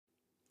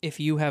If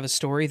you have a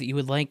story that you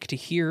would like to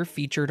hear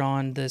featured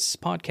on this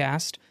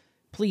podcast,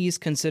 please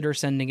consider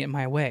sending it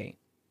my way.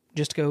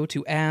 Just go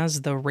to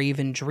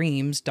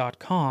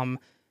astheravendreams.com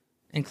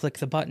and click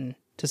the button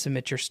to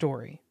submit your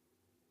story.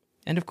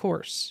 And of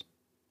course,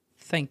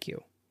 thank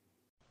you.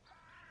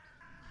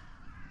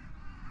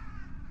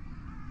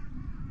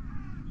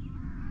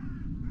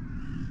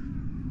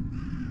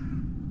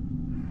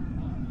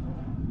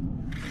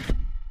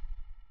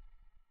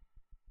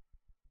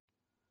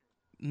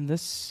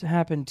 This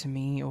happened to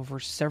me over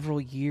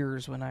several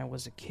years when I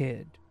was a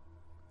kid.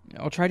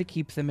 I'll try to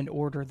keep them in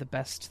order the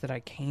best that I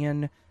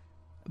can,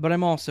 but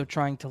I'm also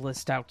trying to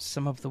list out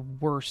some of the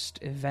worst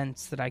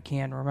events that I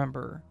can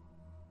remember.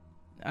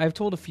 I've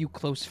told a few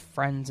close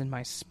friends and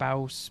my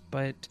spouse,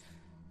 but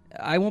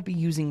I won't be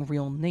using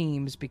real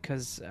names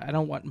because I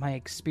don't want my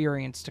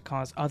experience to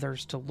cause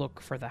others to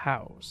look for the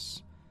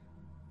house.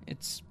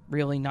 It's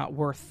really not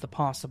worth the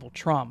possible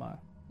trauma,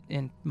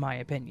 in my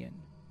opinion.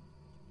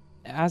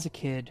 As a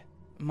kid,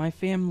 my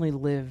family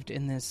lived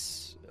in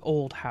this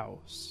old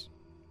house.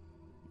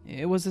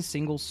 It was a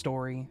single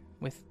story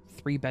with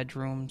 3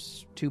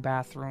 bedrooms, 2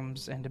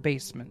 bathrooms, and a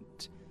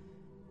basement.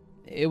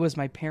 It was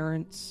my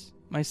parents,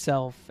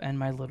 myself, and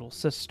my little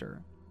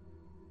sister.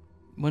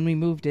 When we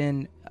moved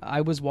in,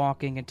 I was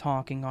walking and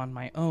talking on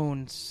my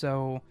own,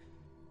 so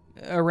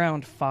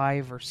around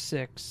 5 or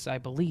 6, I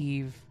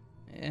believe,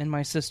 and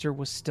my sister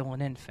was still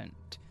an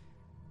infant.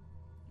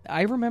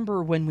 I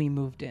remember when we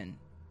moved in,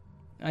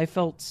 I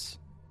felt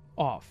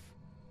off,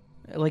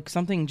 like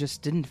something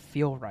just didn't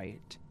feel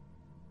right.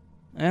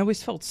 I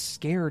always felt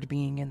scared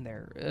being in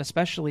there,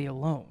 especially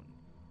alone.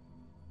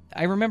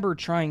 I remember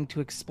trying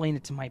to explain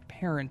it to my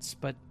parents,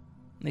 but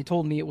they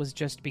told me it was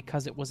just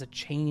because it was a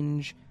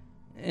change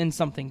and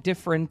something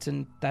different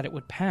and that it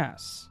would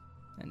pass,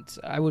 and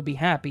I would be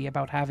happy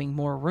about having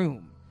more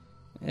room,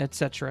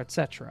 etc.,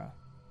 etc.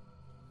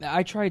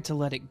 I tried to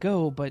let it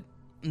go, but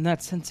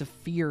that sense of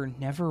fear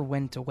never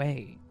went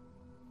away.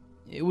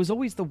 It was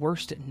always the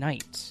worst at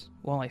night,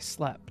 while I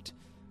slept.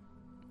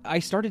 I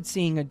started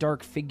seeing a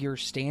dark figure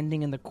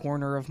standing in the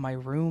corner of my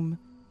room,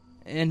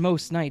 and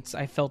most nights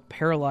I felt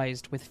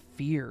paralyzed with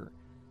fear,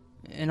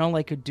 and all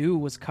I could do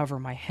was cover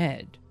my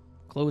head,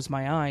 close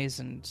my eyes,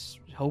 and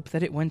hope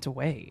that it went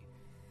away.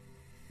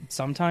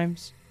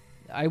 Sometimes,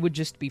 I would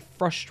just be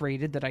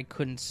frustrated that I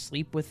couldn't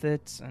sleep with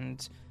it,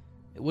 and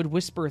it would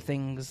whisper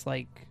things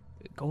like,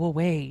 "Go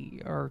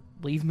away," or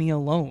 "Leave me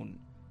alone."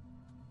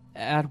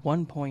 At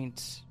one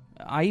point,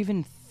 I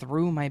even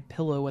threw my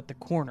pillow at the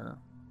corner,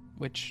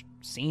 which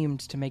seemed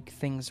to make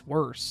things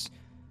worse,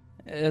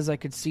 as I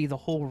could see the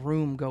whole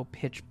room go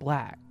pitch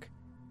black.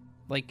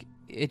 Like,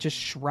 it just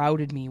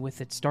shrouded me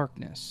with its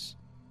darkness.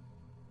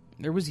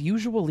 There was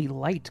usually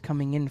light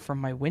coming in from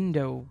my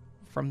window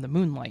from the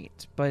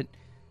moonlight, but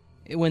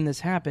when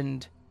this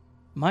happened,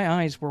 my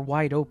eyes were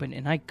wide open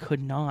and I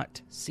could not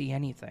see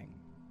anything.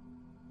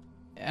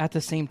 At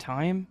the same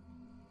time,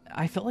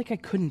 I felt like I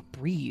couldn't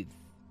breathe,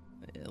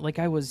 like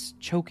I was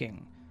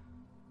choking.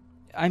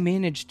 I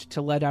managed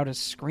to let out a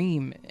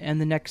scream, and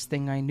the next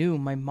thing I knew,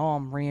 my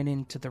mom ran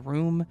into the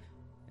room,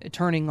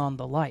 turning on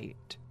the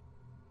light.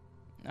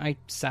 I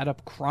sat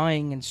up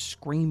crying and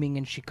screaming,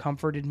 and she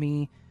comforted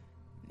me.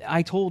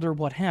 I told her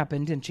what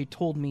happened, and she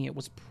told me it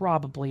was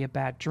probably a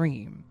bad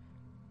dream.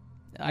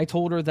 I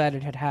told her that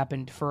it had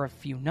happened for a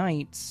few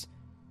nights.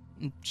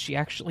 She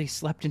actually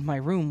slept in my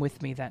room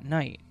with me that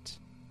night.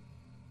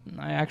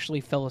 I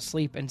actually fell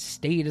asleep and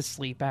stayed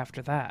asleep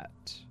after that.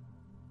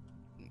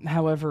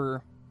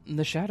 However,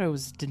 the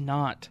shadows did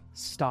not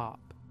stop.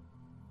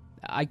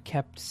 I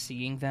kept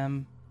seeing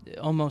them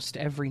almost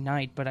every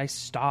night, but I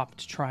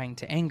stopped trying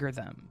to anger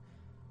them.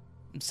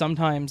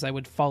 Sometimes I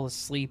would fall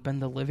asleep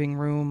in the living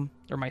room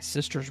or my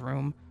sister's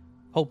room,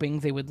 hoping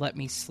they would let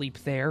me sleep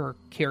there or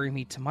carry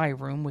me to my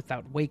room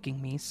without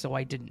waking me so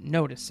I didn't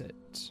notice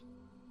it.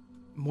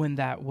 When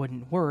that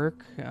wouldn't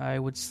work, I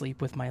would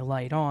sleep with my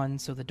light on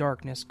so the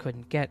darkness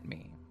couldn't get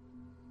me.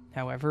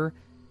 However,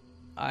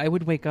 I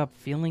would wake up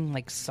feeling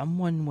like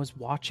someone was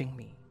watching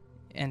me,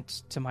 and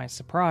to my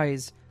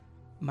surprise,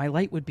 my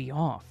light would be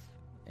off,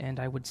 and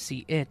I would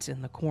see it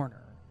in the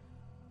corner.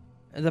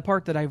 The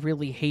part that I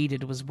really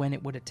hated was when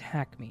it would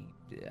attack me.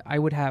 I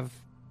would have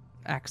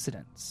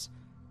accidents.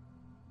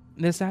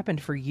 This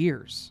happened for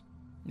years,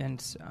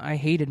 and I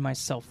hated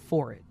myself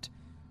for it.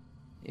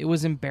 It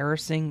was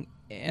embarrassing,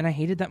 and I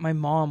hated that my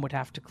mom would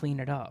have to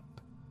clean it up.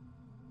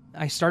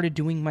 I started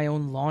doing my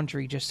own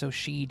laundry just so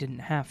she didn't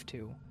have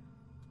to.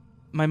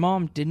 My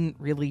mom didn't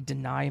really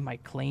deny my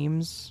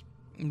claims,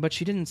 but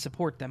she didn't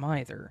support them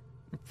either,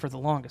 for the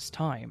longest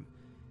time.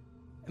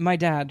 My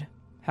dad,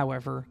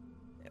 however,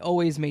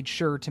 always made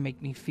sure to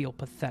make me feel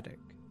pathetic.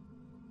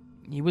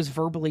 He was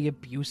verbally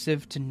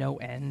abusive to no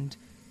end,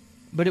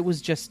 but it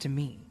was just to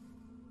me.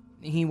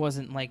 He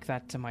wasn't like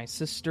that to my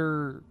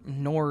sister,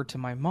 nor to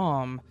my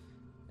mom,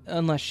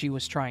 unless she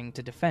was trying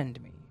to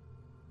defend me.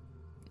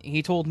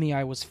 He told me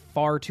I was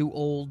far too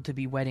old to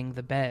be wetting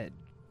the bed,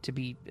 to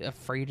be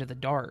afraid of the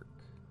dark,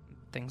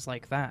 things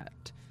like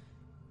that.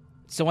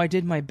 So I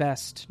did my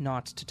best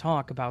not to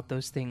talk about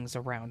those things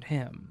around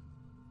him.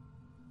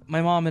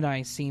 My mom and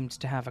I seemed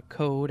to have a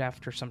code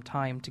after some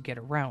time to get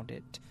around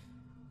it.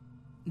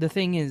 The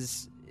thing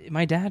is,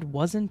 my dad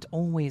wasn't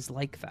always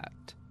like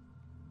that.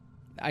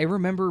 I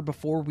remember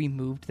before we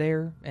moved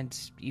there, and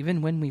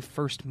even when we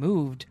first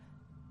moved,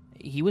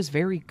 he was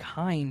very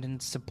kind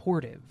and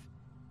supportive.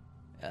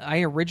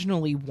 I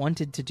originally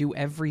wanted to do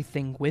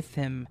everything with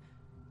him,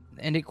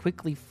 and it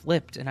quickly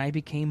flipped, and I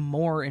became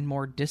more and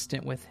more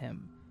distant with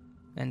him,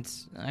 and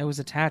I was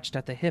attached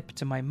at the hip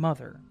to my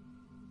mother.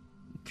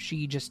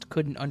 She just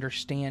couldn't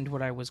understand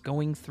what I was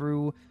going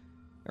through,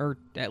 or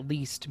at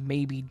least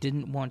maybe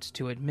didn't want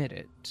to admit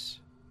it.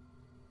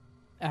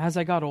 As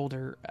I got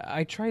older,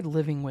 I tried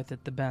living with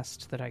it the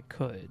best that I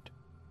could.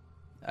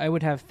 I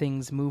would have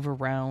things move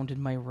around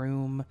in my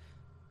room.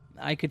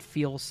 I could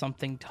feel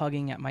something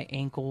tugging at my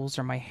ankles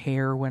or my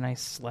hair when I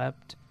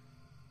slept.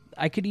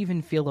 I could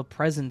even feel a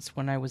presence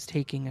when I was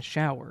taking a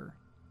shower.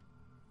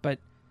 But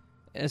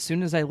as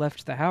soon as I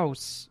left the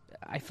house,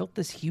 I felt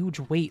this huge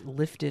weight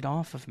lifted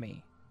off of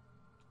me.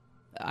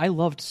 I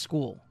loved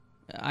school.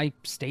 I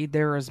stayed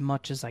there as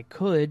much as I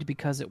could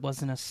because it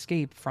was an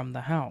escape from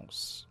the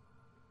house.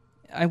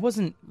 I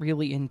wasn't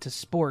really into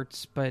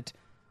sports, but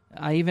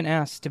I even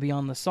asked to be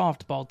on the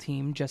softball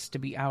team just to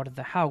be out of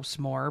the house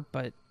more,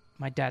 but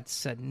my dad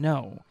said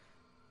no,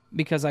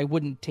 because I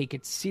wouldn't take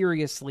it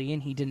seriously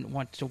and he didn't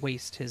want to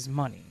waste his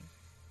money.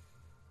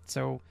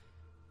 So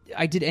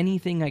I did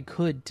anything I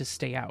could to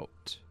stay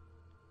out.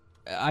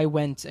 I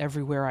went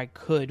everywhere I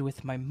could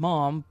with my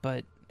mom,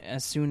 but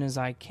as soon as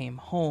I came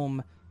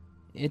home,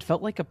 it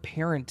felt like a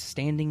parent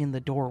standing in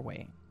the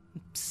doorway,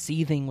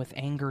 seething with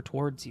anger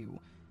towards you,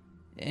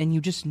 and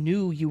you just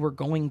knew you were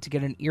going to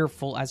get an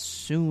earful as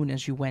soon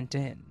as you went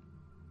in.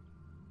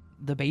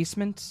 The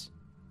basement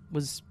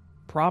was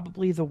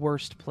probably the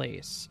worst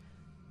place.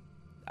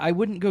 I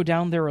wouldn't go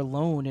down there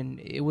alone, and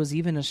it was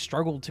even a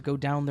struggle to go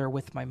down there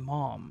with my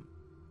mom.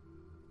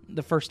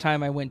 The first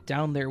time I went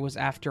down there was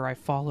after I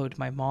followed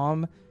my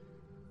mom.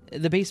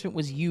 The basement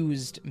was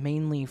used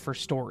mainly for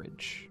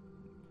storage.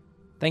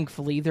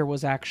 Thankfully, there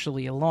was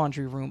actually a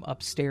laundry room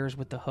upstairs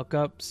with the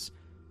hookups,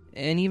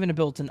 and even a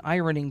built-in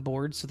ironing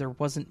board, so there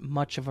wasn't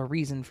much of a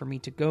reason for me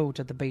to go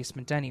to the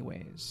basement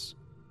anyways.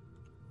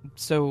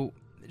 So,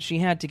 she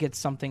had to get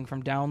something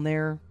from down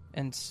there,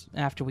 and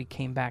after we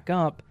came back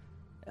up,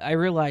 I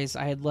realized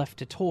I had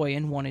left a toy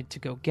and wanted to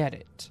go get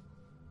it.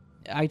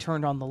 I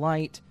turned on the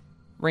light,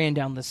 ran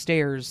down the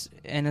stairs,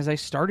 and as I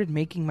started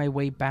making my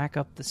way back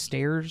up the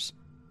stairs,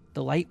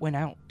 the light went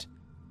out,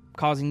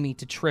 causing me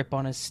to trip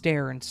on a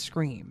stair and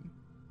scream.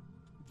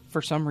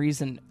 For some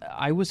reason,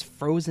 I was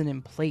frozen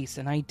in place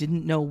and I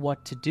didn't know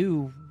what to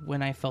do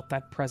when I felt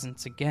that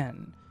presence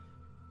again.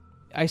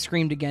 I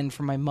screamed again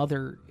for my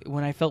mother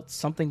when I felt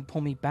something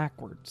pull me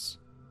backwards,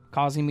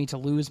 causing me to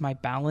lose my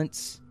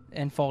balance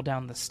and fall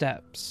down the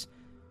steps.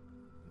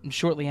 And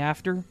shortly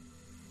after,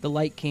 the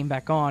light came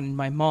back on and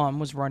my mom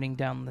was running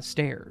down the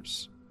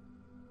stairs.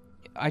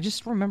 I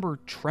just remember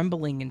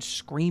trembling and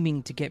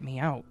screaming to get me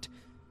out,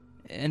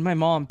 and my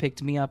mom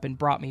picked me up and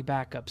brought me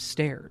back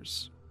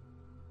upstairs.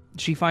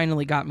 She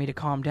finally got me to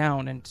calm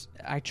down, and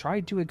I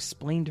tried to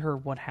explain to her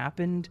what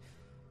happened.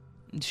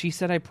 She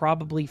said I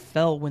probably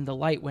fell when the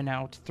light went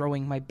out,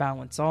 throwing my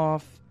balance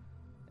off,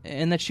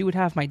 and that she would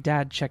have my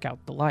dad check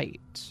out the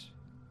light.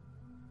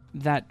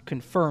 That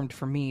confirmed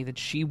for me that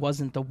she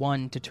wasn't the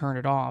one to turn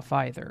it off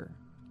either.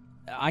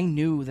 I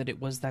knew that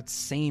it was that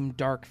same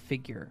dark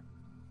figure.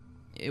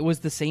 It was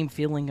the same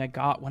feeling I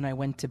got when I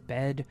went to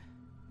bed,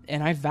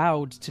 and I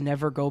vowed to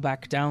never go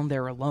back down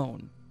there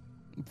alone,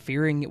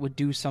 fearing it would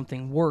do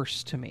something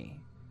worse to me.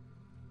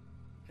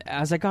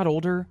 As I got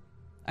older,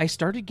 I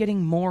started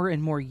getting more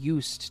and more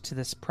used to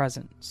this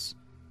presence.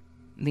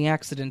 The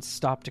accidents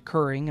stopped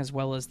occurring as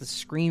well as the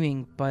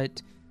screaming,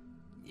 but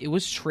it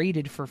was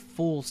traded for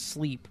full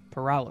sleep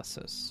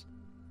paralysis.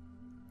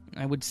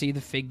 I would see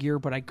the figure,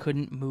 but I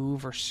couldn't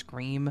move or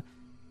scream.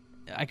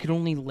 I could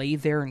only lay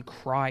there and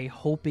cry,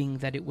 hoping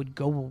that it would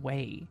go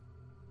away.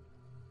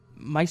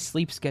 My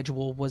sleep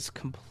schedule was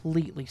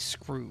completely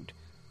screwed.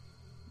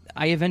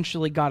 I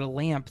eventually got a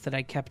lamp that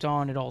I kept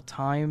on at all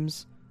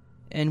times,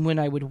 and when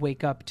I would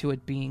wake up to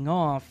it being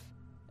off,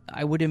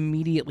 I would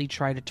immediately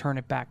try to turn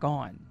it back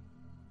on.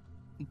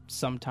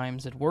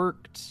 Sometimes it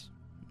worked,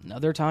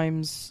 other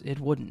times it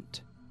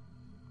wouldn't.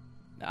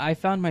 I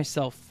found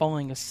myself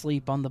falling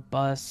asleep on the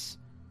bus,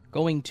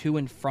 going to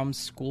and from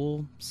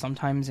school,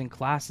 sometimes in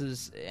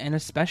classes, and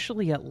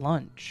especially at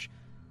lunch.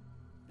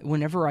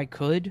 Whenever I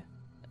could,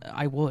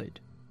 I would.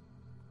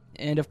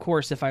 And of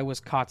course, if I was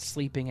caught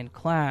sleeping in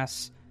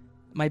class,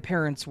 my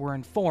parents were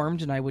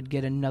informed and I would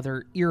get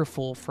another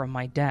earful from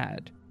my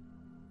dad.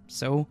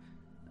 So,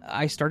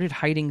 I started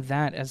hiding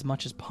that as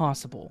much as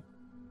possible.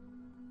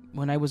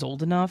 When I was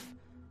old enough,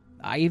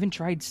 I even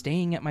tried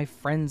staying at my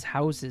friends'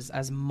 houses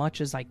as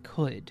much as I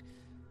could.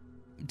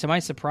 To my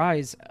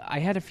surprise, I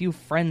had a few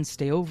friends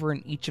stay over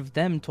and each of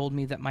them told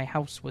me that my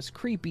house was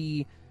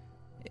creepy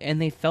and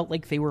they felt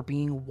like they were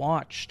being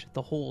watched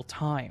the whole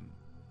time.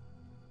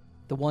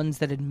 the ones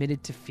that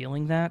admitted to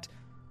feeling that,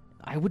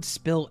 I would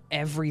spill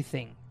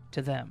everything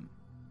to them.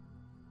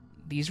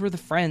 These were the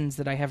friends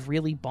that I have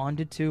really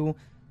bonded to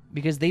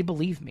because they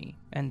believe me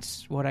and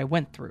what I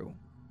went through.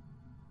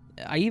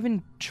 I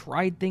even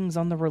tried things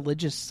on the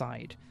religious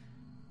side.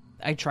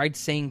 I tried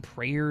saying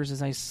prayers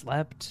as I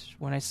slept.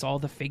 When I saw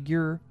the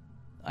figure,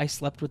 I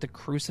slept with a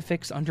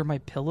crucifix under my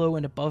pillow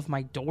and above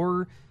my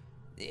door,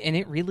 and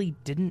it really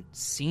didn't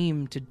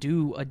seem to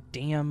do a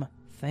damn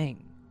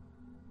thing.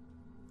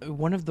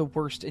 One of the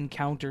worst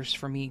encounters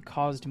for me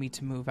caused me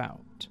to move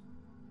out.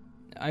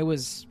 I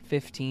was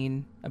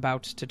 15,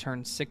 about to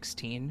turn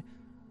 16,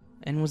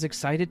 and was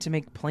excited to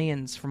make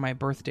plans for my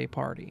birthday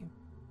party.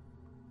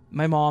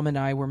 My mom and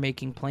I were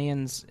making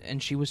plans,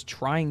 and she was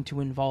trying to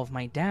involve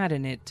my dad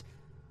in it,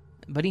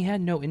 but he had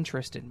no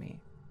interest in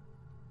me.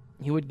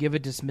 He would give a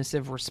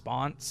dismissive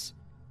response,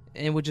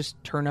 and would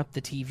just turn up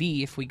the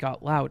TV if we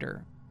got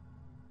louder.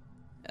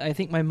 I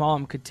think my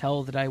mom could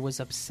tell that I was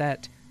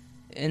upset,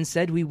 and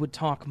said we would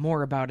talk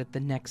more about it the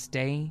next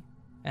day,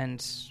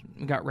 and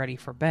got ready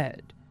for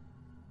bed.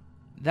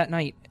 That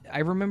night, I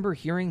remember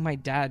hearing my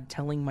dad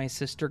telling my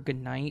sister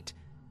goodnight,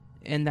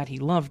 and that he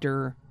loved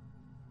her,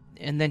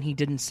 and then he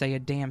didn't say a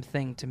damn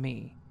thing to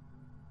me.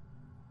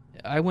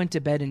 I went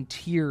to bed in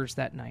tears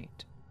that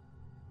night.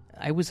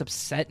 I was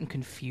upset and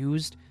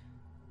confused.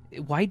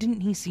 Why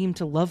didn't he seem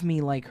to love me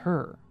like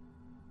her?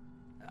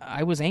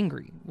 I was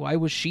angry. Why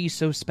was she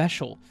so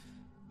special?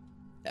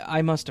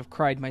 I must have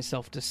cried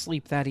myself to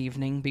sleep that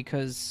evening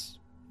because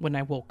when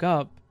I woke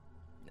up,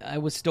 I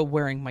was still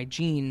wearing my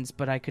jeans,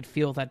 but I could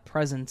feel that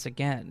presence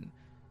again.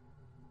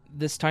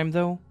 This time,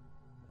 though,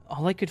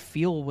 all I could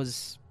feel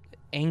was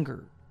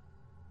anger.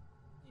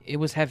 It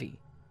was heavy,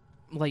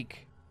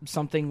 like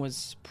something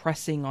was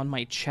pressing on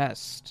my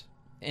chest,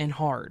 and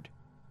hard.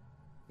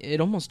 It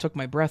almost took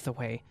my breath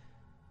away.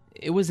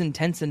 It was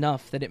intense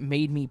enough that it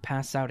made me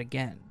pass out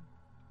again.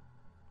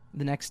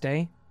 The next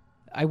day,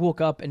 I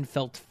woke up and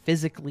felt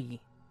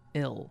physically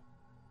ill.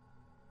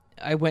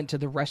 I went to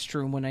the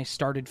restroom when I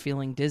started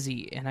feeling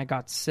dizzy, and I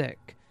got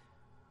sick.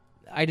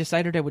 I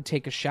decided I would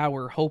take a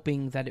shower,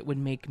 hoping that it would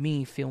make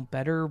me feel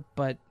better,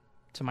 but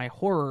to my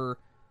horror,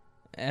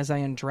 as I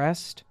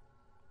undressed,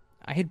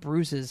 I had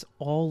bruises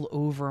all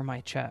over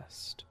my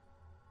chest.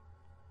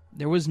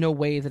 There was no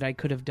way that I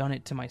could have done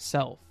it to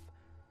myself.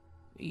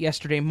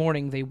 Yesterday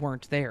morning, they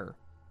weren't there.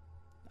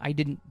 I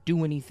didn't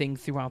do anything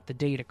throughout the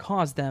day to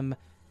cause them,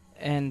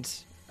 and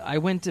I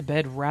went to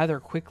bed rather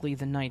quickly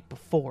the night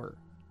before.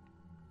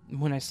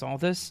 When I saw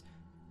this,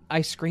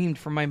 I screamed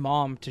for my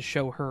mom to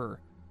show her.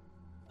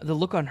 The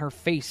look on her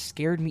face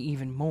scared me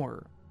even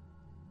more.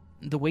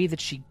 The way that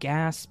she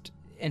gasped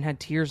and had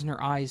tears in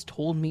her eyes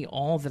told me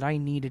all that I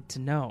needed to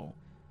know.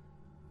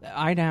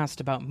 I'd asked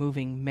about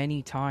moving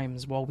many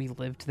times while we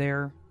lived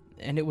there,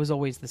 and it was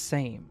always the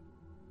same.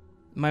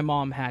 My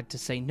mom had to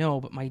say no,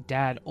 but my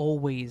dad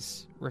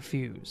always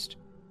refused,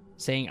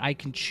 saying I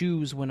can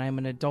choose when I'm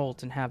an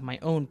adult and have my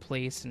own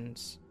place, and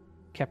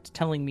kept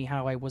telling me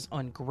how I was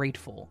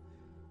ungrateful.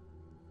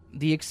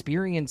 The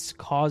experience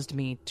caused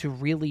me to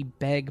really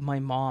beg my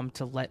mom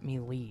to let me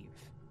leave.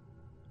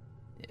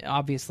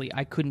 Obviously,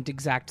 I couldn't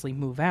exactly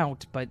move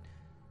out, but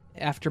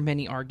after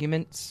many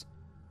arguments,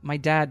 my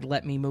dad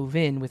let me move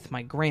in with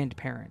my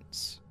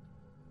grandparents.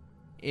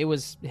 It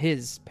was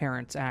his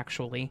parents,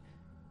 actually,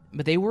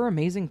 but they were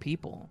amazing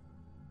people.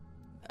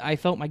 I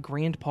felt my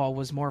grandpa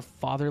was more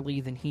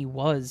fatherly than he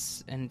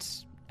was, and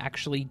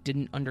actually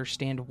didn't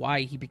understand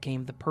why he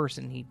became the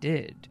person he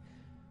did.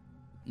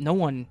 No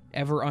one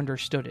ever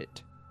understood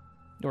it,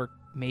 or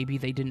maybe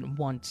they didn't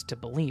want to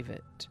believe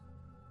it.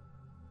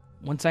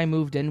 Once I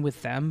moved in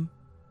with them,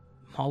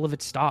 all of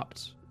it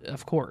stopped,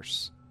 of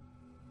course.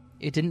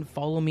 It didn't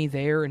follow me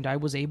there, and I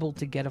was able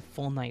to get a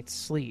full night's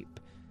sleep.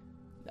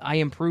 I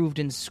improved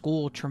in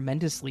school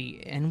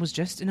tremendously and was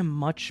just in a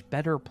much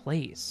better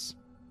place.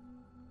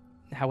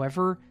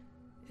 However,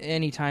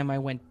 anytime I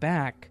went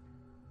back,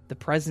 the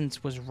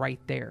presence was right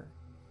there,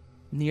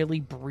 nearly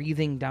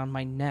breathing down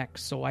my neck,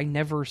 so I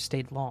never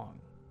stayed long.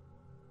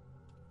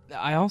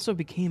 I also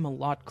became a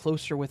lot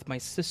closer with my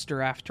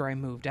sister after I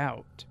moved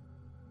out.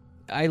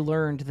 I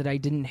learned that I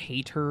didn't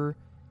hate her,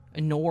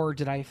 nor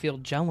did I feel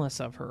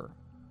jealous of her.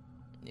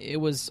 It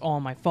was all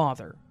my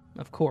father,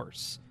 of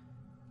course.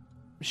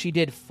 She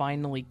did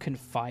finally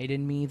confide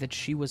in me that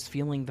she was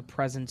feeling the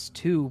presence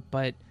too,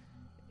 but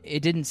it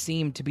didn't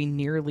seem to be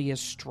nearly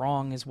as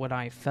strong as what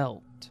I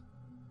felt.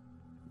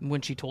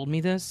 When she told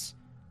me this,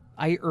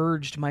 I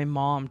urged my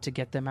mom to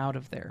get them out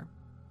of there.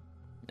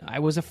 I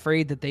was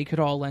afraid that they could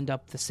all end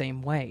up the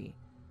same way.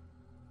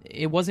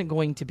 It wasn't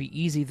going to be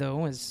easy,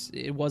 though, as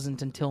it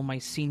wasn't until my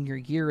senior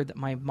year that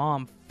my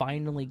mom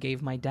finally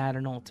gave my dad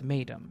an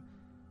ultimatum,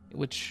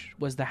 which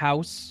was the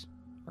house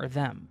or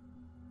them.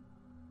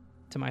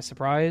 To my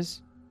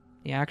surprise,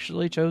 he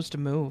actually chose to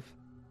move.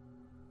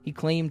 He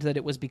claimed that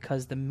it was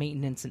because the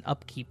maintenance and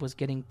upkeep was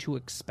getting too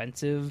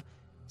expensive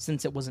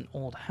since it was an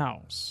old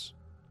house.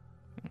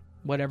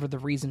 Whatever the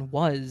reason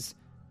was,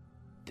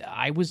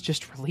 I was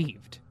just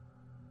relieved.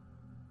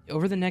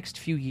 Over the next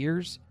few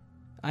years,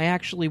 I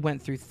actually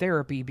went through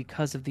therapy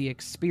because of the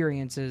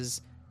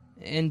experiences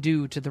and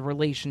due to the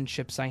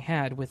relationships I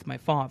had with my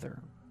father.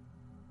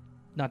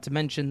 Not to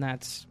mention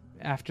that,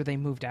 after they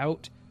moved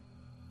out,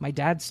 my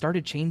dad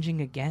started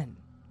changing again.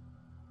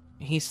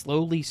 He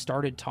slowly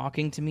started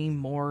talking to me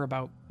more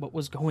about what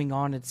was going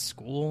on at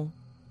school,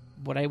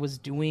 what I was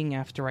doing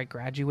after I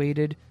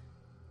graduated,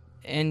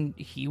 and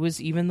he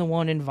was even the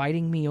one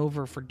inviting me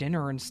over for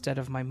dinner instead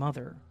of my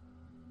mother.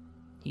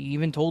 He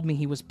even told me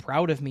he was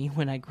proud of me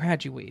when I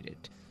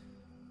graduated.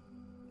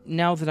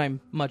 Now that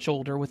I'm much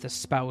older with a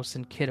spouse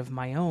and kid of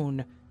my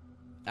own,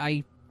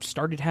 I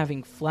started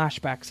having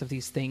flashbacks of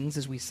these things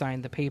as we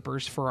signed the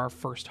papers for our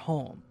first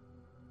home.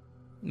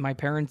 My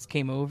parents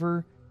came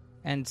over,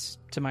 and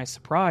to my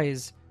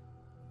surprise,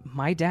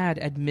 my dad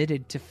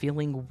admitted to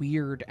feeling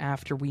weird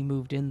after we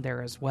moved in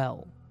there as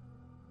well.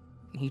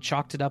 He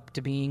chalked it up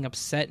to being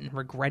upset and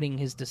regretting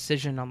his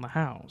decision on the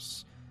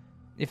house,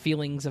 the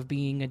feelings of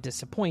being a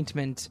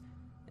disappointment,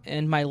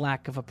 and my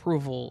lack of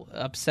approval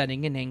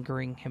upsetting and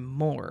angering him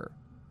more.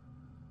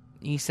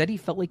 He said he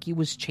felt like he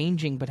was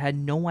changing but had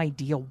no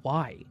idea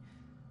why.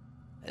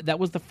 That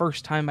was the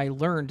first time I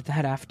learned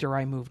that after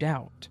I moved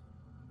out.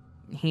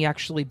 He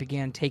actually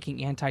began taking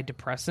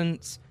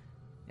antidepressants,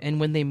 and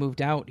when they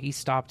moved out, he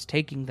stopped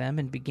taking them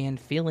and began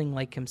feeling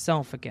like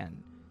himself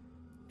again.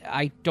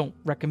 I don't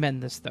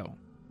recommend this, though.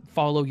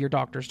 Follow your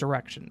doctor's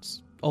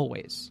directions,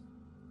 always.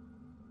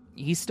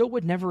 He still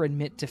would never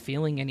admit to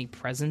feeling any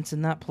presence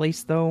in that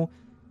place, though,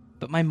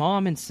 but my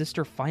mom and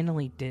sister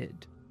finally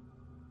did.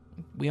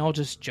 We all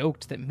just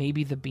joked that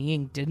maybe the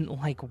being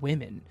didn't like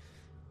women.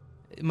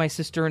 My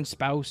sister and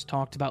spouse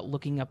talked about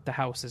looking up the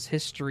house's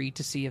history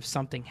to see if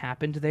something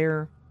happened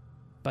there,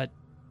 but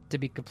to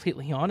be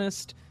completely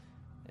honest,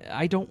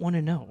 I don't want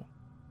to know.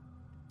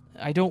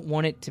 I don't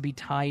want it to be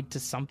tied to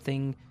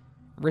something,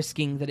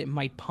 risking that it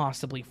might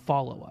possibly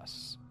follow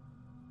us.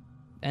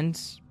 And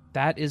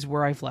that is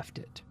where I've left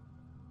it.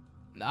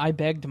 I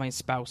begged my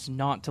spouse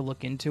not to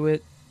look into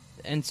it,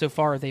 and so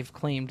far they've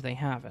claimed they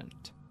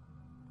haven't.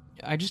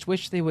 I just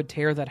wish they would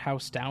tear that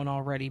house down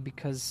already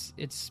because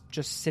it's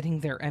just sitting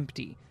there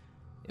empty,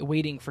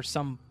 waiting for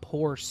some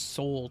poor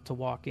soul to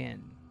walk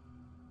in.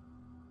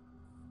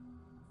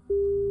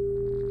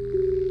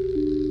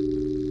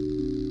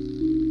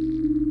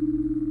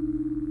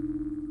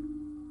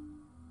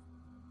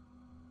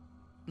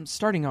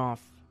 Starting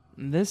off,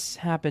 this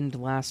happened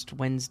last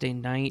Wednesday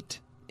night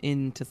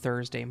into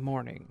Thursday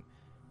morning.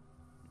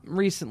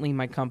 Recently,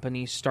 my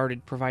company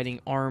started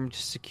providing armed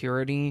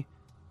security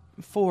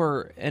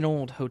for an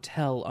old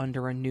hotel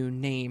under a new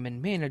name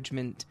and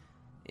management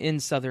in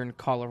southern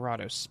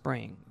Colorado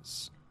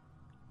Springs.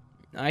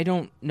 I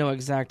don't know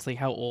exactly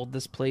how old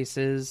this place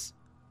is,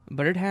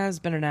 but it has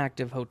been an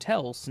active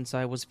hotel since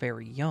I was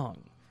very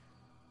young.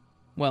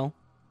 Well,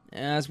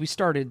 as we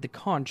started the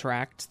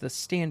contract, the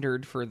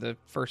standard for the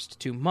first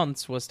 2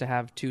 months was to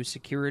have 2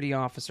 security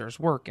officers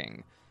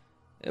working,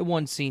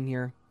 1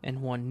 senior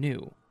and 1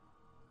 new.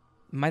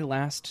 My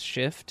last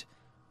shift,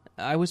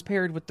 I was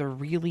paired with the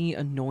really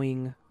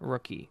annoying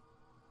rookie,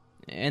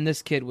 and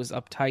this kid was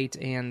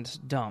uptight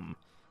and dumb.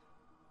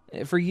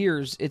 For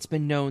years, it's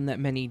been known that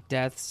many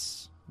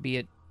deaths, be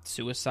it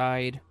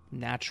suicide,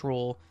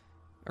 natural,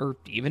 or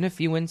even a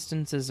few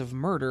instances of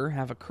murder,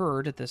 have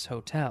occurred at this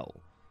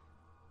hotel.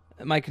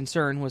 My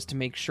concern was to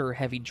make sure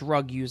heavy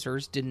drug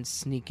users didn't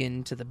sneak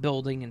into the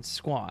building and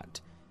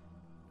squat.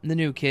 The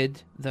new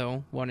kid,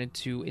 though, wanted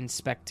to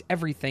inspect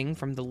everything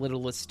from the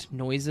littlest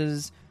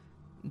noises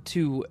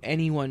to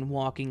anyone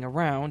walking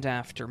around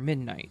after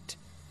midnight,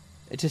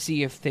 to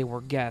see if they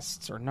were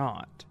guests or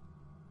not.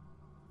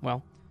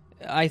 Well,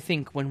 I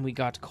think when we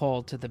got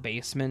called to the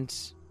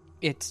basement,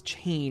 it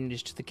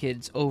changed the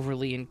kid's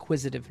overly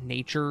inquisitive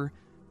nature,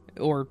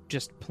 or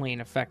just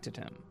plain affected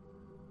him.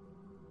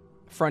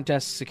 "Front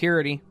desk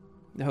security,"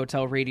 the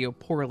hotel radio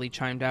poorly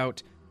chimed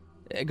out.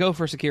 "Go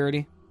for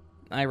security,"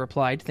 I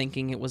replied,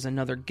 thinking it was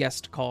another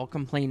guest call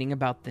complaining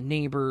about the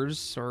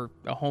neighbors or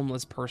a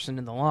homeless person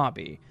in the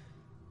lobby.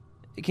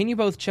 "Can you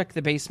both check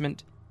the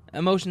basement?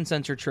 A motion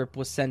sensor trip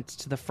was sent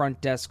to the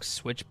front desk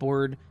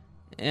switchboard,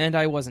 and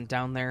I wasn't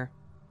down there.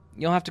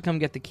 You'll have to come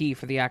get the key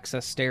for the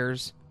access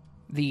stairs,"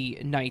 the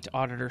night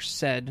auditor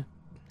said,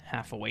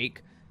 half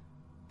awake.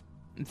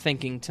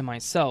 Thinking to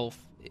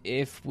myself,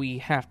 if we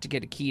have to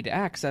get a key to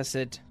access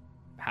it,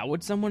 how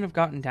would someone have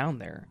gotten down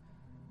there?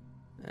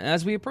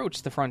 As we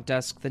approached the front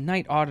desk, the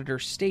night auditor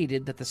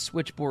stated that the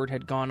switchboard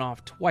had gone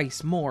off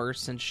twice more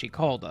since she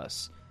called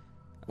us,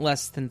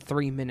 less than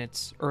 3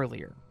 minutes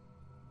earlier.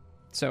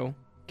 So,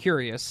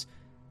 curious,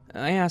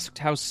 I asked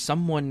how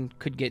someone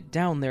could get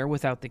down there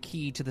without the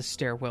key to the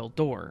stairwell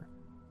door.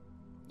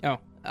 "Oh,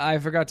 I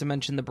forgot to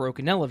mention the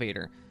broken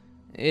elevator.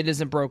 It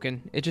isn't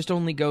broken, it just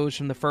only goes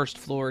from the first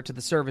floor to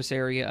the service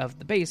area of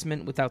the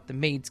basement without the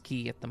maid's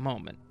key at the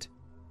moment,"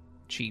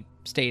 she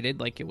stated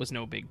like it was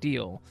no big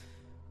deal.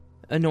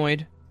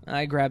 Annoyed,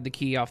 I grabbed the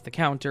key off the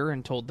counter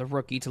and told the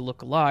rookie to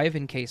look alive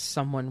in case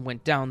someone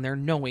went down there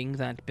knowing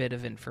that bit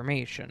of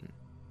information.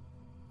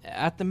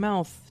 At the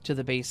mouth to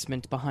the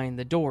basement behind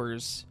the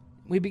doors,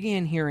 We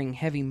began hearing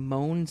heavy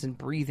moans and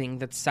breathing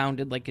that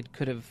sounded like it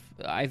could have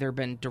either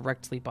been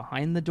directly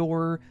behind the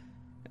door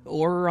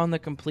or on the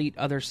complete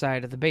other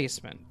side of the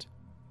basement.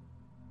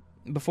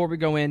 Before we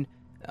go in,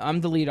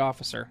 I'm the lead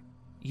officer.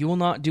 You will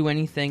not do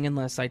anything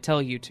unless I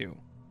tell you to.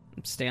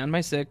 Stay on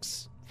my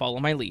six, follow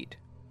my lead.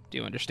 Do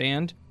you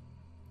understand?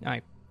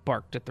 I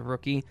barked at the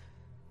rookie,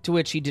 to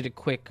which he did a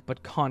quick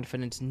but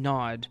confident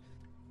nod.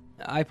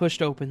 I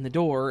pushed open the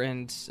door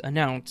and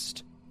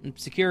announced,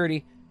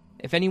 "Security,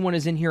 if anyone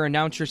is in here,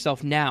 announce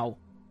yourself now,"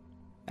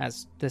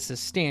 as this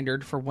is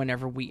standard for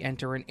whenever we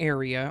enter an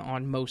area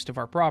on most of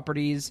our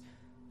properties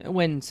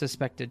when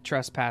suspected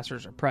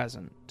trespassers are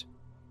present.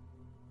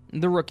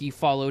 The rookie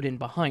followed in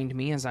behind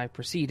me as I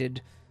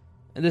proceeded.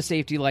 The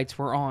safety lights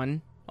were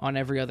on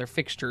every other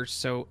fixture,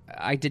 so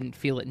I didn't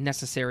feel it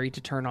necessary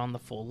to turn on the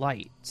full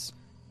lights,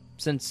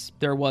 since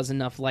there was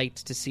enough light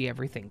to see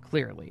everything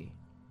clearly.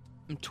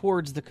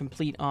 Towards the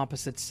complete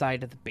opposite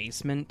side of the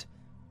basement,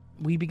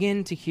 we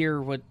began to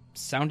hear what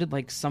sounded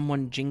like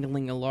someone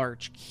jingling a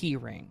large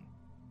keyring.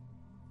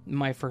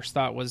 My first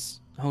thought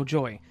was, oh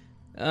joy,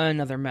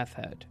 another meth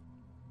head.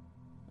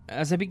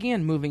 As I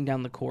began moving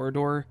down the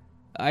corridor,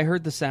 I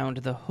heard the sound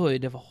of the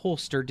hood of a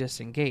holster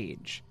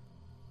disengage.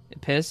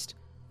 Pissed,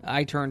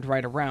 I turned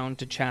right around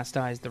to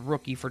chastise the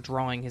rookie for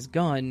drawing his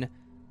gun,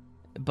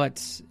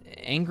 but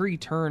angry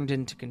turned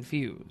into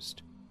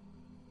confused.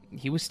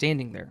 He was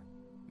standing there,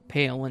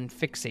 pale and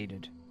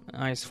fixated,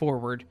 eyes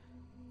forward.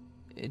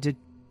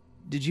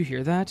 Did you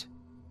hear that?"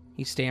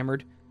 he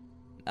stammered.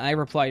 I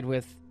replied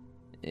with,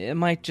 "It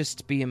might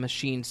just be a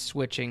machine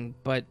switching,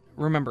 but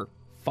remember,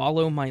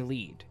 follow my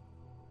lead."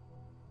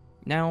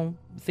 Now,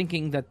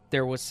 thinking that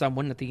there was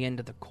someone at the end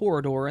of the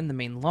corridor in the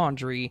main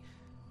laundry,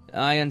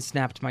 I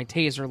unsnapped my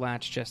taser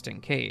latch just in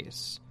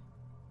case.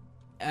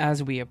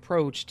 As we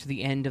approached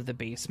the end of the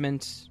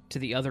basement to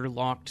the other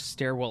locked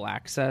stairwell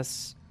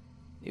access,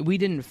 we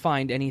didn't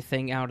find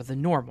anything out of the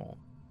normal,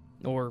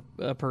 or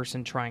a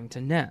person trying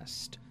to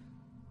nest.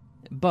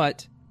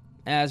 But,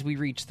 as we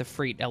reached the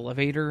freight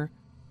elevator,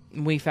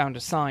 we found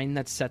a sign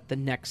that set the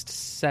next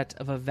set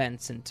of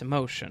events into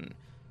motion.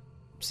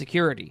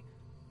 "Security.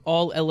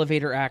 All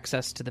elevator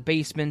access to the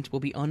basement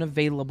will be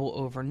unavailable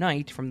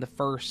overnight from the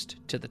 1st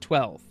to the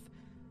 12th.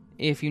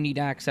 If you need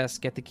access,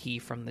 get the key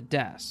from the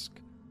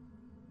desk."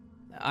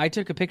 I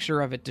took a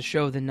picture of it to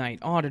show the night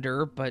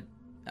auditor, but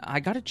I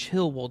got a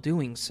chill while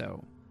doing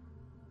so.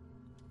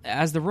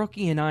 As the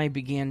rookie and I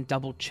began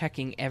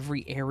double-checking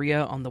every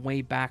area on the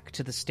way back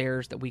to the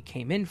stairs that we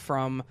came in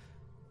from,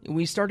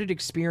 we started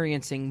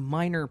experiencing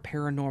minor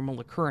paranormal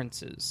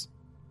occurrences,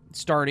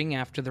 starting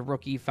after the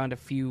rookie found a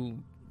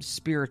few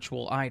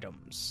spiritual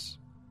items.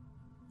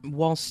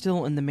 While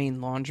still in the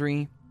main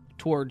laundry,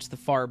 towards the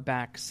far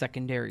back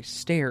secondary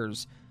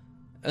stairs,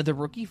 the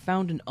rookie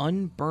found an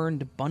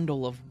unburned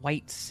bundle of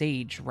white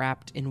sage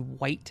wrapped in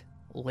white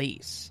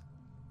lace,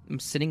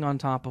 sitting on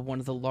top of one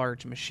of the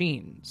large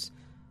machines.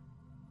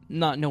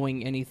 Not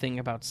knowing anything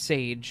about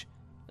sage,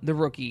 the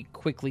rookie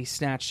quickly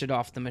snatched it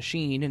off the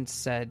machine and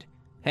said,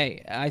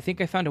 "Hey, I think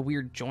I found a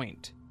weird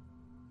joint."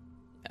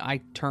 I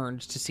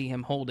turned to see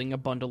him holding a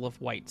bundle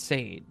of white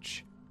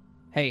sage.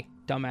 "Hey,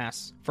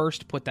 dumbass,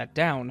 first put that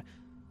down.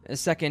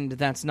 Second,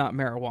 that's not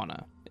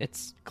marijuana.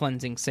 It's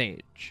cleansing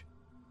sage."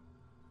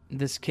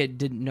 This kid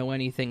didn't know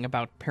anything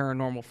about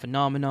paranormal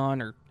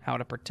phenomenon or how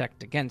to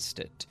protect against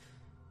it,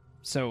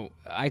 so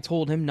I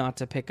told him not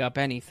to pick up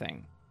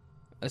anything,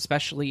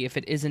 especially if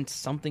it isn't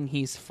something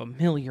he's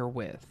familiar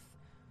with.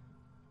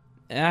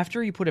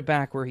 After he put it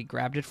back where he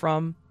grabbed it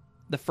from,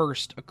 the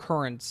first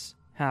occurrence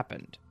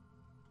happened.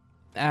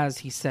 As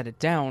he set it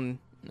down,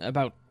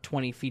 about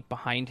 20 feet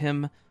behind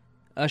him,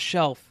 a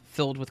shelf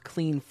filled with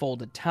clean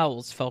folded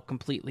towels fell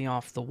completely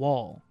off the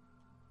wall.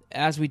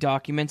 As we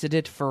documented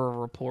it for a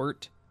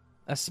report,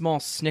 a small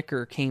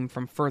snicker came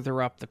from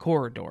further up the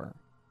corridor,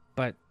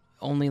 but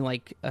only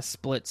like a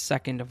split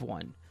second of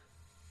one.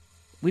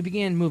 We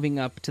began moving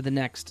up to the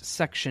next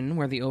section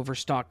where the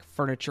overstock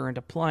furniture and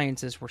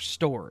appliances were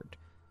stored.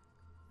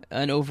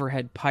 An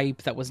overhead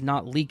pipe that was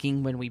not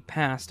leaking when we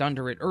passed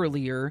under it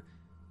earlier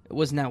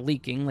was now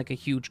leaking like a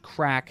huge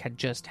crack had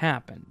just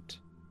happened.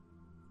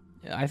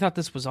 I thought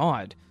this was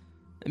odd,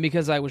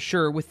 because I was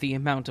sure with the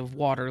amount of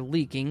water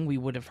leaking we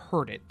would have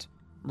heard it,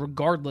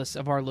 regardless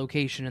of our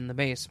location in the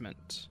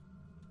basement.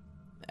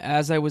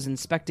 As I was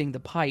inspecting the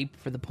pipe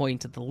for the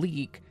point of the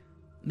leak,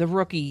 the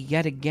rookie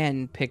yet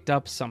again picked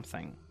up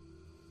something.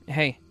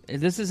 "Hey,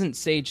 this isn't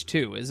Sage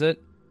 2, is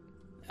it?"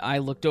 I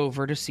looked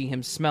over to see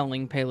him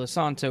smelling Palo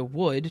Santo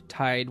wood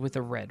tied with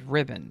a red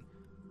ribbon.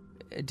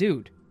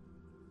 "Dude,"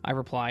 I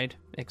replied,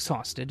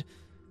 exhausted,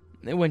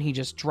 when he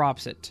just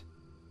drops it.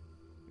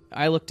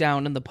 I looked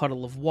down in the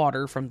puddle of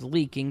water from the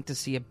leaking to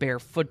see a bare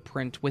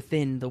footprint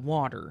within the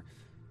water.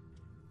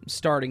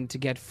 Starting to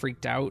get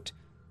freaked out,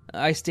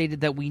 I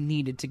stated that we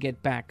needed to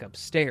get back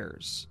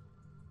upstairs.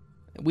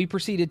 We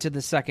proceeded to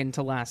the second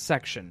to last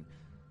section.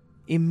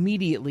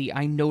 Immediately,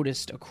 I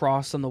noticed a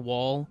cross on the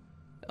wall,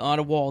 on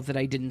a wall that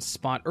I didn't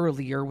spot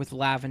earlier with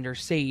lavender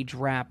sage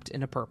wrapped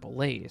in a purple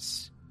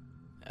lace.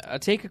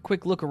 Take a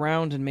quick look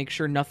around and make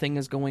sure nothing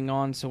is going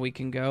on so we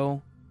can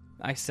go,"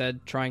 I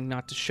said, trying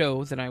not to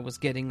show that I was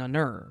getting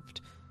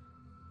unnerved.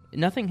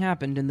 Nothing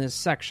happened in this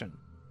section,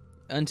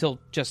 until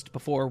just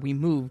before we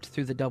moved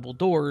through the double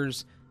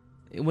doors,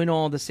 when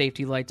all the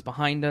safety lights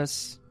behind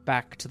us,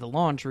 back to the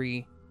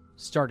laundry,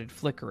 started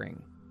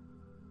flickering.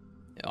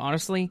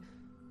 Honestly,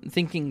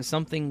 thinking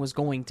something was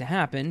going to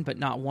happen, but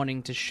not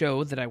wanting to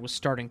show that I was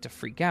starting to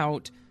freak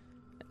out,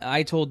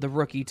 I told the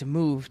rookie to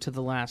move to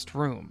the last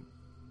room.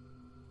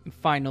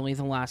 Finally,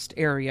 the last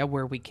area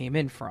where we came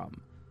in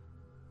from.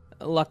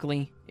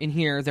 Luckily, in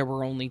here there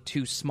were only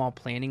 2 small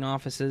planning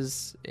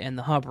offices and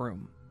the hub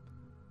room.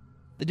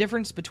 The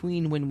difference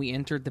between when we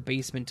entered the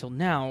basement till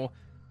now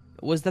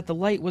was that the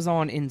light was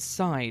on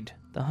inside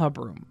the hub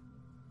room.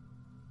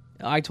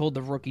 I told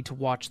the rookie to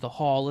watch the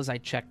hall as I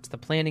checked the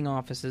planning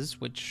offices,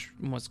 which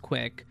was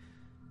quick,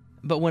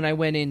 but when I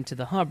went into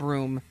the hub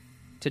room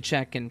to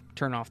check and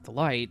turn off the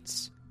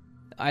lights,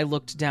 I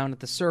looked down at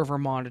the server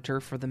monitor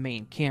for the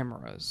main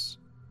cameras.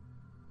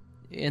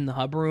 In the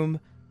hub room,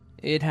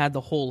 it had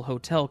the whole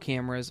hotel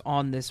cameras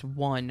on this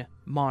one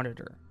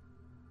monitor.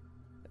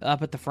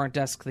 Up at the front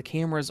desk, the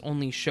cameras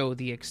only show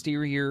the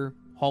exterior,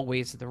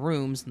 hallways of the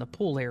rooms, and the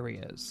pool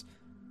areas.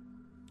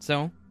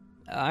 So,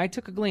 I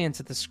took a glance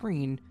at the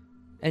screen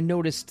and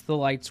noticed the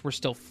lights were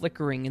still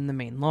flickering in the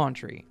main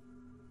laundry.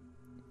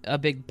 A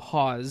big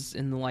pause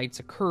in the lights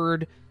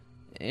occurred,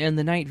 and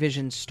the night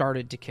vision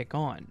started to kick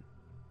on.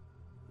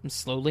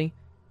 Slowly,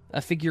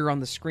 a figure on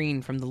the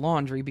screen from the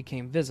laundry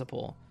became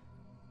visible.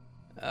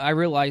 I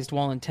realized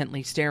while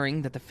intently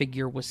staring that the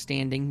figure was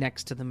standing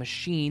next to the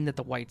machine that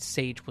the white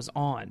sage was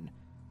on.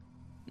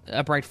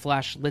 A bright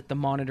flash lit the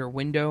monitor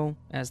window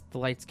as the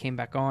lights came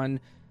back on,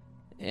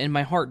 and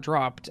my heart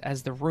dropped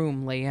as the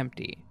room lay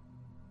empty.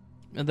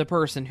 The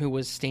person who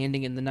was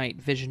standing in the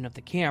night vision of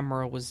the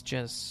camera was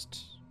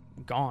just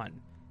gone.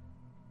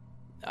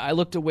 I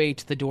looked away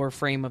to the door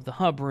frame of the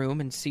hub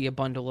room and see a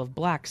bundle of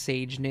black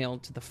sage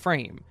nailed to the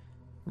frame,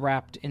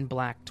 wrapped in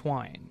black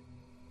twine.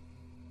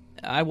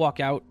 I walk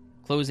out,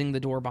 closing the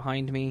door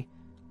behind me.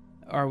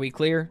 "Are we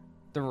clear?"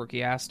 the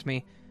rookie asked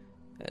me.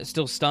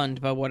 Still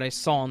stunned by what I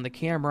saw on the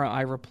camera,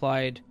 I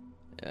replied,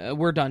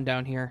 "We're done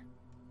down here."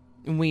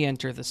 We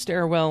enter the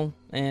stairwell,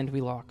 and we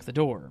lock the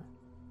door.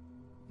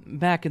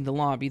 Back in the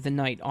lobby, the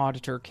night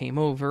auditor came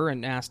over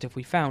and asked if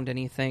we found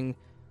anything.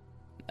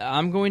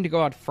 "I'm going to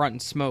go out front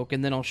and smoke,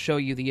 and then I'll show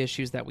you the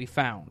issues that we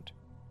found,"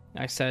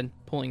 I said,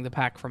 pulling the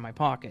pack from my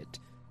pocket.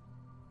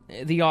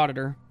 The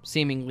auditor,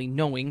 seemingly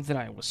knowing that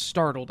I was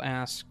startled,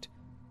 asked,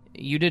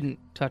 "You didn't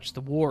touch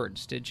the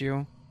wards, did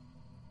you?"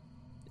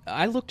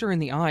 I looked her in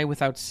the eye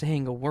without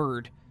saying a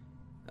word.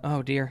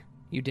 "Oh dear,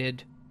 you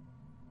did."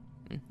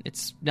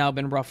 It's now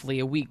been roughly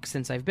a week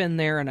since I've been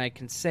there, and I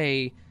can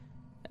say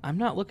I'm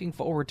not looking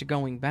forward to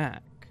going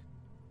back.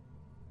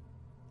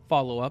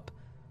 Follow-up.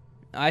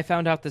 I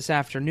found out this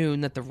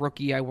afternoon that the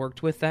rookie I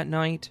worked with that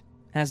night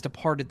has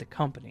departed the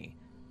company.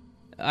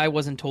 I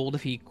wasn't told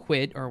if he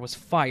quit or was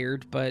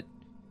fired, but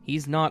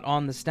he's not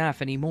on the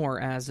staff anymore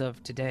as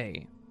of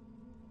today.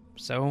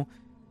 So,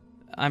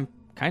 I'm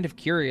kind of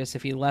curious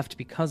if he left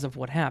because of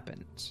what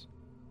happened.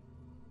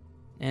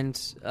 And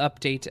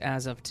update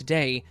as of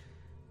today,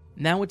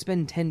 now it's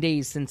been 10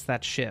 days since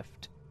that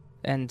shift,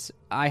 and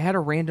I had a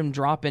random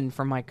drop-in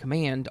from my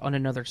command on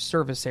another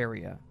service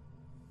area.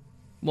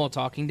 While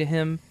talking to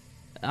him,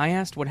 I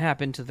asked what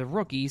happened to the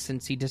rookie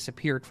since he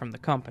disappeared from the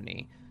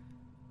company.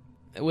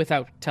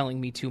 Without telling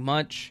me too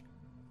much,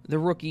 the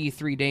rookie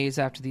 3 days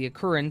after the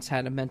occurrence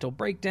had a mental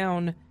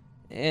breakdown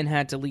and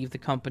had to leave the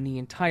company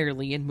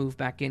entirely and move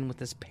back in with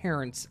his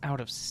parents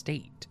out of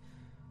state.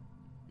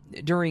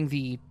 During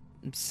the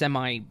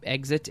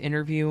semi-exit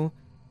interview,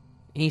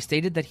 he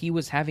stated that he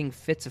was having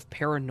fits of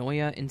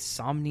paranoia,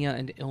 insomnia,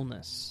 and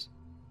illness.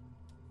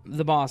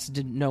 The boss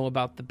didn't know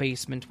about the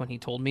basement when he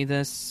told me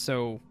this,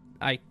 so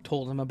I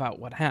told him about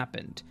what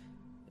happened,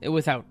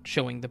 without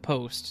showing the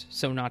post,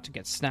 so not to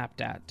get snapped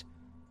at.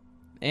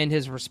 And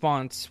his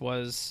response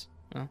was,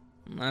 "Well,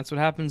 that's what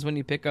happens when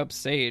you pick up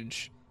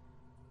Sage."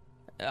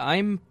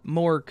 I'm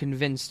more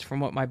convinced from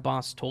what my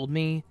boss told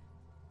me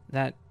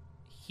that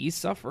he's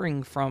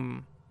suffering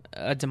from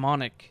a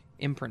demonic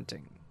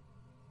imprinting.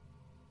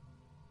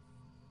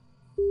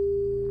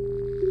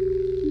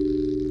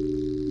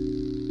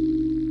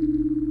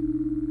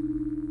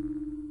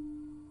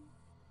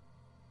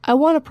 I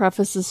want to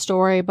preface this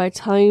story by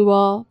telling you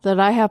all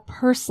that I have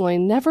personally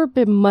never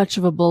been much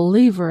of a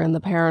believer in the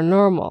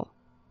paranormal,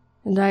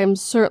 and I am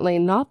certainly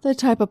not the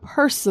type of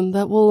person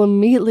that will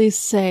immediately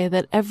say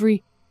that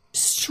every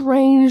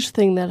strange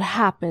thing that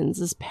happens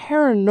is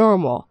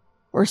paranormal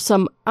or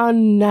some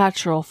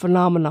unnatural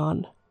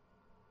phenomenon.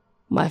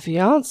 My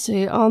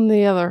fiancé, on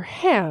the other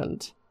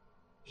hand,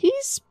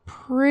 he's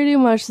pretty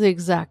much the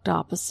exact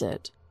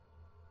opposite.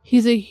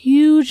 He's a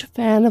huge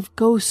fan of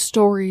ghost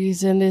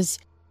stories and is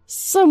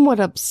somewhat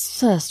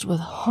obsessed with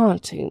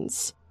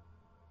hauntings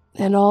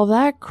and all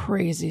that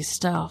crazy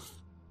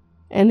stuff.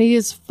 And he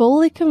is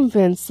fully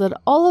convinced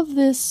that all of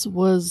this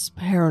was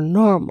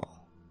paranormal.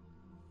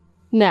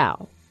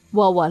 Now,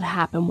 While what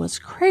happened was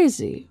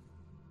crazy,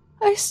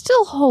 I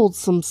still hold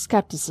some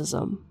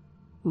skepticism,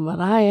 but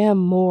I am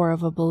more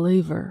of a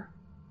believer.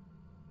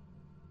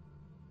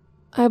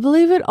 I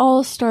believe it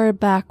all started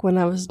back when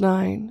I was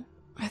 9.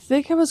 I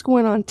think I was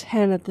going on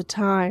 10 at the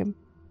time.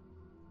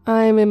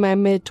 I am in my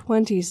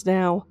mid-20s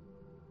now,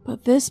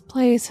 but this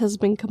place has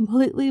been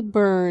completely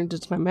burned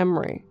into my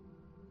memory.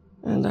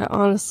 And I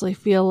honestly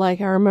feel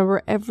like I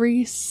remember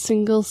every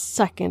single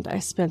second I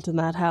spent in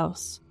that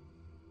house.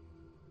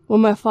 When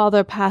my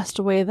father passed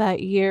away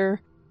that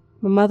year,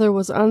 my mother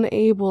was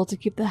unable to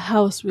keep the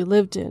house we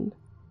lived in,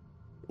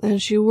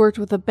 and she worked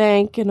with a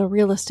bank and a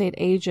real estate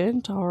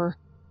agent or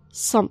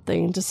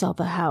something to sell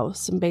the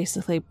house and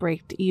basically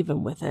break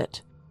even with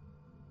it.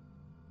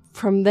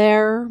 From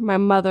there, my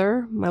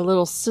mother, my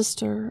little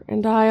sister,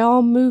 and I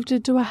all moved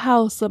into a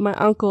house that my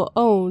uncle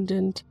owned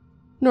and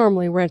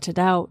normally rented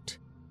out.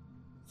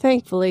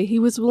 Thankfully, he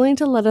was willing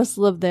to let us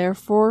live there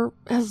for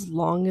as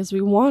long as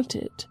we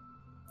wanted,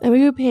 and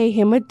we would pay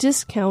him a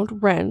discount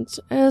rent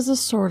as a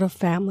sort of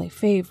family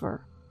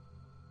favor.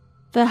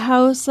 The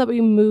house that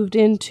we moved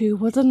into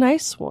was a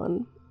nice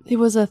one. It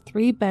was a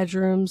 3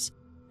 bedrooms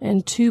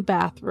and 2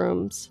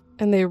 bathrooms,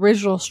 and the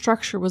original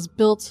structure was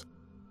built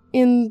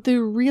in the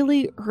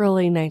really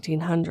early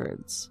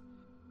 1900s.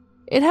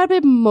 It had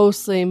been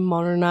mostly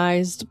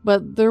modernized,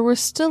 but there were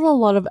still a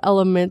lot of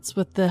elements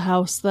with the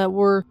house that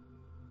were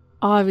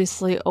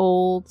obviously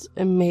old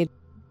and made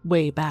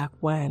way back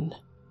when.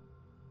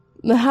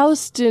 The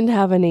house didn't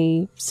have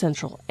any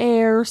central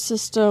air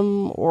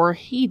system or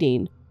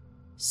heating,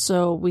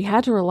 so we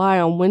had to rely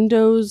on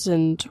windows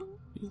and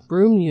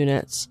room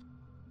units,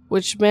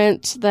 which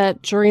meant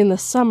that during the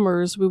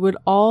summers we would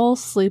all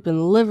sleep in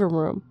the living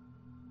room.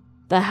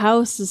 The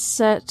house is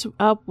set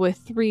up with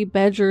 3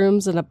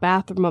 bedrooms and a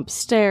bathroom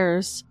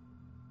upstairs,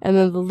 and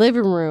then the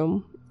living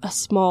room, a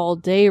small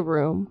day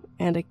room,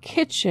 and a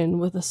kitchen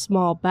with a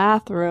small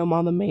bathroom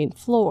on the main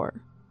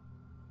floor.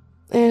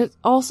 And it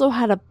also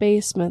had a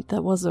basement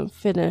that wasn't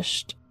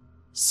finished,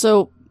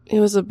 so it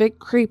was a bit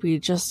creepy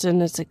just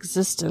in its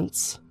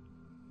existence.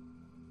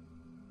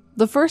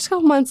 The first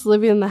couple months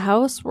living in the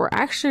house were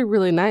actually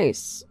really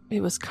nice.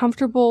 It was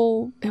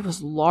comfortable, it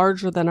was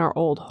larger than our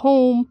old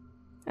home,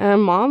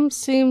 and Mom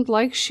seemed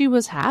like she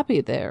was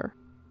happy there.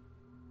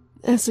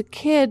 As a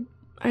kid,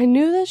 I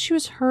knew that she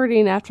was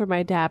hurting after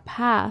my dad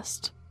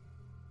passed,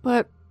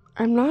 but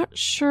I'm not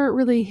sure it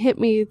really hit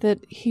me that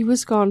he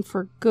was gone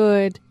for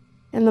good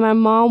and that my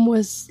mom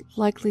was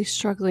likely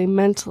struggling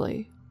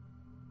mentally.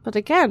 But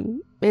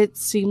again, it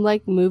seemed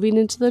like moving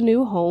into the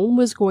new home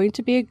was going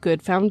to be a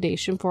good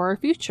foundation for our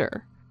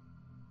future.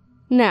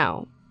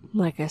 Now,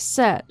 like I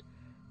said,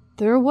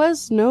 there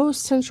was no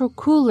central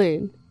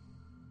cooling,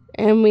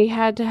 and we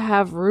had to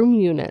have room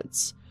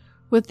units,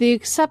 with the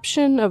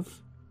exception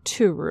of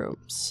 2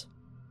 rooms.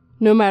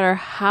 No matter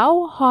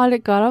how hot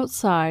it got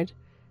outside,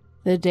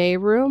 the day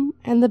room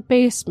and the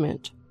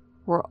basement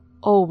were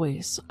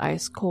always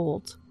ice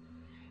cold,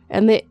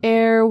 and the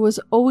air was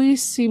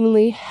always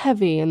seemingly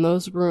heavy in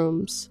those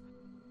rooms,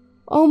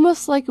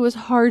 almost like it was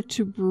hard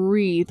to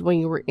breathe when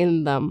you were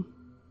in them.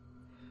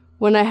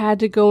 When I had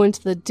to go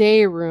into the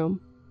day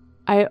room,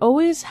 I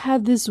always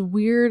had this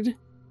weird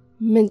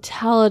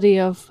mentality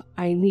of,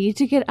 I need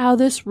to get out of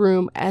this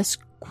room as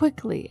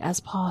quickly as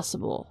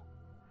possible.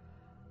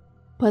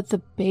 But the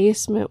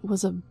basement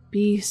was a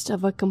beast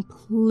of a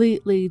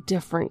completely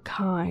different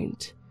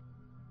kind.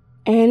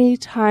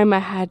 Anytime I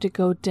had to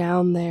go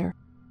down there,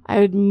 I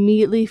would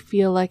immediately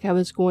feel like I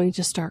was going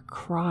to start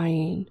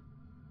crying.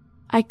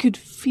 I could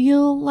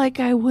feel like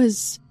I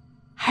was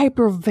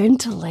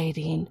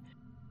hyperventilating.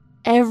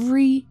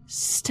 Every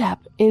step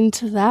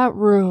into that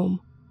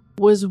room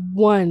was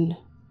one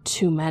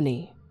too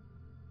many.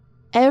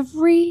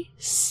 Every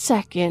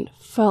second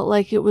felt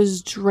like it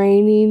was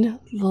draining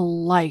the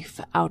life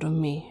out of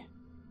me.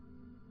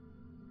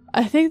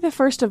 I think the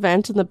first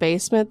event in the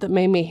basement that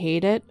made me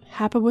hate it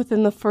happened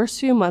within the first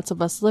few months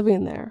of us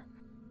living there.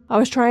 I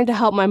was trying to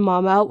help my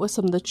mom out with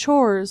some of the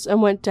chores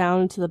and went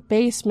down into the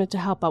basement to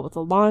help out with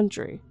the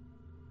laundry.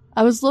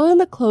 I was loading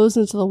the clothes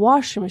into the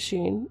washing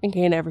machine and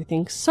getting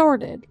everything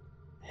sorted,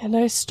 and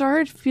I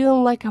started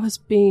feeling like I was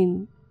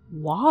being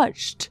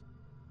watched.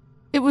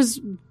 It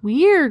was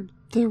weird.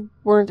 There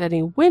weren't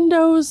any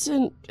windows,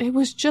 and it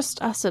was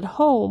just us at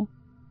home,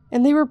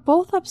 and they were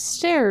both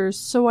upstairs,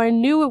 so I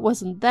knew it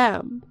wasn't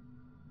them.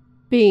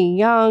 Being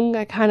young,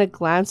 I kind of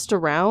glanced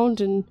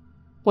around and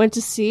went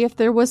to see if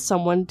there was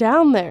someone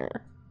down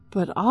there,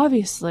 but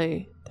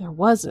obviously there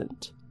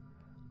wasn't.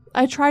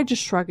 I tried to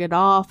shrug it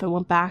off and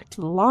went back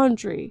to the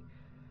laundry,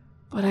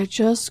 but I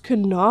just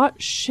could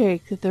not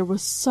shake that there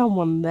was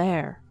someone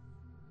there.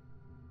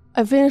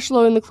 I finished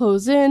loading the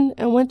clothes in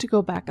and went to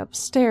go back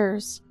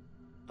upstairs,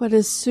 but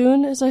as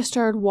soon as I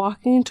started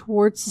walking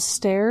towards the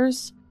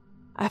stairs,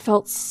 I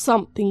felt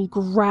something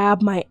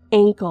grab my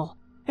ankle,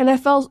 and I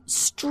fell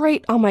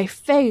straight on my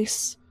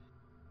face.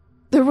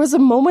 There was a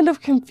moment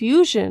of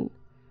confusion,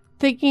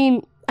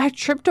 thinking I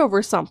tripped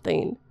over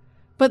something,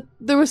 but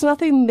there was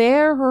nothing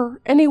there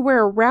or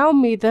anywhere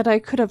around me that I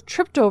could have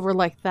tripped over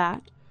like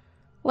that.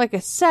 Like I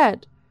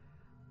said,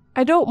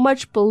 I don't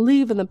much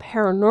believe in the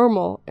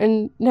paranormal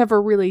and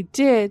never really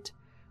did,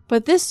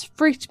 but this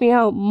freaked me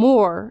out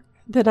more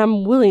than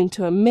I'm willing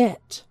to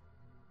admit.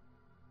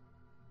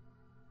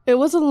 It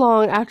wasn't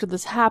long after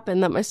this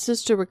happened that my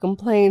sister would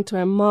complain to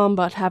my mom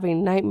about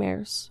having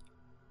nightmares.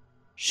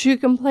 She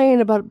would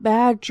complain about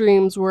bad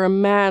dreams where a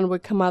man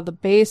would come out of the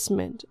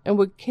basement and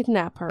would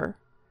kidnap her.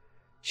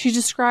 She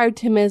described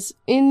him as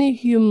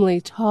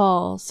inhumanly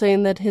tall,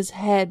 saying that his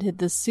head hit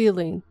the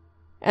ceiling,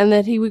 and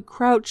that he would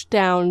crouch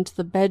down into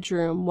the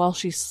bedroom while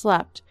she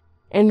slept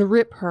and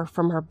rip her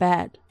from her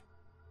bed.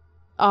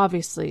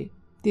 Obviously,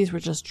 these were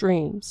just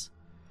dreams.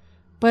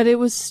 But it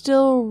was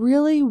still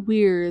really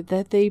weird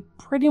that they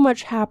pretty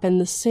much happened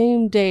the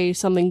same day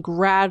something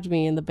grabbed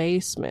me in the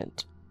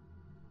basement.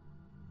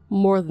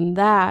 More than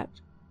that,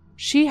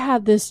 she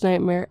had this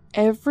nightmare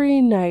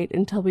every night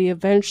until we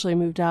eventually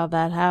moved out of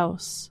that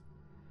house.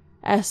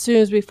 As soon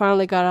as we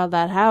finally got out of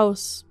that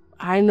house,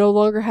 I no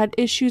longer had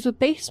issues with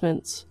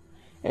basements,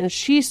 and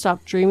she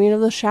stopped dreaming of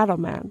the Shadow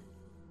Man.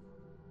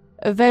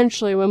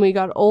 Eventually, when we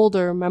got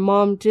older, my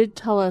mom did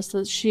tell us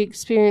that she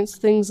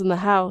experienced things in the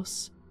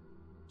house,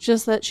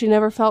 just that she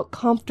never felt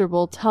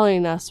comfortable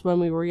telling us when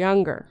we were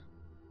younger.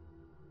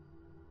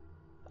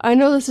 I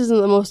know this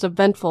isn't the most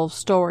eventful of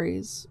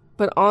stories,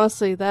 but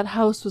honestly, that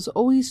house was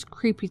always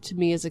creepy to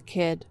me as a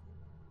kid.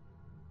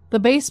 The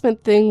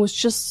basement thing was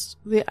just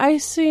the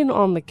icing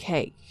on the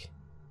cake.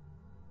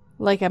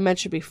 Like I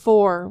mentioned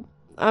before,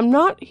 I'm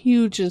not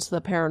huge into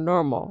the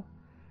paranormal,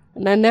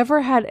 and I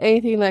never had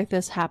anything like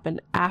this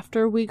happen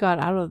after we got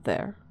out of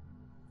there.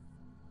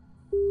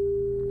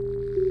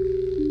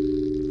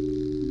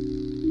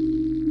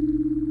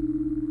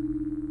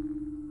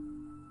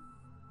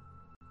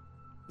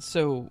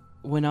 So,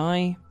 when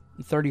I,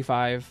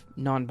 35,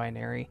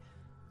 non-binary,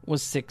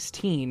 was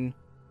 16,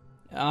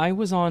 I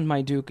was on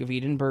my Duke of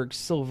Edinburgh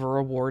Silver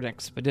Award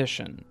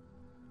expedition.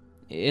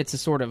 It's a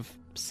sort of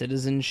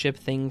citizenship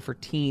thing for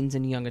teens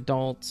and young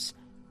adults.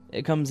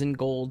 It comes in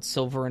gold,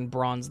 silver, and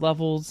bronze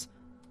levels,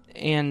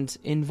 and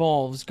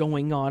involves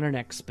going on an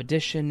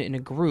expedition in a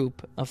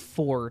group of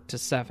 4 to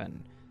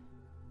 7.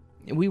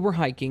 We were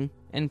hiking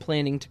and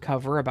planning to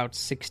cover about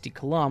 60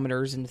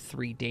 kilometers in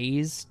 3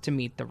 days to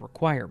meet the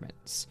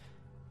requirements.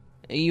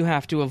 You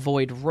have to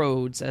avoid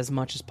roads as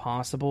much as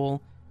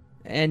possible,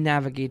 and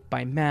navigate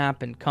by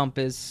map and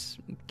compass,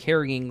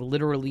 carrying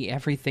literally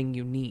everything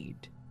you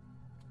need.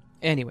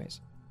 Anyways,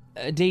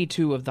 day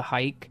 2 of the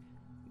hike,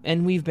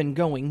 and we've been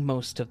going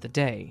most of the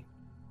day.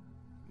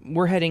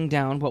 We're heading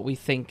down what we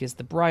think is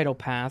the bridle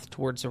path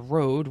towards a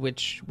road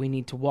which we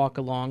need to walk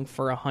along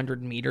for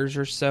 100 meters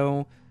or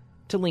so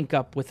to link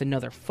up with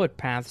another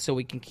footpath so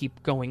we can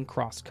keep going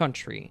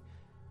cross-country.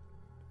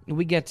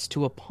 We get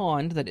to a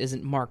pond that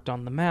isn't marked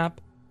on the map,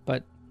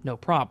 but no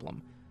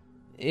problem.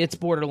 It's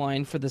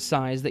borderline for the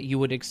size that you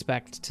would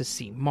expect to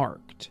see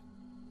marked.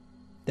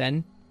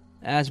 Then,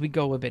 as we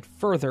go a bit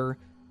further,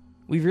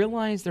 we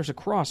realize there's a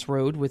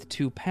crossroad with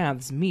 2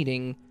 paths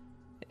meeting,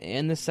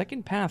 and the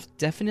second path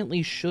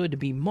definitely should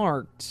be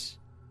marked,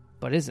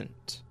 but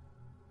isn't.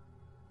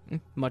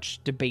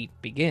 Much debate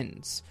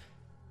begins.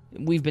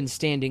 We've been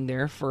standing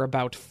there for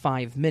about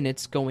 5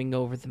 minutes going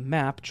over the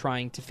map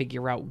trying to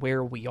figure out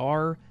where we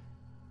are,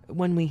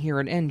 when we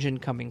hear an engine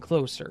coming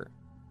closer.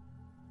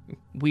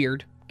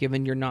 Weird,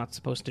 given you're not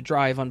supposed to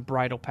drive on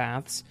bridle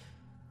paths,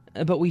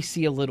 but we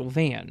see a little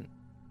van.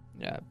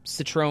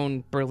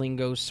 Citroen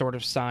Berlingo sort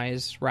of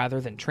size rather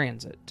than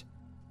transit.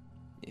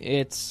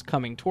 It's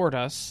coming toward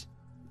us,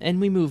 and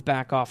we move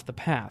back off the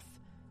path,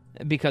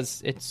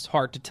 because it's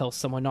hard to tell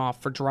someone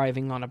off for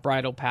driving on a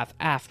bridle path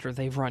after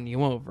they've run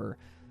you over.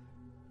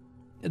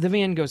 The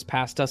van goes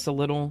past us a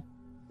little,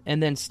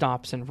 and then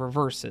stops and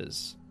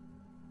reverses.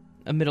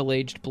 A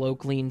middle-aged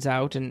bloke leans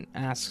out and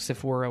asks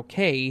if we're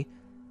okay.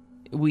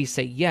 We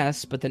say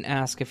yes, but then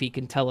ask if he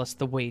can tell us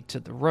the way to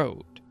the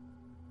road.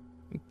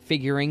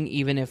 Figuring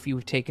even if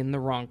you've taken the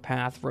wrong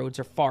path, roads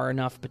are far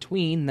enough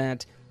between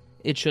that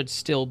it should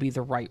still be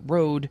the right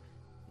road,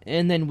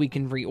 and then we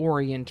can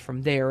reorient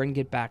from there and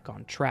get back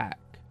on track.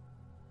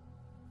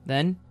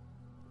 Then,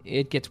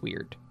 it gets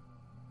weird.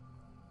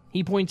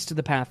 He points to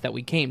the path that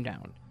we came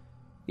down.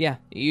 Yeah,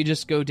 you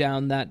just go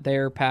down that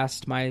there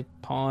past my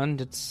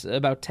pond. It's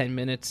about 10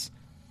 minutes.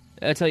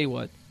 I tell you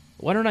what,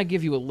 why don't I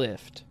give you a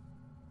lift?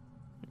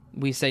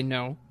 We say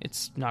no,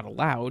 it's not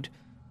allowed,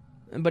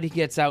 but he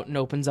gets out and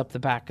opens up the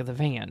back of the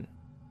van.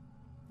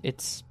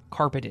 It's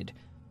carpeted,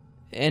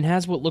 and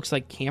has what looks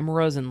like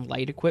cameras and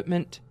light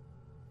equipment,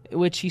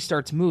 which he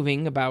starts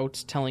moving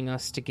about, telling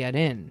us to get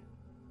in.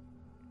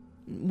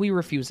 We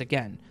refuse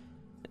again,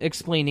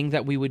 explaining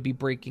that we would be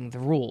breaking the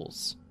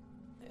rules.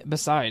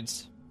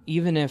 Besides,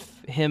 even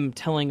if him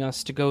telling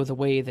us to go the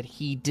way that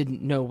he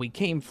didn't know we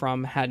came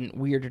from hadn't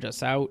weirded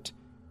us out,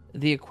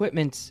 the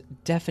equipment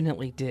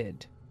definitely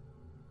did.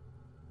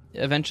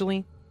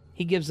 Eventually,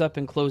 he gives up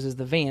and closes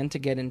the van to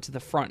get into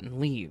the front and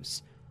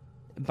leaves,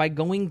 by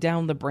going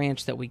down the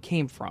branch that we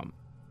came from,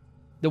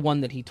 the one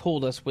that he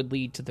told us would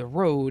lead to the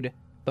road,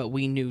 but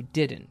we knew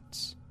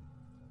didn't.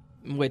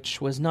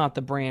 which was not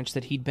the branch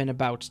that he'd been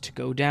about to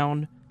go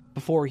down,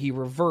 before he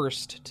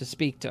reversed to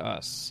speak to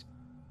us.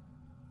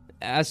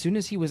 As soon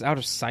as he was out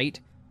of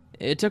sight,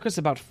 it took us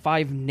about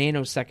 5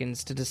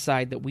 nanoseconds to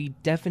decide that we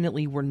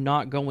definitely were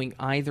not going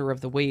either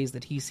of the ways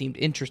that he seemed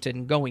interested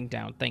in going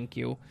down, thank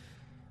you.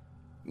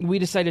 We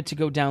decided to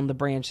go down the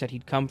branch that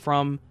he'd come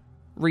from,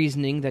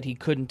 reasoning that he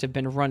couldn't have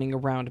been running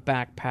around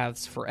back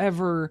paths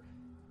forever,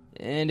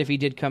 and if he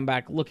did come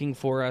back looking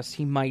for us,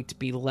 he might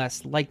be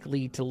less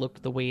likely to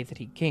look the way that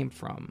he came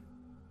from.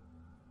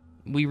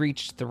 We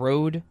reached the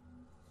road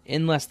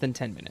in less than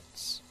 10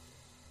 minutes.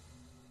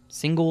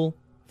 Single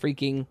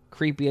freaking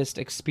creepiest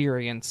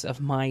experience of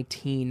my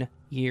teen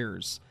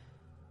years.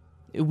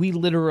 We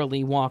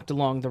literally walked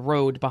along the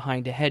road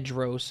behind a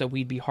hedgerow so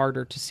we'd be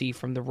harder to see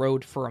from the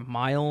road for a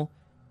mile,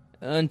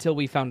 until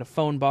we found a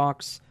phone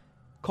box,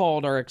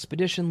 called our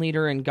expedition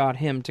leader, and got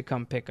him to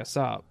come pick us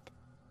up.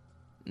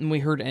 We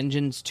heard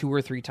engines 2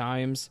 or 3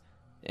 times,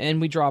 and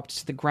we dropped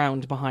to the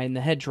ground behind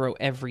the hedgerow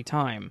every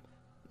time,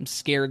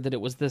 scared that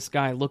it was this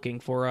guy looking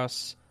for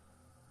us.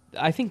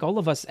 I think all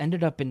of us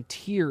ended up in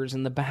tears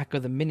in the back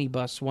of the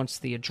minibus once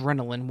the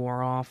adrenaline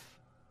wore off.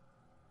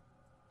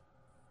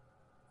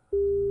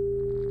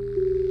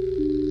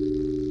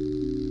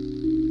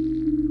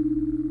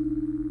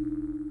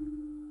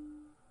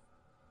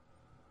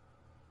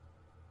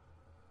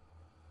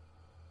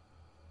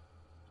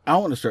 I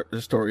want to start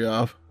this story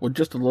off with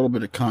just a little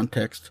bit of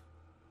context.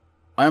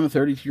 I am a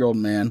 32-year-old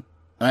man,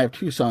 and I have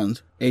 2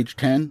 sons, aged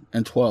 10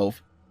 and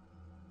 12.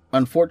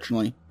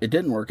 Unfortunately, it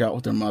didn't work out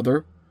with their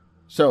mother,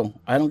 so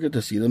I don't get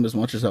to see them as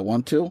much as I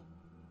want to,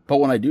 but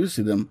when I do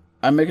see them,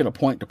 I make it a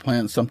point to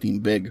plan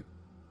something big.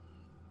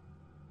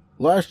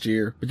 Last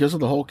year, because of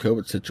the whole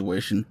COVID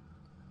situation,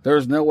 there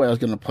was no way I was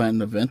going to plan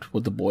an event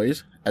with the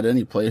boys at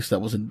any place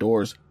that was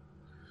indoors.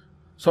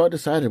 So I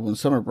decided when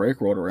summer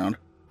break rolled around,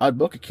 I'd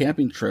book a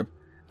camping trip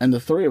and the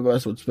 3 of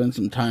us would spend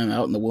some time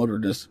out in the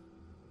wilderness.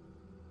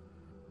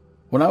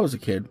 When I was a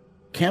kid,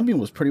 camping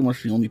was pretty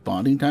much the only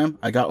bonding time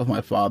I got with my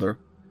father.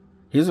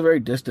 He's a very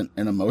distant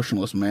and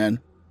emotionless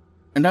man,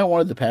 and I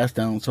wanted to pass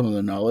down some of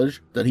the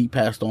knowledge that he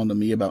passed on to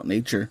me about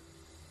nature.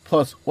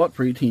 Plus, what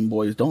preteen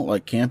boys don't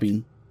like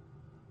camping?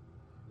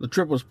 The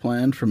trip was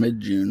planned for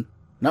mid-June,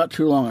 not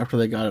too long after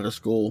they got out of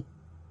school.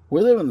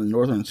 We live in the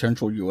northern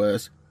central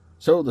U.S.,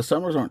 so the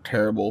summers aren't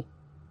terrible,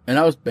 and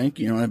I was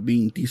banking on it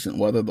being decent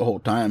weather the whole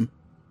time.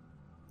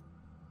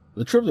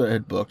 The trip that I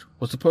had booked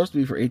was supposed to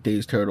be for 8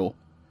 days total,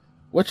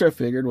 which I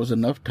figured was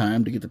enough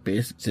time to get the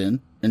basics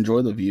in,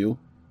 enjoy the view,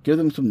 give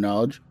them some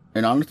knowledge,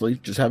 and honestly,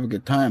 just have a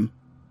good time.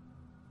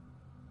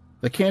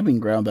 The camping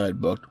ground that I'd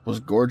booked was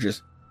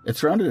gorgeous. It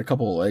surrounded a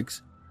couple of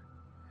lakes,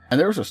 and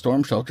there was a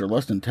storm shelter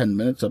less than 10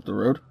 minutes up the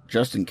road,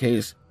 just in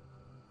case.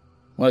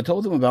 When I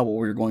told them about what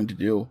we were going to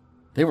do,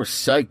 they were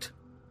psyched.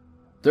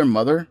 Their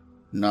mother,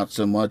 not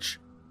so much,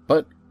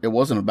 but it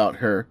wasn't about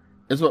her.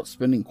 It was about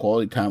spending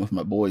quality time with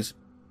my boys.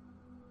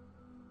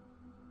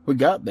 We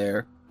got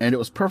there, and it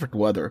was perfect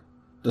weather.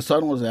 The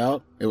sun was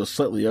out, it was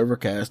slightly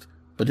overcast,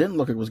 but didn't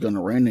look like it was going to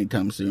rain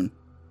anytime soon.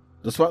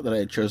 The spot that I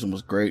had chosen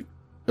was great.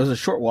 It was a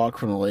short walk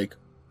from the lake.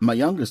 My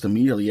youngest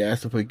immediately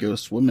asked if we could go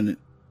swim in it.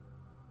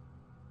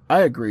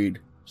 I agreed,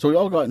 so we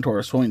all got into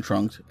our swimming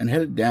trunks and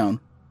headed down.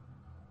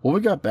 When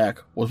we got back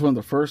was when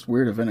the first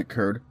weird event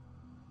occurred.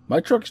 My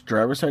truck's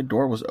driver's side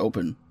door was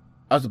open.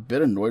 I was a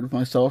bit annoyed with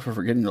myself for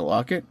forgetting to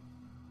lock it,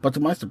 but to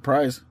my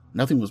surprise,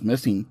 nothing was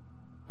missing.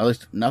 At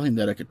least, nothing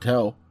that I could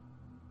tell.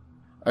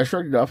 I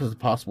shrugged it off as a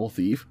possible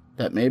thief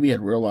that maybe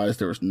had realized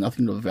there was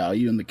nothing of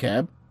value in the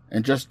cab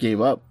and just gave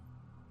up.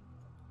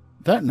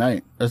 That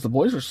night, as the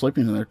boys were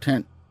sleeping in their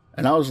tent,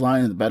 and I was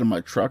lying in the bed of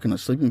my truck in a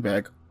sleeping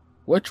bag,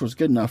 which was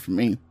good enough for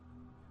me,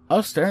 I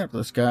was staring at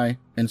the sky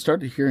and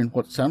started hearing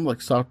what sounded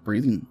like soft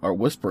breathing or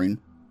whispering.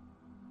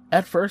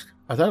 At first,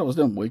 I thought it was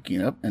them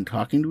waking up and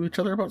talking to each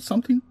other about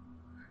something,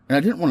 and I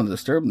didn't want to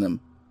disturb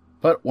them,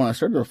 but when I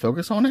started to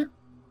focus on it,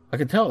 I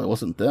could tell it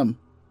wasn't them.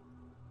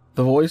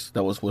 The voice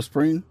that was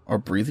whispering, or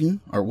breathing,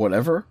 or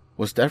whatever,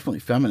 was definitely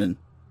feminine.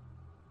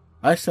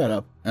 I sat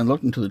up and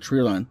looked into the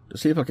tree line to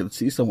see if I could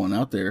see someone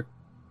out there.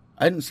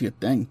 I didn't see a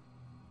thing.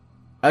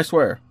 I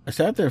swear, I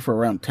sat there for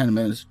around 10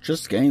 minutes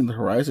just scanning the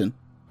horizon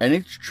and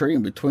each tree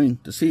in between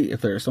to see if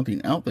there was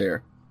something out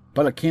there,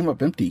 but it came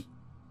up empty.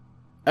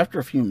 After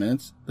a few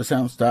minutes, the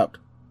sound stopped.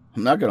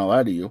 I'm not gonna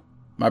lie to you,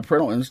 my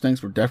parental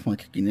instincts were definitely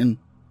kicking in,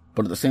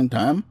 but at the same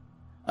time,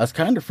 I was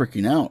kind of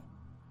freaking out.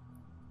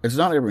 It's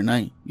not every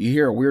night you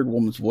hear a weird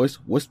woman's voice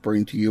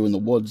whispering to you in the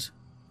woods.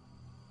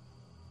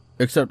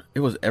 Except it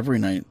was every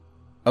night.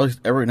 At least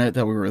every night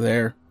that we were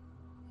there.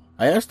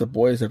 I asked the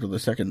boys after the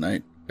second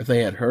night if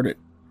they had heard it,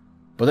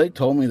 but they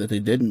told me that they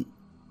didn't.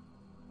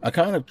 I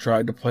kind of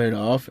tried to play it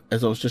off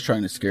as I was just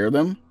trying to scare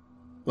them,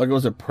 like it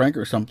was a prank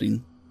or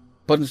something,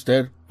 but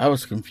instead I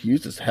was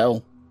confused as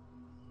hell.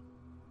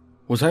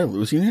 Was I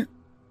losing it?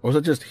 Or was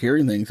I just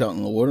hearing things out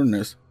in the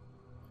wilderness?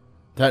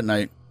 That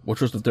night, which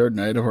was the 3rd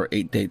night of our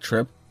 8-day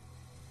trip,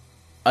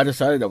 I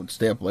decided I would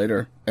stay up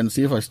later and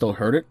see if I still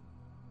heard it,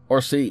 or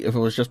see if it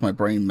was just my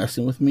brain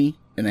messing with me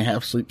in a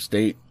half-sleep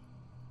state.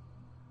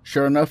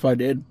 Sure enough, I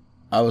did.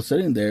 I was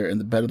sitting there in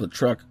the bed of the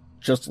truck,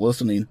 just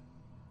listening,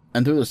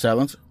 and through the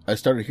silence, I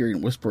started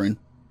hearing whispering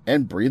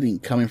and breathing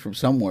coming from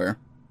somewhere.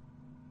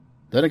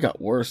 Then it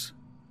got worse.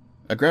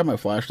 I grabbed my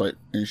flashlight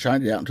and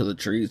shined it out into the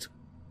trees,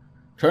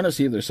 trying to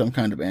see if there's some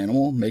kind of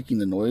animal making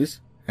the noise,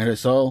 and I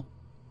saw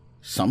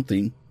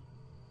something.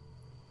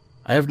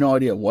 I have no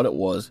idea what it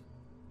was,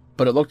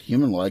 but it looked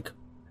human-like.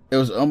 It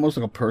was almost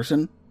like a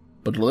person,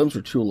 but the limbs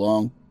were too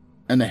long,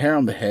 and the hair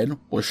on the head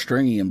was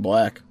stringy and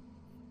black.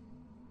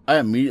 I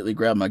immediately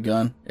grabbed my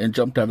gun and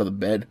jumped out of the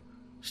bed,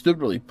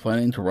 stupidly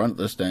planning to run at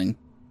this thing,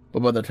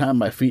 but by the time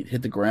my feet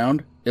hit the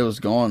ground, it was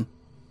gone.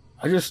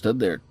 I just stood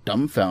there,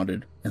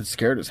 dumbfounded and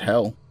scared as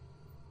hell.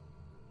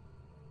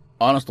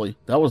 Honestly,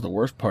 that was the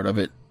worst part of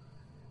it,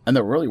 and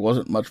there really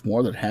wasn't much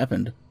more that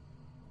happened.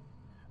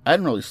 I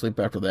didn't really sleep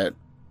after that,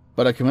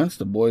 but I convinced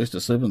the boys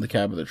to sleep in the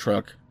cab of the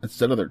truck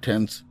instead of their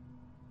tents.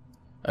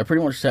 I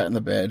pretty much sat in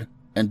the bed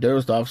and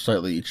dozed off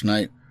slightly each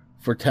night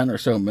for 10 or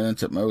so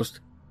minutes at most.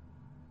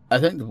 I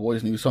think the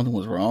boys knew something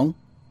was wrong,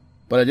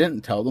 but I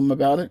didn't tell them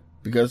about it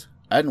because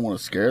I didn't want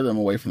to scare them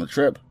away from the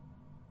trip.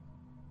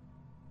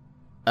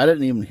 I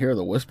didn't even hear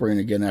the whispering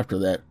again after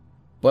that,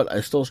 but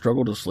I still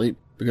struggled to sleep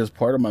because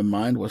part of my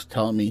mind was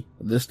telling me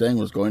this thing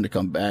was going to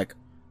come back,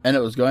 and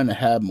it was going to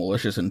have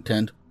malicious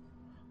intent.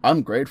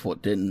 I'm grateful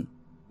it didn't.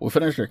 We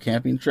finished our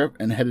camping trip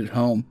and headed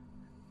home,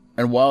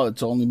 and while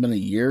it's only been a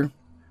year,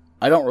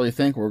 I don't really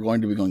think we're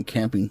going to be going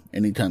camping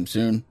anytime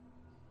soon.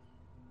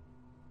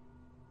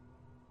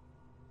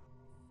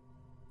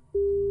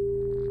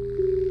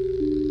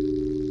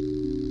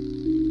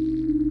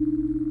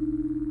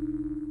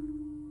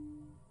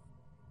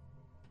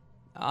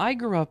 I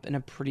grew up in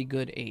a pretty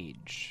good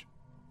age,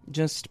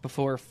 just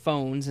before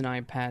phones and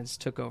iPads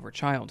took over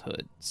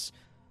childhoods.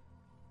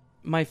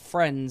 My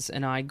friends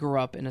and I grew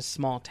up in a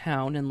small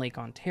town in Lake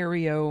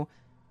Ontario,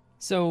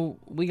 so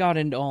we got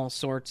into all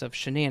sorts of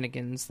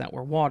shenanigans that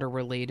were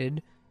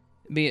water-related,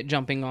 be it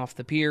jumping off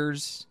the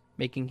piers,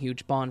 making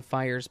huge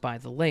bonfires by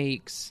the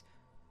lakes,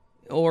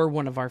 or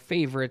one of our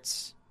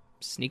favorites,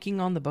 sneaking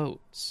on the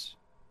boats.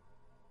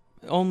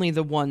 Only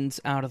the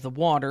ones out of the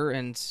water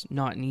and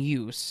not in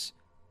use.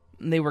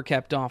 They were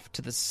kept off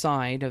to the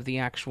side of the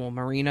actual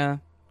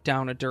marina,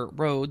 down a dirt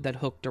road that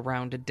hooked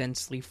around a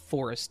densely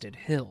forested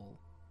hill.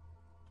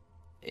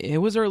 It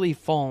was early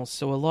fall,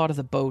 so a lot of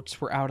the boats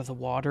were out of the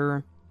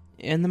water,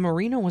 and the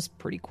marina was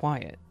pretty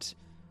quiet.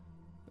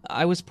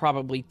 I was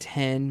probably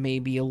 10,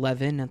 maybe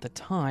 11 at the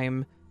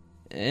time,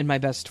 and my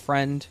best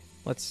friend,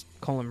 let's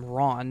call him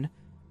Ron,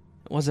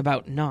 was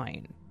about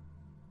 9.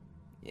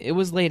 It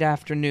was late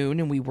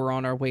afternoon, and we were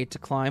on our way to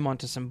climb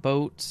onto some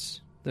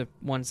boats, the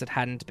ones that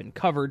hadn't been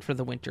covered for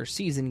the winter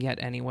season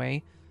yet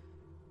anyway.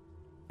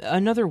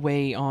 Another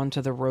way onto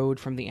the road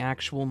from the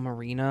actual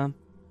marina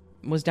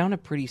was down a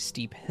pretty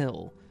steep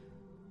hill.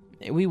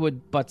 We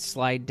would butt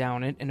slide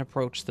down it and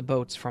approach the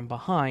boats from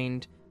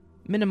behind,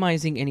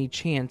 minimizing any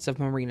chance of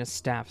marina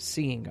staff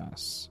seeing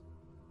us.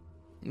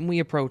 We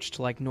approached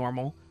like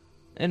normal,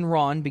 and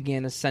Ron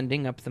began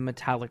ascending up the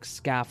metallic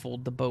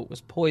scaffold the boat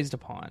was poised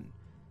upon.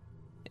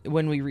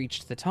 When we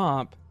reached the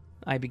top,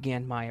 I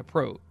began my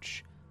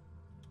approach.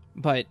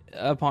 But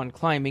upon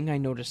climbing, I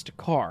noticed a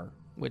car,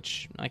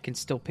 which I can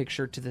still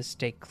picture to this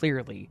day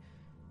clearly.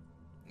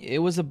 It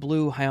was a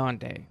blue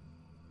Hyundai.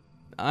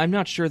 I'm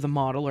not sure the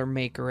model or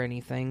make or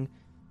anything.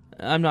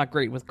 I'm not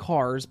great with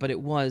cars, but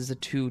it was a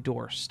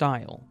 2-door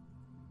style.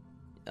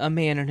 A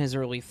man in his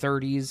early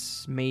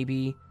 30s,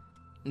 maybe.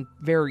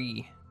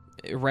 Very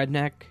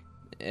redneck.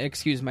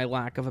 Excuse my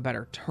lack of a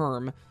better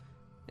term.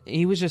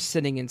 He was just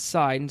sitting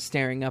inside and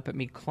staring up at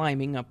me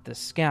climbing up the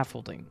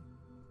scaffolding.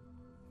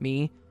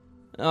 Me,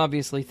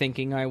 obviously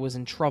thinking I was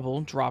in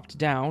trouble, dropped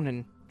down,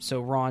 and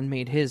so Ron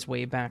made his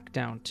way back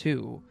down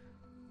too.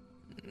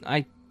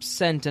 I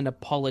sent an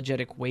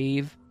apologetic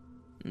wave,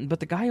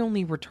 but the guy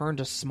only returned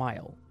a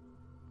smile.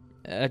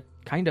 A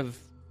kind of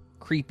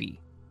creepy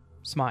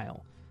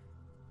smile.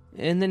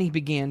 And then he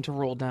began to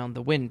roll down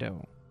the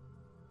window.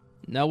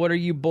 "Now what are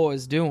you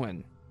boys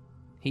doing?"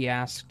 he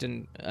asked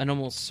in an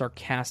almost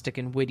sarcastic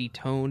and witty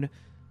tone.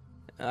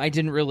 I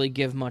didn't really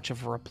give much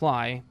of a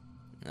reply.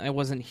 I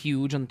wasn't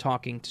huge on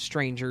talking to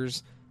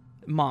strangers.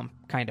 Mom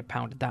kind of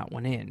pounded that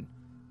one in.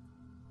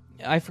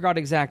 I forgot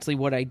exactly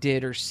what I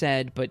did or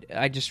said, but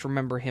I just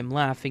remember him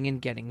laughing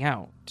and getting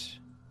out.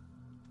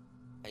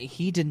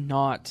 He did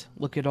not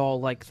look at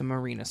all like the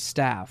marina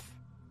staff,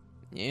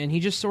 and he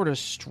just sort of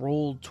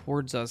strolled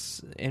towards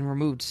us and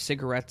removed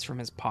cigarettes from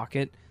his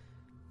pocket.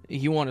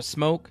 "You want to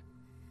smoke?"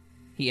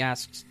 he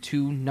asked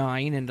 2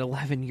 9 and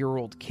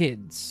 11-year-old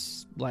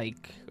kids.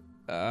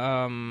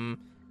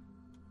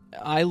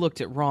 I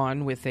looked at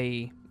Ron with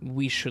a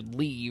 "we should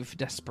leave"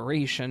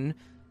 desperation.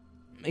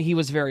 He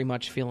was very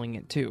much feeling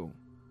it too.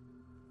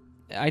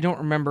 I don't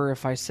remember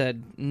if I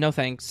said "no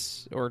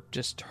thanks" or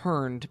just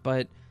turned,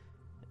 but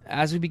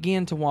as we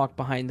began to walk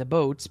behind the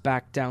boats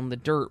back down the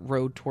dirt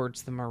road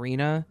towards the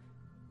marina,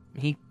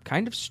 he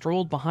kind of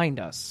strolled behind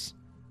us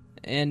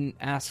and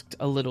asked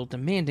a little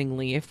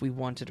demandingly if we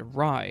wanted a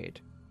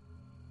ride.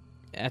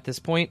 At this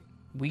point,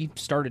 we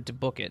started to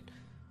book it.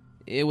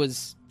 It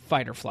was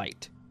fight or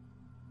flight.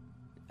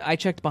 I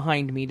checked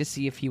behind me to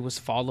see if he was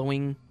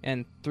following,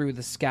 and through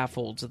the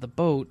scaffolds of the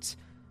boats,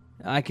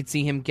 I could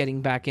see him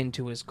getting back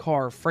into his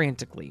car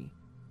frantically.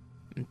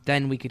 And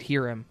then we could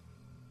hear him,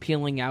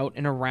 peeling out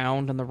and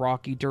around on the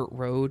rocky dirt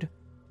road.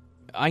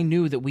 I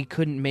knew that we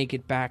couldn't make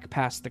it back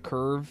past the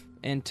curve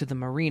and to the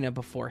marina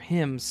before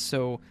him,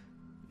 so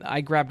I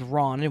grabbed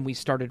Ron and we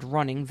started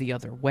running the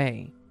other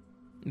way,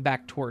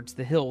 back towards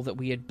the hill that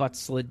we had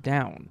butt-slid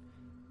down.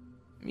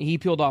 He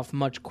peeled off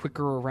much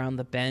quicker around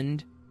the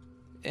bend,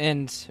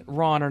 and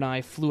Ron and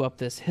I flew up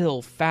this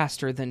hill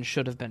faster than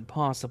should have been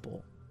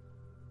possible.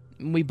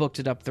 We booked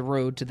it up the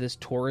road to this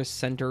tourist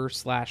center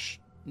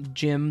 /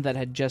 gym that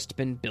had just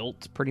been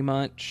built, pretty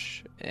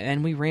much,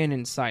 and we ran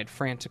inside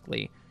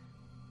frantically.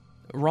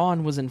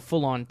 Ron was in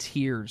full-on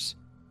tears,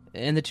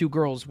 and the two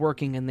girls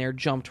working in there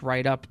jumped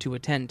right up to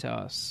attend to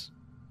us.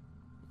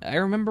 I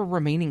remember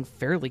remaining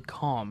fairly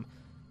calm.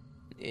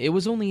 It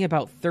was only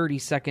about 30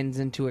 seconds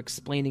into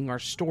explaining our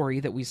story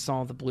that we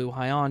saw the blue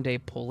Hyundai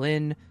pull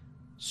in,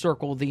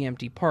 circle the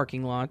empty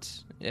parking lot,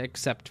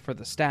 except for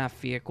the staff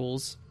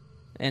vehicles,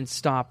 and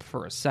stop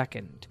for a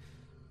second.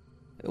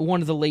 One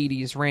of the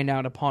ladies ran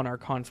out upon our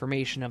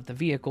confirmation of the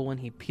vehicle,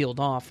 and he peeled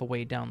off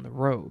away down the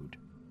road.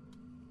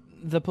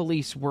 The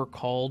police were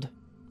called,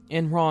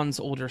 and Ron's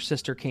older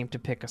sister came to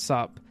pick us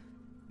up.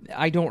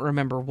 I don't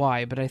remember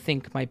why, but I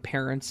think my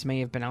parents may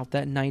have been out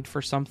that night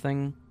for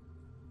something.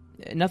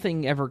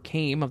 Nothing ever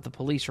came of the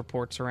police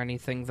reports or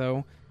anything,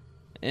 though,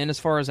 and as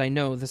far as I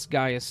know, this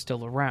guy is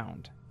still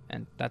around,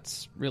 and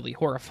that's really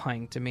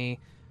horrifying to me.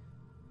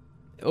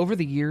 Over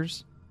the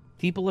years,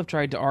 people have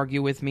tried to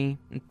argue with me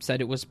and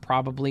said it was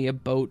probably a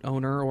boat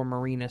owner or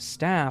marina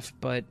staff,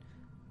 but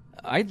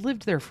I'd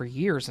lived there for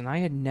years and I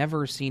had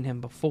never seen him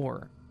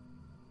before.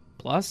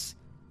 Plus,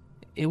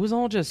 it was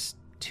all just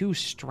too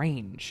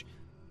strange.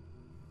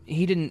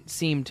 He didn't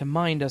seem to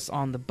mind us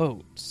on the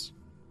boats.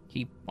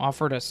 He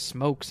offered us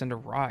smokes and a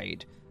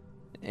ride,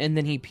 and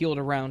then he peeled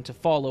around to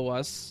follow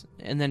us,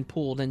 and then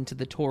pulled into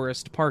the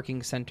tourist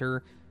parking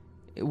center,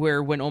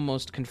 where when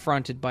almost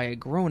confronted by a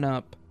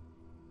grown-up,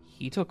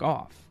 he took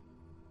off.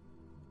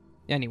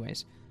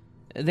 Anyways,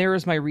 there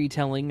is my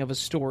retelling of a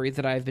story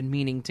that I've been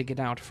meaning to get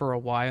out for a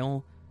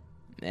while,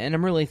 and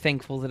I'm really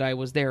thankful that I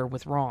was there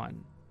with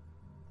Ron.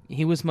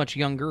 He was much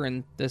younger,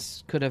 and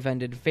this could have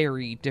ended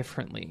very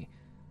differently.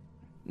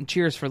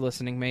 Cheers for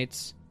listening,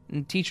 mates,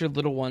 and teach your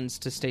little ones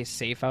to stay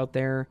safe out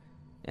there,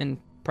 and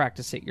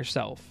practice it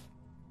yourself.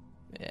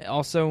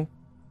 Also,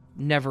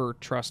 never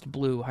trust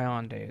blue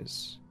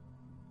Hyundais.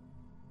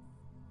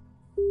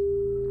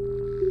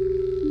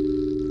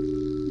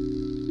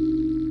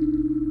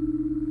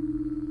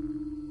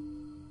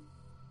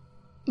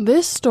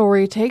 This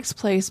story takes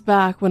place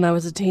back when I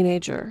was a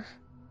teenager.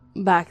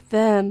 Back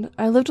then,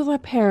 I lived with my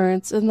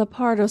parents in the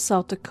part of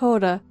South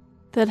Dakota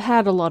that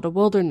had a lot of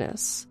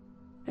wilderness,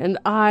 and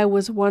I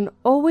was one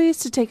always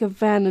to take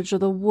advantage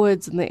of the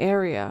woods in the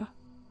area.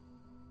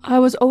 I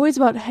was always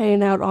about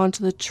hanging out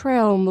onto the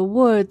trail in the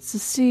woods to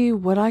see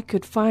what I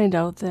could find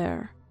out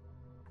there,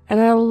 and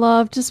I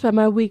loved to spend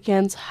my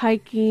weekends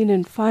hiking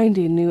and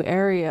finding new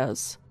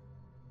areas.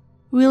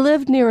 We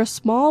lived near a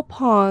small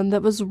pond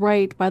that was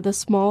right by the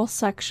small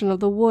section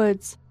of the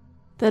woods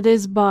that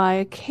is by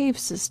a cave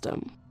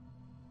system.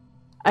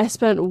 I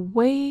spent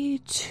way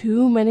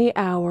too many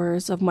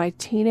hours of my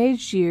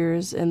teenage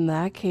years in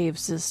that cave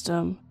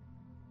system,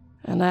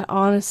 and I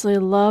honestly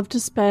loved to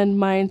spend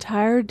my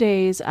entire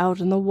days out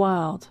in the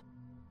wild,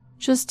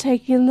 just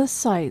taking the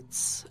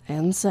sights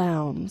and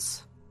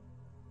sounds.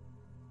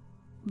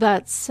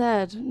 That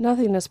said,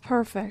 nothing is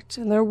perfect,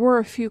 and there were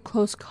a few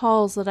close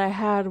calls that I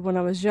had when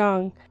I was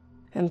young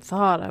and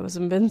thought I was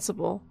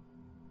invincible.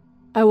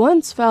 I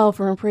once fell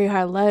from a pretty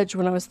high ledge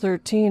when I was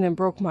 13 and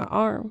broke my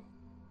arm.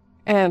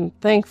 And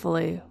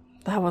thankfully,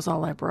 that was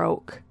all I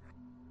broke,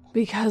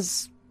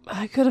 because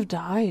I could have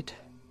died.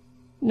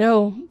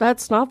 No,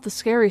 that's not the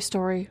scary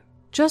story,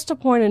 just a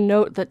point of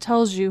note that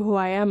tells you who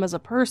I am as a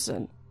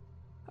person.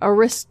 A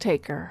risk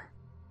taker.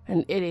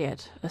 An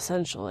idiot,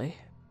 essentially.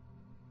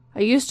 I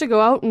used to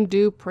go out and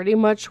do pretty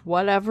much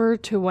whatever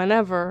to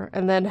whenever,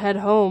 and then head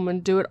home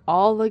and do it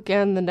all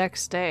again the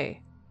next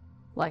day.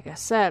 Like I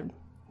said,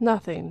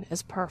 nothing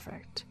is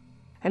perfect.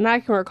 And I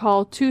can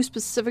recall 2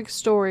 specific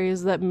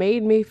stories that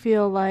made me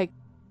feel like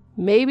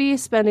maybe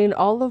spending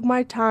all of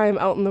my time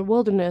out in the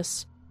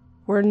wilderness,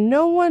 where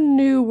no one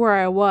knew where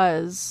I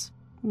was,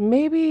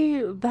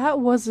 maybe that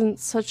wasn't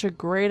such a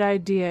great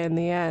idea in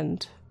the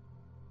end.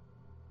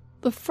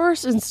 The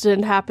first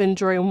incident happened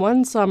during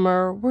one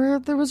summer where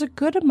there was a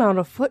good amount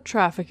of foot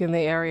traffic in the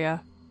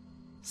area.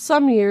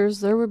 Some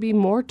years there would be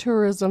more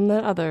tourism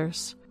than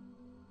others.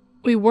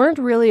 We weren't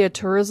really a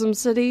tourism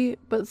city,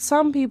 but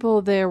some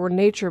people there were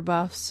nature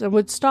buffs and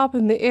would stop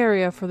in the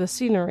area for the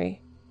scenery.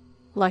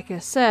 Like I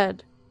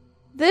said,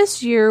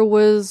 this year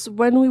was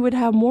when we would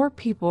have more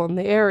people in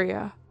the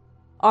area.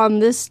 On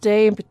this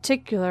day in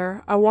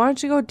particular, I wanted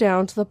to go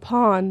down to the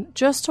pond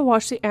just to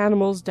watch the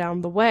animals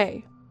down the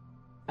way.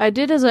 I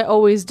did as I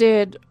always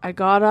did. I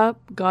got up,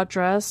 got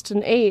dressed,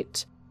 and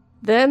ate,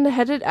 then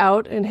headed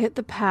out and hit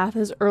the path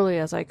as early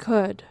as I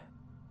could.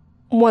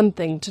 One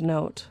thing to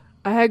note,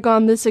 I had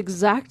gone this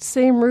exact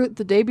same route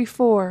the day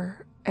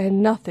before,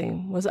 and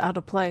nothing was out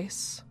of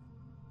place.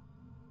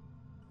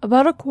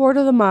 About a quarter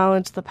of the mile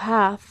into the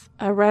path,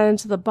 I ran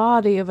into the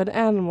body of an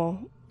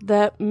animal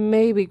that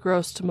may be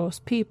gross to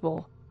most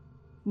people,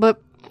 but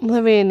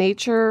living in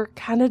nature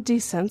kind of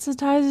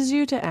desensitizes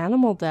you to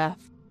animal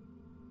death.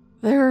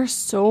 There are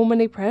so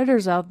many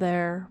predators out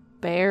there,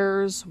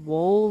 bears,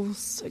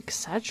 wolves,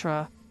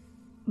 etc.,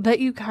 that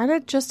you kind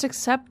of just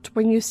accept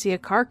when you see a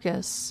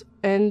carcass,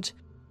 and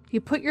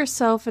you put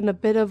yourself in a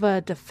bit of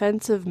a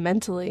defensive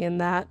mentally in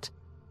that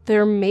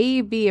there may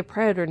be a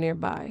predator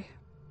nearby.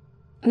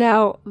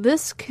 Now,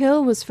 this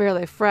kill was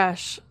fairly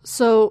fresh,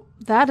 so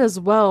that as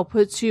well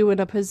puts you in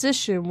a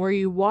position where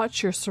you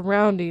watch your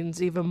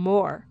surroundings even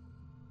more.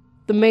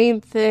 The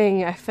main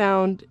thing I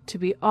found to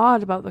be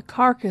odd about the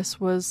carcass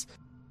was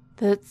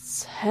that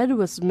its head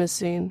was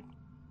missing.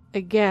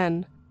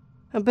 Again,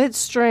 a bit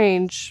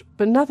strange,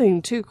 but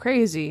nothing too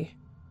crazy.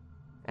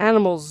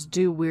 Animals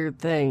do weird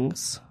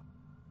things.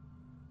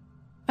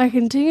 I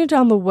continue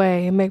down the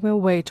way and make my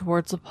way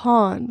towards the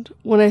pond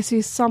when I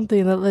see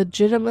something that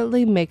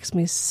legitimately makes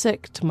me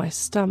sick to my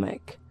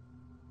stomach.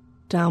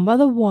 Down by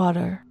the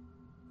water,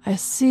 I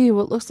see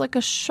what looks like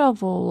a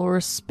shovel or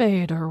a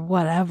spade or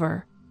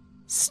whatever,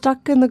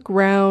 stuck in the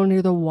ground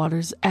near the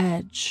water's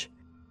edge.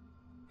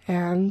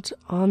 And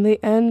on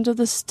the end of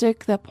the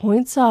stick that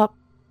points up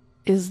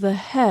is the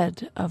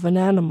head of an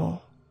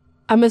animal.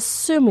 I'm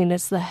assuming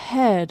it's the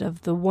head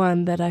of the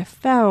one that I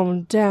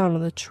found down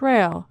on the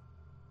trail,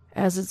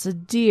 as it's a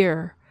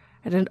deer,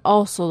 and it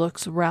also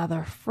looks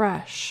rather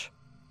fresh.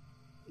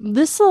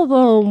 This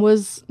alone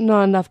was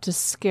not enough to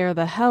scare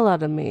the hell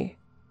out of me.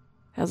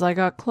 As I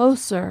got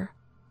closer,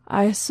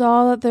 I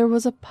saw that there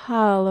was a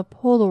pile of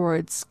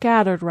Polaroids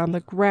scattered around the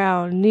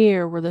ground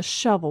near where the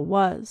shovel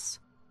was.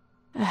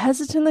 I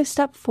hesitantly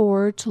stepped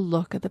forward to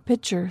look at the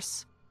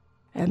pictures,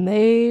 and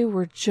they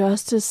were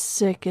just as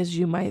sick as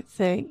you might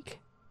think.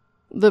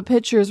 The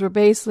pictures were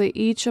basically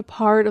each a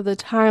part of the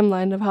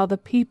timeline of how the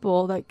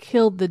people that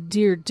killed the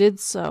deer did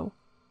so,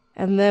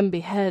 and then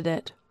beheaded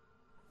it.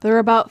 There were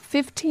about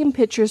 15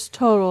 pictures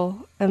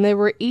total, and they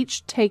were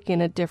each taken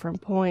at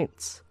different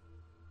points.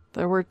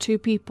 There were 2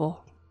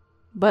 people,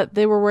 but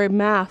they were wearing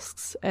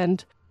masks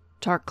and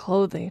dark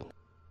clothing.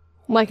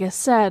 Like I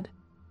said,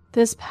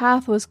 this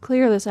path was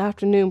clear this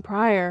afternoon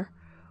prior,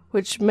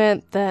 which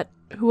meant that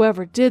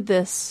whoever did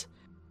this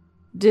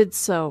did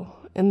so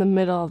in the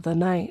middle of the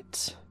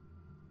night.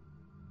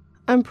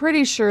 I'm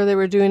pretty sure they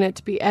were doing it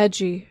to be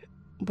edgy,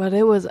 but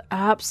it was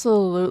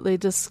absolutely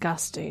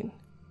disgusting.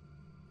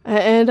 I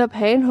ended up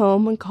heading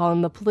home and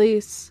calling the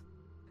police.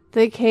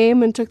 They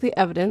came and took the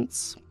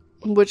evidence,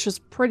 which was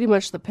pretty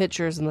much the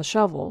pictures and the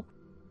shovel,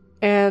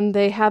 and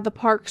they had the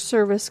park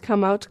service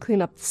come out to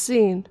clean up the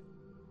scene.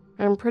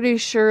 I'm pretty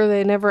sure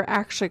they never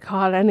actually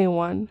caught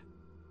anyone,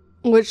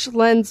 which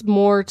lends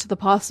more to the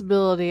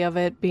possibility of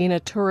it being a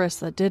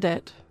tourist that did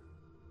it.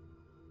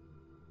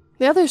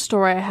 The other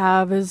story I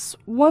have is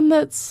one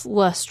that's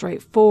less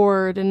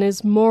straightforward and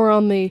is more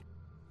on the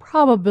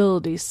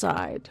probability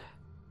side.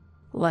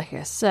 Like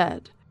I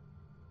said,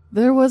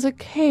 there was a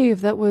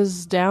cave that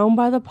was down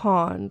by the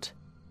pond,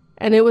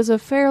 and it was a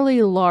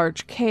fairly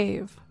large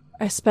cave.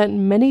 I spent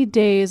many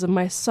days of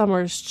my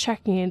summers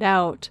checking it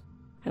out,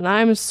 and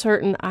I'm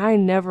certain I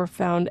never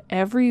found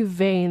every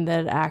vein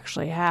that it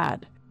actually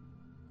had.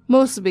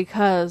 Mostly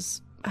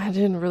because I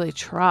didn't really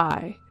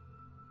try.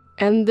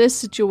 And this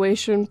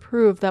situation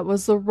proved that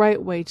was the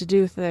right way to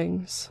do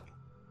things.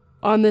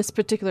 On this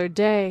particular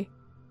day,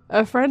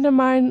 a friend of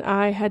mine and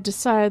I had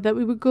decided that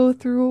we would go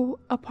through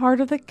a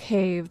part of the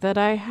cave that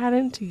I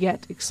hadn't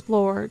yet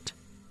explored.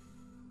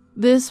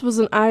 This was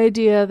an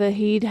idea that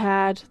he'd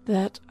had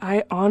that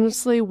I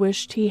honestly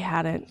wished he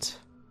hadn't.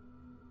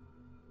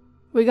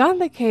 We got in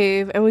the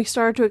cave and we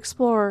started to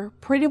explore.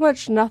 Pretty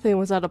much nothing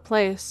was out of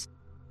place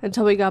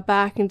until we got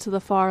back into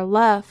the far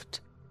left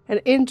and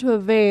into a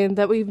vein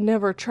that we've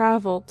never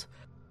traveled.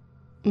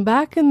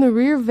 Back in the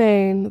rear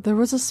vein, there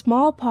was a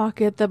small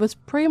pocket that was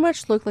pretty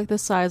much looked like the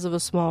size of a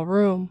small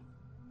room.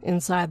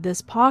 Inside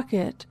this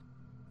pocket,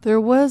 there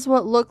was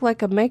what looked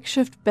like a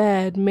makeshift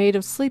bed made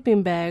of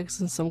sleeping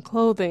bags and some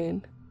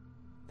clothing.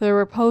 There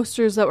were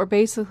posters that were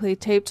basically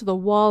taped to the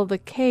wall of the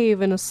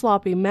cave in a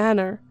sloppy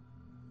manner.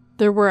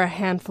 There were a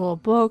handful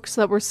of books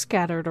that were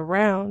scattered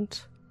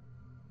around.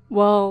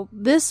 Well,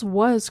 this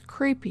was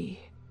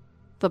creepy.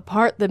 The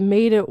part that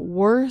made it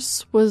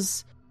worse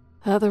was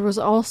that there was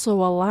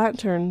also a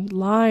lantern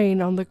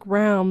lying on the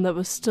ground that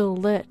was still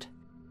lit,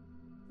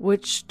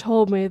 which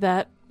told me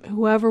that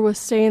whoever was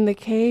staying in the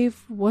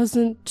cave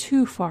wasn't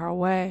too far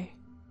away.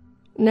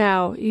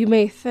 Now, you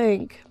may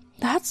think,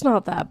 that's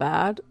not that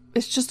bad.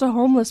 It's just a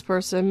homeless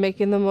person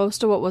making the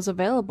most of what was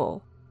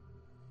available.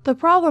 The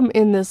problem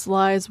in this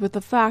lies with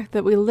the fact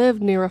that we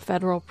lived near a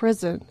federal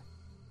prison,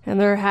 and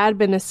there had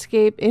been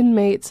escaped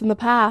inmates in the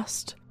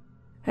past,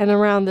 And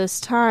around this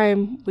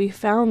time we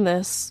found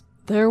this,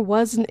 there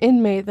was an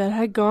inmate that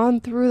had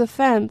gone through the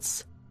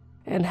fence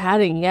and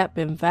hadn't yet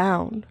been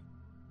found.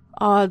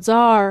 Odds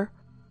are,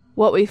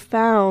 what we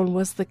found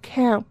was the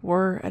camp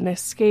where an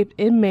escaped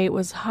inmate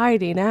was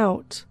hiding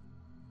out.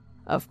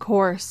 Of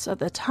course, at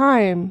the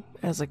time,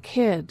 as a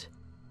kid,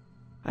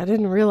 I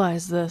didn't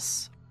realize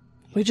this.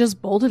 We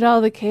just bolted out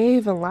of the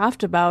cave and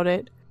laughed about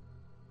it.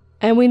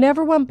 And we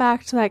never went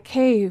back to that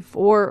cave,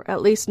 or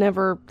at least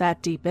never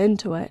that deep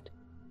into it.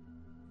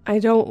 I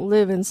don't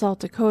live in South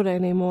Dakota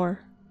anymore.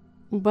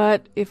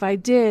 But if I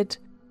did,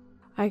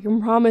 I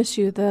can promise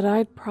you that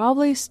I'd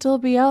probably still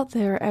be out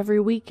there every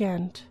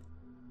weekend.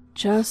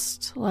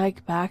 Just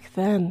like back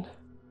then.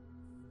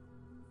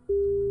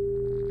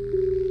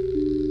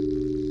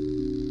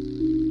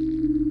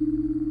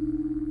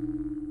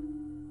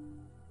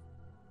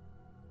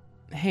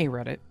 Hey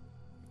Reddit.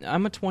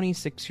 I'm a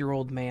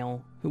 26-year-old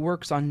male who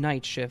works on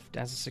night shift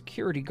as a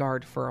security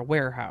guard for a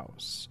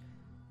warehouse.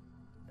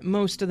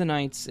 Most of the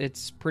nights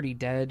it's pretty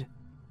dead,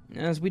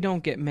 as we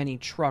don't get many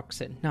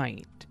trucks at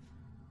night.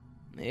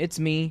 It's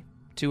me,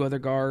 2 other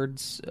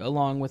guards,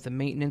 along with a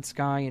maintenance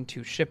guy and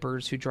 2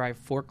 shippers who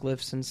drive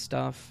forklifts and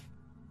stuff.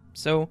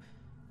 So,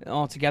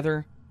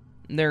 altogether,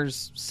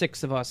 there's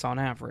 6 of us on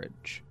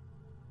average.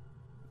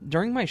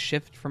 During my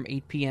shift from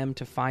 8 p.m.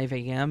 to 5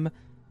 a.m.,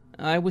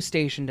 I was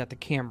stationed at the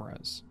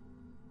cameras.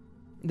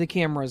 The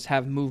cameras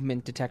have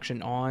movement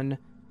detection on,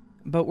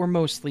 but were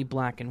mostly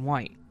black and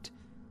white.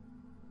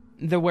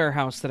 The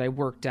warehouse that I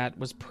worked at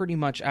was pretty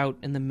much out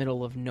in the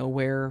middle of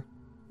nowhere,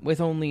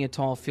 with only a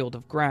tall field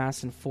of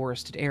grass and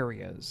forested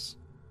areas.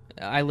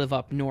 I live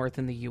up north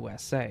in the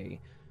USA.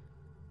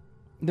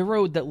 The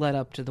road that led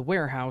up to the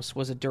warehouse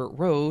was a dirt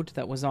road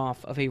that was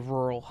off of a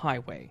rural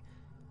highway.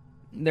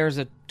 There's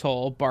a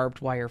tall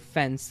barbed wire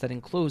fence that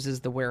encloses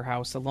the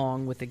warehouse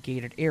along with a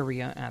gated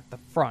area at the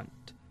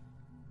front.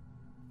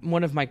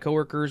 One of my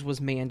coworkers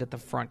was manned at the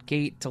front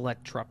gate to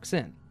let trucks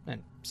in,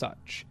 and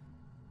such.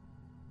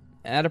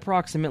 At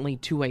approximately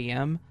 2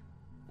 a.m.,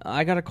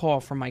 I got a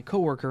call from my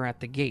coworker at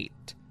the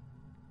gate.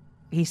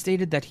 He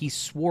stated that he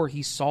swore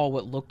he saw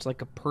what looked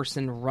like a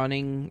person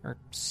running or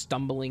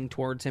stumbling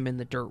towards him in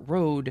the dirt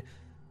road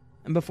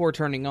before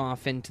turning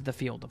off into the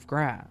field of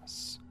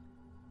grass.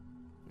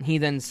 He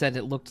then said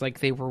it looked like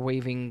they were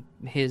waving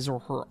his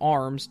or her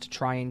arms to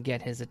try and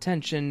get his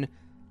attention,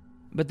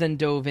 but then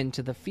dove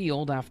into the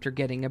field after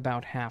getting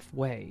about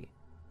halfway.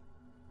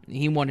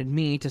 He wanted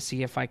me to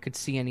see if I could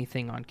see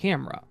anything on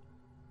camera.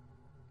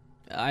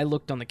 I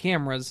looked on the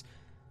cameras,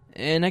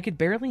 and I could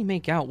barely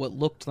make out what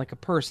looked like a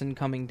person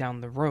coming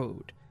down the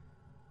road.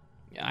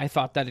 I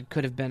thought that it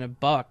could have been a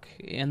buck,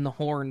 and the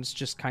horns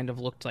just kind of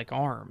looked like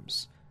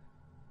arms.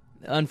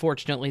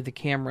 Unfortunately, the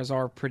cameras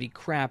are pretty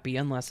crappy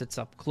unless it's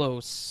up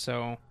close,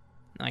 so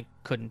I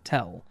couldn't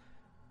tell.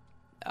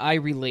 I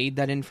relayed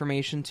that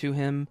information to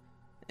him,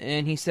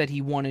 and he said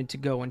he wanted to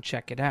go and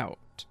check it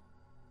out.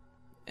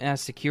 As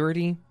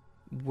security,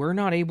 we're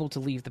not able to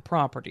leave the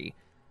property,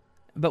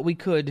 but we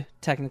could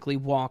technically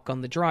walk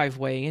on the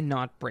driveway and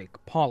not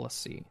break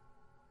policy.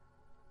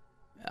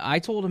 I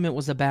told him it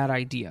was a bad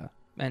idea,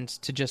 and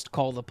to just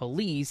call the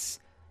police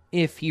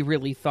if he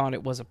really thought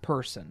it was a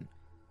person.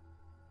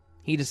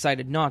 He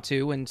decided not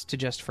to, and to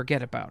just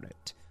forget about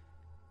it.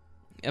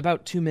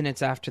 About 2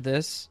 minutes after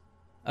this,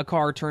 a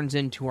car turns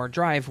into our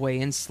driveway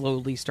and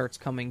slowly starts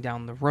coming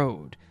down the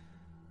road.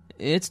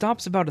 It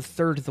stops about a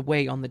third of the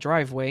way on the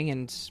driveway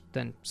and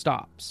then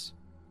stops.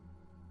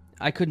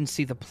 I couldn't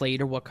see the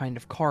plate or what kind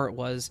of car it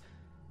was,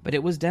 but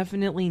it was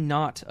definitely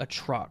not a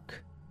truck.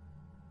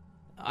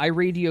 I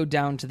radioed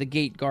down to the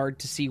gate guard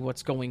to see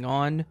what's going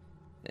on,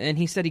 and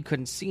he said he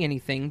couldn't see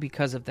anything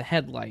because of the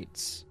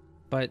headlights,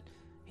 but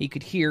he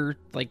could hear,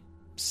 like,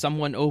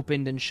 someone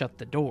opened and shut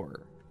the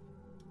door.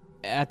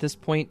 At this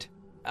point,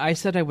 I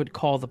said I would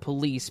call the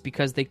police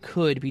because they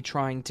could be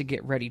trying to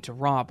get ready to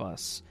rob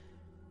us.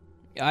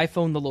 I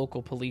phoned the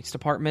local police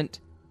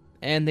department,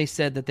 and they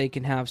said that they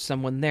can have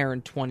someone there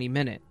in 20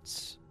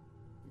 minutes.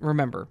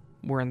 Remember,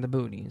 we're in the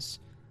boonies.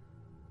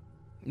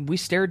 We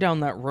stared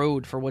down that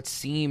road for what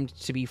seemed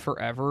to be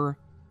forever,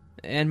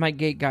 and my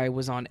gate guy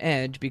was on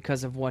edge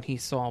because of what he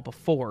saw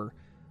before.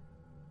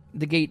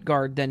 The gate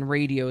guard then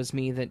radios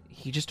me that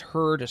he just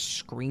heard a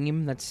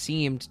scream that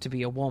seemed to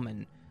be a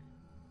woman.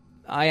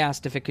 I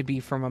asked if it could be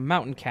from a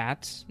mountain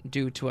cat,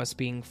 due to us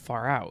being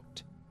far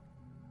out.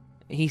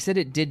 He said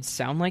it did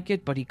sound like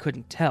it, but he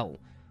couldn't tell.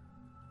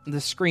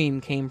 The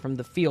scream came from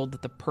the field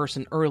that the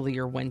person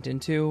earlier went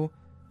into,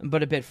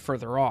 but a bit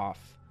further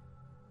off.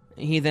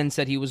 He then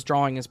said he was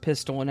drawing his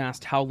pistol and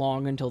asked how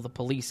long until the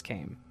police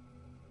came.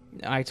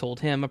 I told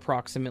him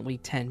approximately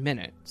 10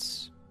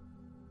 minutes.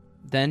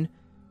 Then,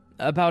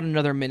 about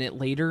another minute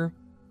later,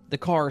 the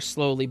car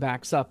slowly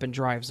backs up and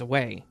drives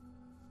away.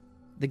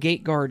 The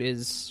gate guard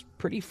is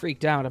pretty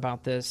freaked out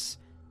about this,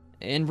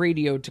 and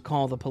radioed to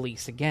call the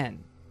police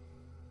again.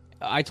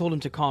 I told him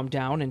to calm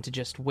down and to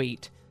just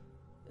wait.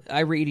 I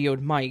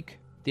radioed Mike,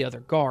 the other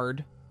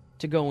guard,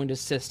 to go and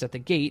assist at the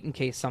gate in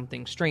case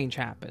something strange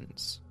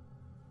happens.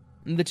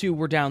 The two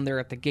were down there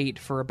at the gate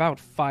for about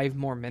 5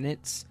 more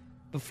minutes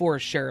before a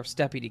sheriff's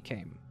deputy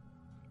came.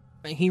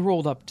 He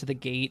rolled up to the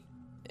gate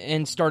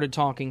and started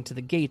talking to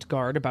the gate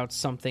guard about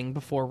something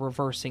before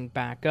reversing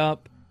back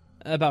up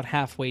about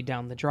halfway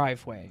down the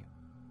driveway.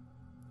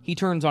 He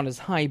turns on his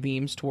high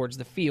beams towards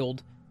the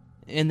field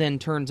and then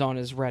turns on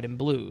his red and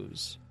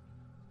blues.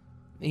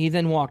 He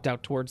then walked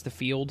out towards the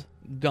field,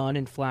 gun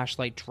and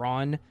flashlight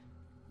drawn,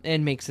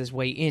 and makes his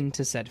way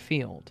into said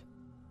field.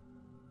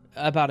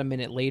 About a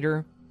minute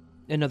later,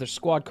 another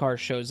squad car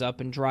shows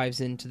up and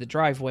drives into the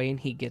driveway, and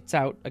he gets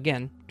out,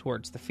 again,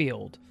 towards the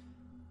field.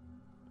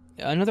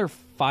 Another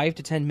 5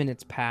 to 10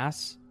 minutes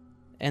pass,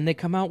 and they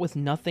come out with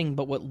nothing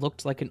but what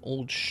looked like an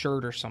old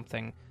shirt or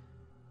something.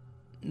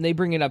 They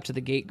bring it up to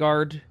the gate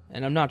guard,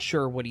 and I'm not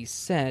sure what he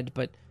said,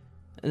 but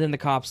then the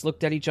cops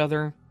looked at each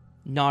other,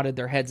 nodded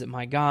their heads at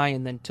my guy,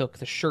 and then took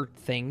the shirt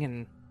thing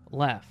and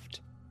left.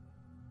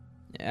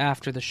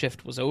 After the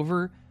shift was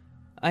over,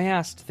 I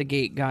asked the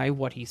gate guy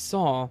what he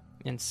saw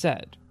and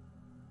said.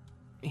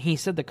 He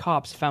said the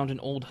cops found an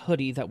old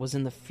hoodie that was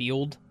in the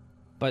field,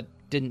 but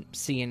didn't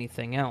see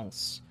anything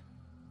else.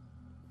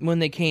 When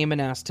they came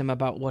and asked him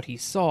about what he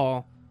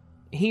saw,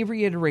 he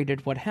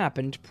reiterated what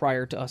happened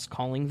prior to us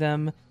calling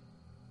them.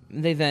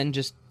 They then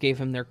just gave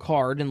him their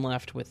card and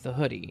left with the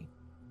hoodie.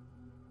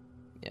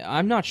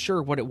 I'm not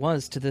sure what it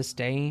was to this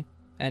day,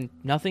 and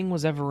nothing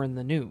was ever in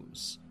the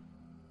news.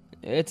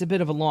 It's a bit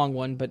of a long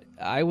one, but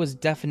I was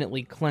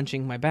definitely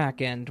clenching my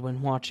back end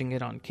when watching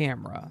it on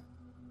camera.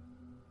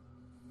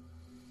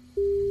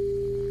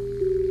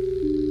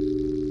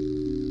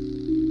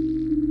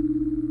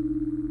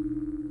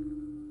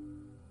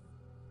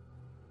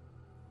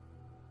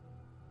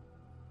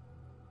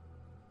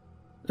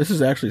 This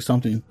is actually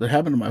something that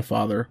happened to my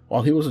father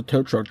while he was a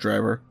tow truck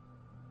driver.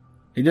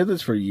 He did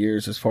this for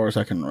years as far as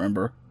I can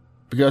remember,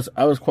 because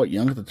I was quite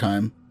young at the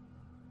time.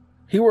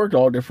 He worked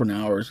all different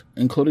hours,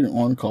 including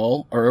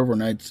on-call or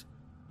overnights,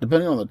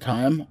 depending on the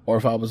time or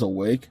if I was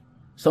awake.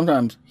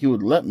 Sometimes he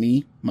would let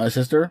me, my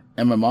sister,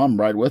 and my mom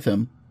ride with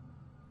him.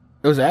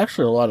 It was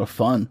actually a lot of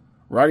fun.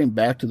 Riding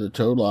back to the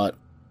tow lot,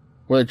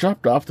 where they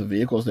dropped off the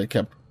vehicles they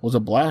kept, was a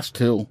blast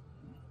too.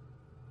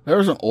 There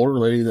was an older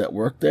lady that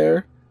worked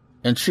there,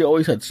 and she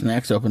always had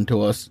snacks open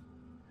to us.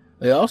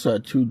 They also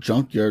had 2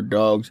 junkyard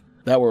dogs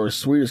that were as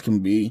sweet as can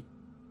be.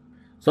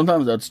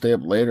 Sometimes I'd stay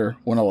up later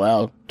when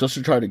allowed, just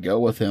to try to go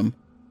with him.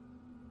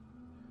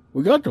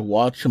 We got to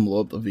watch him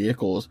load up the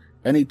vehicles,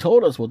 and he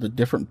told us what the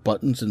different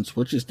buttons and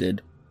switches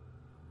did.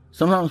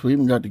 Sometimes we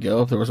even got to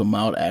go if there was a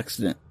mild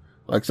accident,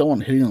 like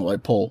someone hitting a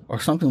light pole or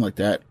something like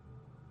that.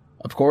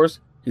 Of course,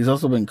 he's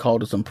also been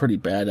called to some pretty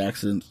bad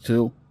accidents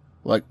too,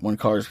 like when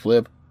cars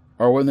flip,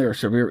 or when there are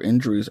severe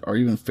injuries or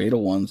even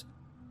fatal ones.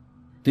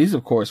 These,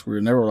 of course, we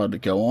were never allowed to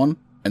go on,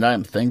 and I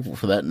am thankful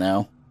for that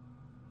now.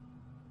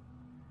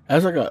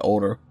 As I got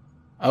older,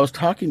 I was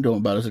talking to him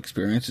about his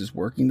experiences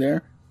working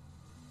there,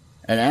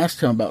 and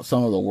asked him about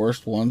some of the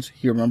worst ones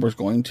he remembers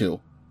going to.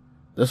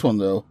 This one,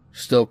 though,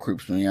 still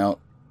creeps me out.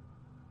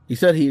 He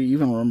said he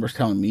even remembers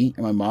telling me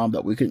and my mom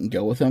that we couldn't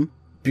go with him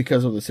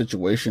because of the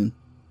situation.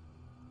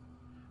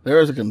 There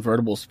was a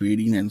convertible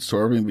speeding and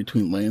swerving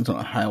between lanes on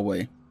a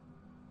highway.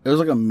 It was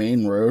like a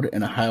main road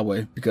and a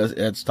highway because it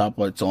had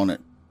stoplights on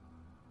it.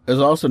 It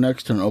was also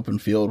next to an open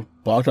field,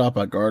 blocked off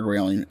by guard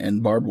railing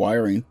and barbed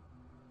wiring.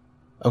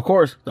 Of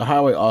course, the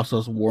highway also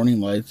has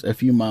warning lights a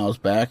few miles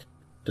back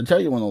to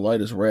tell you when the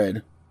light is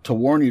red, to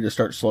warn you to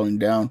start slowing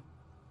down.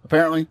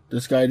 Apparently,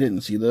 this guy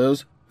didn't see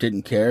those,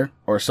 didn't care,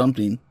 or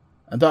something,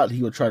 and thought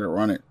he would try to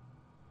run it.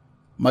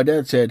 My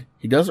dad said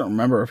he doesn't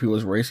remember if he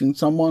was racing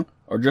someone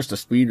or just a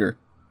speeder.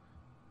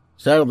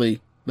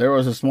 Sadly, there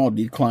was a small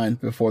decline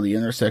before the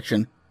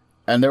intersection,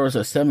 and there was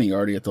a semi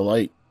already at the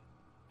light.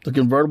 The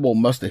convertible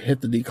must have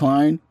hit the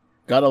decline,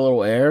 got a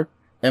little air,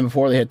 and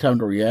before they had time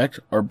to react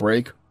or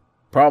brake,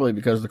 probably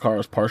because the car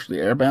was partially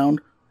airbound,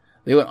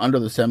 they went under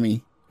the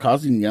semi,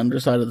 causing the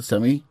underside of the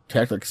semi to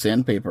act like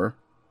sandpaper.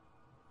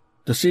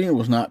 The scene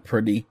was not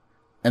pretty,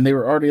 and they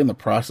were already in the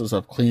process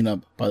of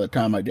cleanup by the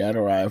time my dad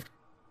arrived.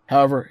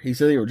 However, he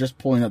said they were just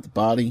pulling out the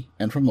body,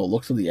 and from the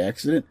looks of the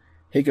accident,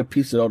 he could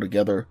piece it all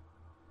together.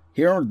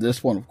 He remembered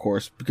this one, of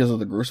course, because of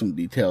the gruesome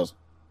details,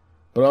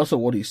 but also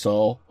what he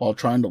saw while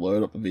trying to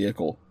load up the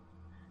vehicle.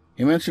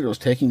 He mentioned it was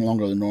taking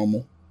longer than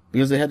normal,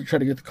 because they had to try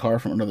to get the car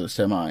from under the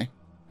semi,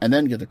 and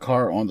then get the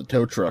car on the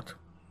tow truck.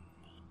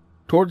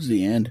 Towards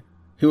the end,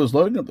 he was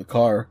loading up the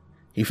car.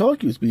 He felt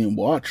like he was being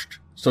watched,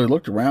 so he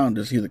looked around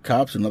to see the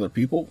cops and other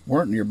people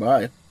weren't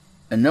nearby,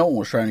 and no one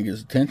was trying to get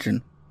his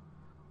attention.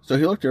 So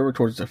he looked over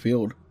towards the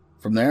field.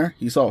 From there,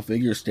 he saw a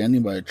figure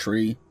standing by a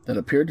tree that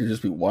appeared to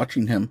just be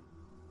watching him.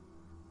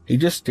 He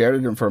just stared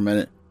at him for a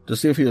minute to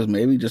see if he was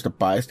maybe just a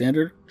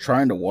bystander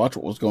trying to watch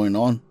what was going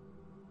on.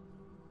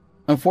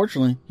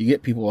 Unfortunately, you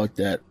get people like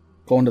that,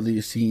 going to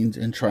these scenes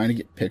and trying to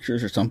get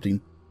pictures or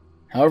something.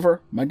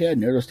 However, my dad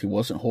noticed he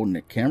wasn't holding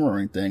a camera or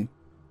anything,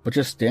 but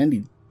just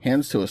standing,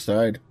 hands to his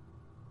side.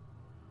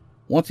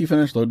 Once he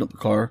finished loading up the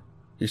car,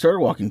 he started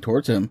walking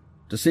towards him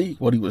to see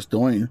what he was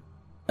doing.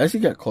 As he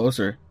got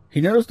closer, He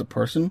noticed the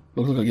person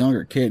looked like a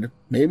younger kid,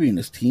 maybe in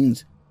his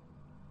teens.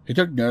 He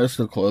took notice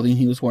of the clothing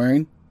he was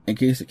wearing, in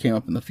case it came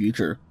up in the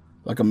future,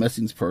 like a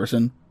missing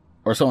person,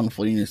 or someone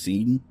fleeing a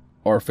scene,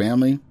 or a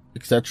family,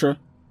 etc.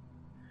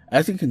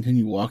 As he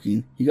continued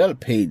walking, he got a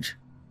page,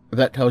 if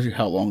that tells you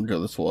how long ago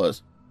this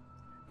was.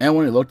 And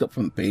when he looked up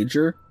from the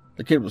pager,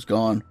 the kid was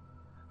gone.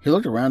 He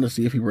looked around to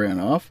see if he ran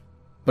off,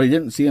 but he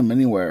didn't see him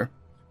anywhere.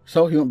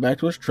 So he went back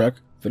to his truck,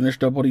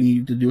 finished up what he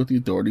needed to do with the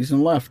authorities,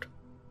 and left.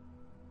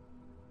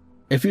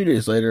 A few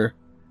days later,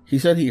 he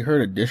said he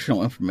heard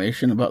additional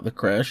information about the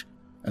crash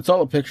and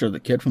saw a picture of the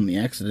kid from the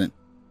accident.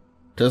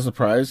 To his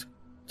surprise,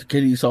 the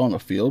kid he saw in the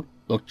field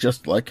looked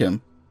just like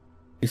him.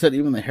 He said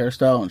even the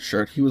hairstyle and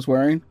shirt he was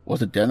wearing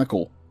was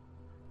identical.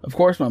 Of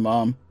course, my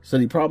mom said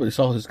he probably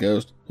saw his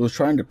ghost, who was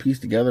trying to piece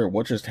together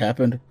what just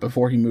happened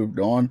before he moved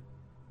on,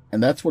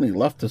 and that's when he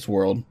left this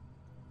world.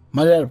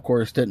 My dad, of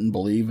course, didn't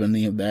believe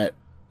any of that,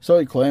 so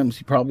he claims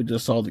he probably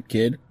just saw the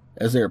kid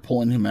as they were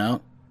pulling him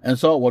out, and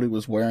saw what he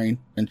was wearing,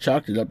 and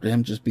chalked it up to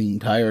him just being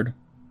tired.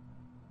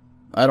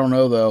 I don't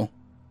know, though.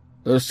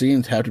 Those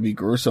scenes have to be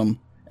gruesome,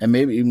 and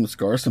maybe even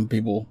scar some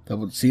people that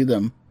would see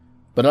them,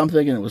 but I'm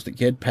thinking it was the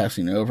kid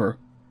passing over.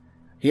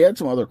 He had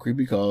some other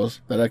creepy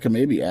calls that I could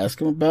maybe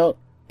ask him about,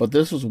 but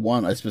this was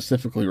one I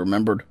specifically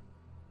remembered.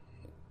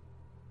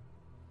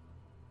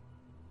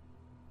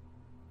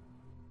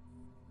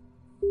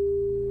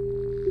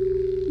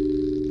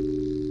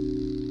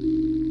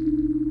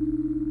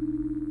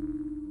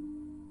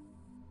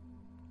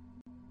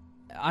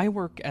 I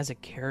work as a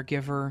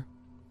caregiver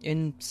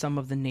in some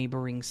of the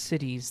neighboring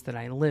cities that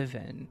I live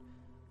in.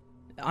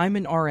 I'm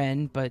an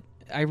RN, but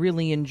I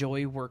really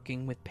enjoy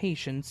working with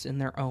patients in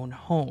their own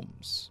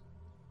homes.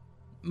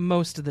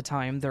 Most of the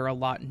time, they're a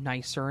lot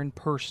nicer and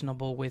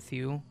personable with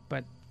you,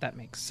 but that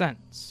makes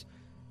sense.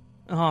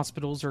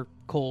 Hospitals are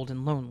cold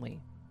and lonely,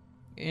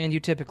 and you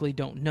typically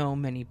don't know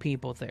many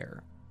people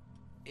there.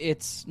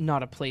 It's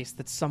not a place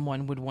that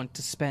someone would want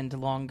to spend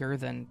longer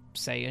than,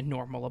 say, a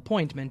normal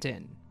appointment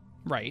in,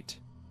 right?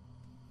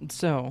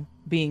 So,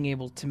 being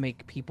able to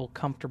make people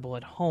comfortable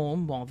at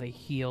home while they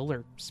heal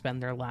or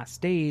spend their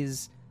last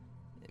days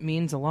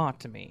means a lot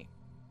to me.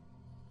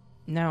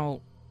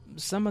 Now,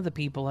 some of the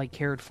people I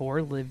cared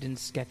for lived in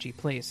sketchy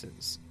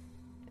places,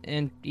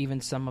 and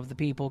even some of the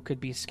people could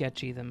be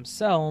sketchy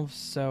themselves,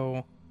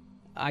 so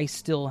I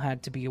still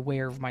had to be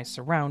aware of my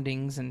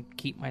surroundings and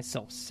keep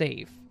myself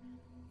safe,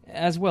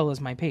 as well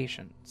as my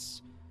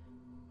patients.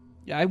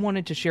 I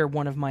wanted to share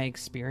one of my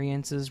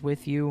experiences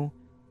with you,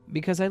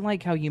 because I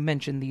like how you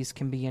mentioned these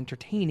can be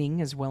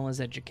entertaining as well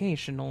as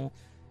educational,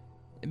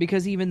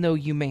 because even though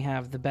you may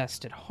have the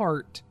best at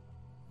heart,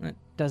 that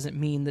doesn't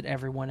mean that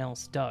everyone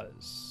else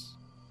does.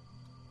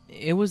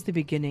 It was the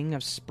beginning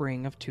of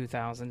spring of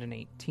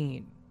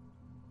 2018.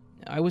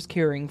 I was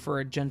caring for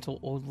a gentle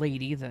old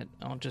lady that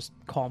I'll just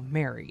call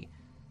Mary.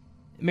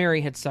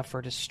 Mary had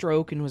suffered a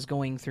stroke and was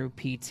going through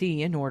PT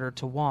in order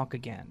to walk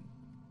again.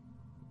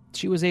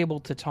 She was able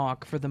to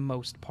talk for the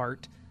most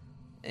part,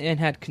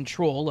 and had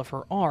control of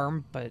her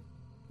arm, but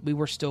we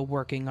were still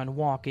working on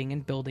walking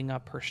and building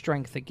up her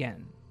strength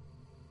again.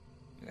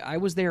 I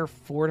was there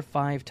 4 to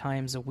 5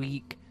 times a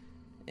week,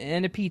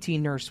 and a PT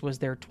nurse was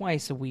there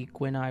twice a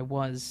week when I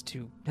was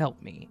to help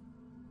me.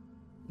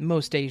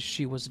 Most days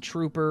she was a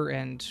trooper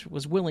and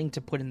was willing to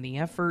put in the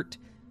effort,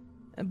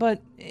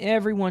 but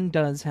everyone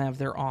does have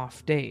their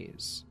off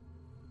days.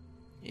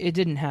 It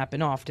didn't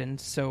happen often,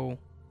 so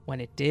when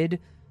it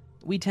did,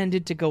 we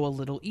tended to go a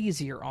little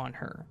easier on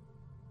her.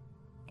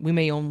 We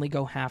may only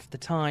go half the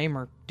time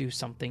or do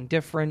something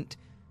different,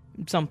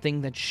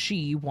 something that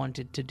she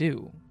wanted to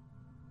do.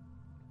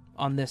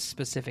 On this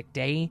specific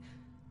day,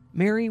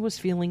 Mary was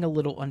feeling a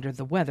little under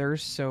the weather,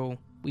 so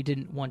we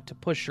didn't want to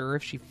push her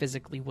if she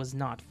physically was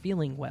not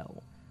feeling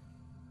well.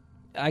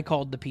 I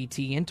called the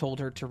PT and told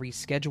her to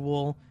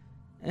reschedule,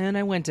 and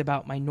I went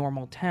about my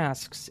normal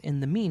tasks in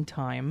the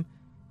meantime,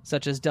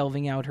 such as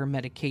delving out her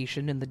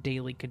medication in the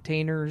daily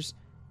containers,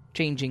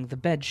 changing the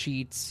bed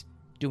sheets,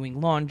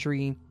 doing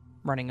laundry,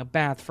 running a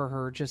bath for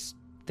her, just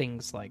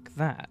things like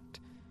that.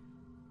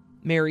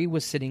 Mary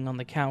was sitting on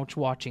the couch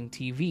watching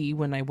TV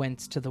when I went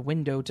to the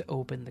window to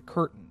open the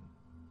curtain.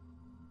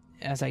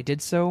 As I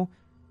did so,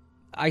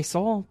 I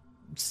saw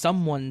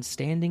someone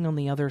standing on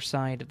the other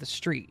side of the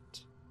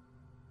street.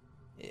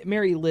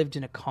 Mary lived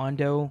in a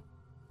condo,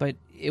 but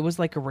it was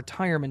like a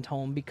retirement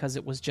home because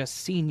it was just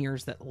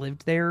seniors that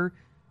lived there,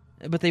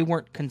 but they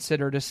weren't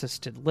considered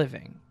assisted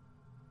living.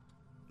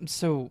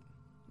 So,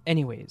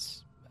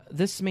 anyways,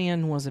 this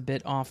man was a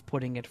bit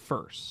off-putting at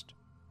first.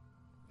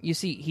 You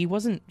see, he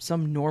wasn't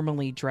some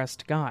normally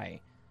dressed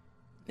guy.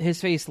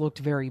 His face looked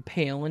very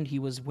pale, and he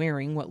was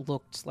wearing what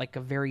looked like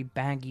a very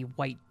baggy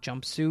white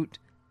jumpsuit,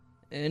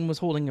 and was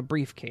holding a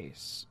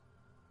briefcase.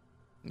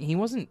 He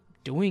wasn't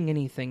doing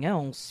anything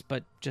else,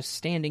 but just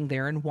standing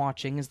there and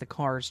watching as the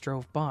cars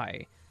drove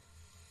by.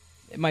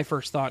 My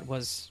first thought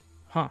was,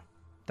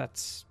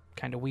 that's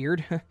kind of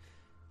weird.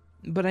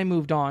 But I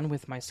moved on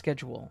with my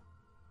schedule.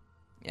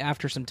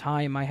 After some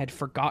time, I had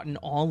forgotten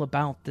all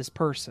about this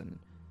person.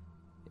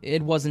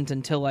 It wasn't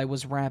until I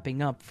was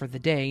wrapping up for the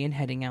day and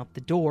heading out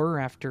the door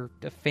after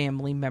a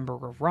family member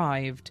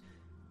arrived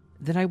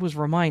that I was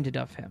reminded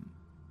of him.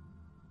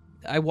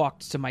 I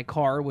walked to my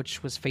car,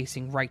 which was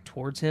facing right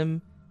towards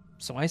him,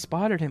 so I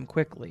spotted him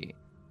quickly.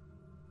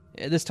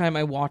 This time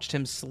I watched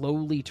him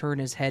slowly turn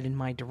his head in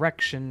my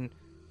direction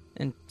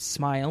and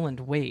smile and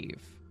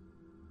wave.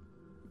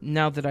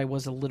 Now that I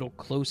was a little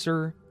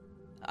closer,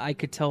 I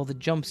could tell the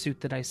jumpsuit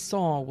that I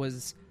saw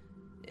was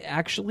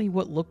actually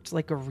what looked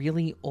like a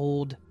really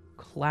old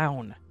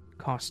clown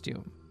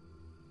costume.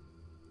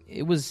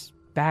 It was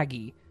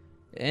baggy,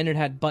 and it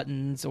had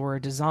buttons or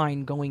a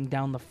design going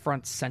down the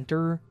front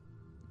center,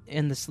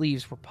 and the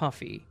sleeves were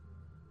puffy.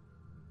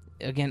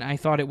 Again, I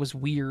thought it was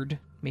weird,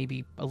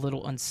 maybe a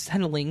little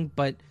unsettling,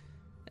 but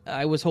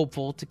I was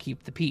hopeful to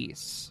keep the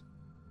peace.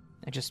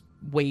 I just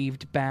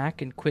waved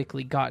back and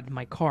quickly got in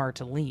my car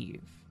to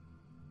leave.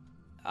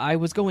 I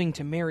was going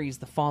to Mary's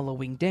the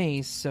following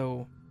day,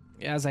 so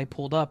as I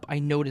pulled up, I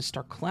noticed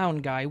our clown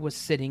guy was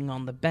sitting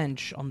on the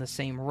bench on the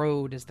same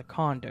road as the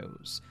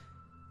condos.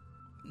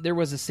 There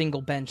was a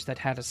single bench that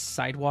had a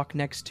sidewalk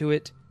next to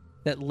it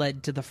that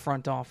led to the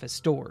front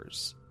office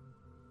doors.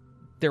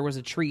 There was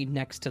a tree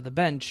next to the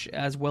bench,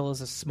 as well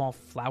as a small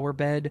flower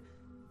bed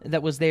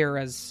that was there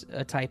as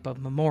a type of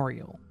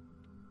memorial.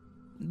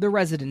 The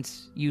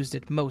residents used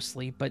it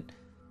mostly, but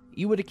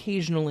you would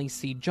occasionally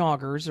see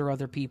joggers or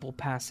other people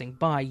passing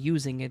by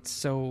using it,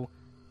 so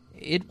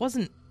it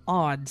wasn't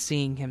odd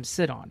seeing him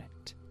sit on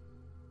it.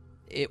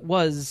 It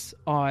was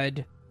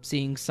odd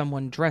seeing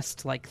someone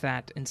dressed like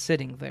that and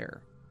sitting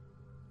there.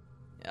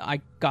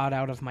 I got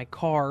out of my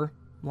car,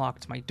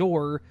 locked my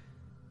door,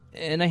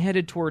 and I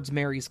headed towards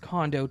Mary's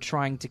condo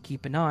trying to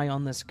keep an eye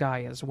on this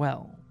guy as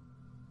well.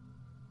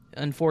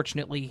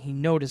 Unfortunately, he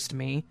noticed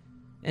me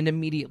and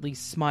immediately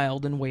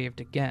smiled and waved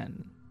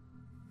again.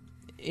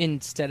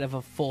 Instead of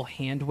a full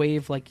hand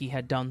wave like he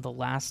had done the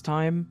last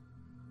time,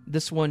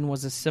 this one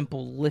was a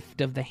simple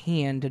lift of the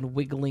hand and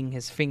wiggling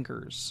his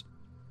fingers.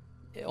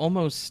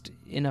 Almost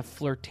in a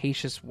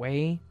flirtatious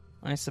way,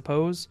 I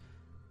suppose.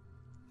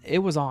 It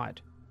was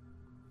odd.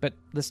 But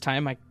this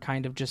time I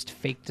kind of just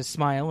faked a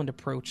smile and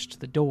approached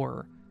the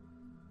door.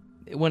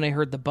 When I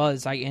heard the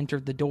buzz, I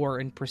entered the door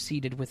and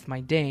proceeded with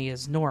my day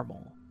as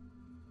normal.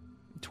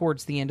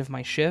 Towards the end of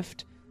my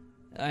shift,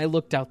 I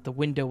looked out the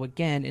window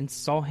again and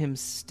saw him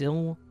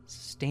still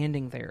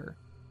standing there.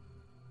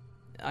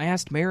 I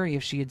asked Mary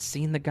if she had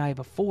seen the guy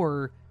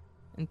before,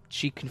 and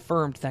she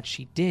confirmed that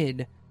she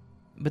did,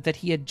 but that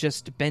he had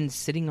just been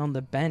sitting on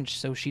the bench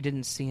so she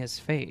didn't see his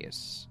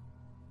face.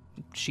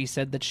 She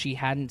said that she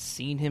hadn't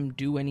seen him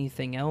do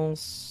anything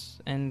else,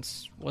 and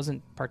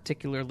wasn't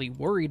particularly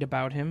worried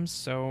about him,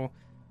 so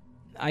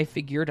I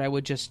figured I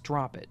would just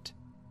drop it,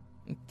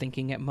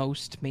 thinking at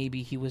most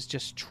maybe he was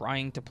just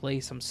trying to play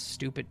some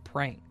stupid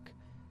prank.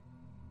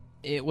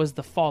 It was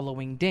the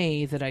following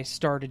day that I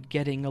started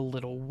getting a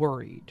little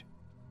worried.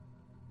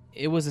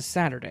 It was a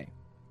Saturday,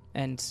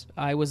 and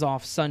I was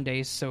off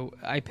Sundays, so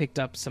I picked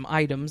up some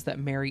items that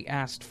Mary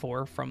asked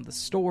for from the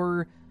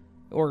store,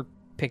 or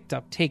picked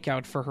up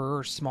takeout for her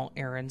or small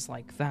errands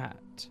like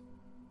that.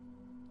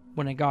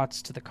 When I got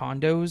to the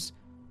condos,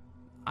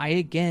 I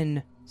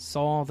again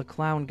saw the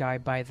clown guy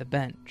by the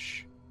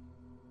bench.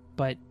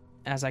 But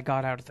as I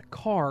got out of the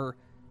car,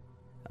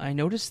 I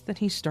noticed that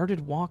he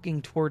started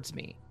walking towards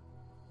me.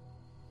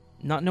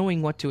 Not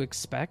knowing what to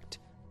expect,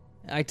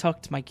 I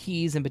tucked my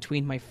keys in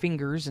between my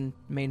fingers and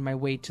made my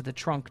way to the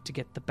trunk to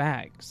get the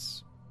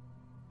bags.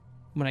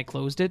 When I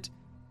closed it,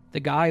 the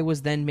guy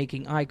was then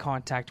making eye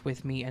contact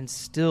with me and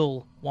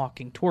still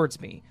walking towards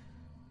me.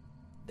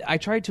 I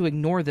tried to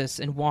ignore this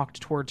and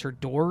walked towards her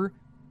door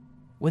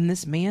when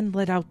this man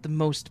let out the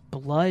most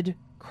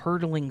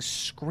blood-curdling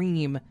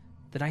scream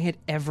that I had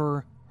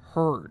ever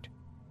heard.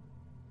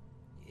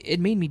 It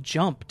made me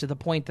jump to the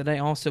point that I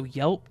also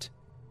yelped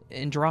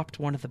and dropped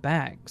one of the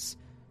bags.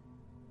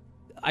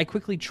 I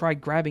quickly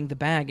tried grabbing the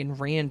bag and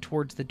ran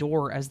towards the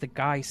door as the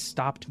guy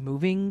stopped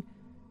moving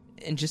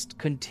and just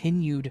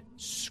continued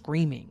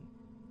screaming,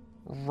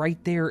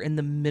 right there in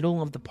the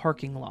middle of the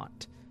parking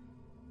lot.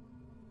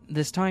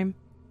 This time,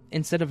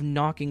 instead of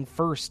knocking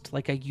first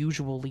like I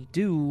usually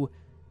do,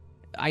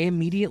 I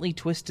immediately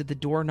twisted the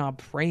doorknob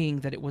praying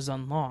that it was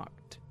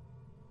unlocked.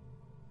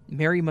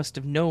 Mary must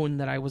have known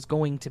that I was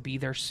going to be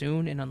there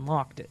soon and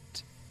unlocked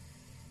it.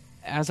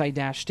 As I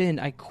dashed in,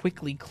 I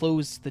quickly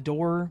closed the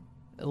door,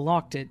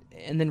 locked it,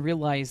 and then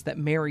realized that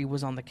Mary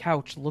was on the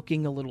couch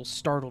looking a little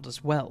startled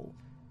as well.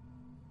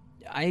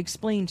 I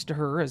explained to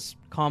her as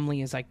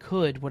calmly as I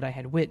could what I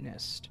had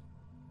witnessed.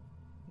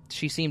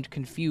 She seemed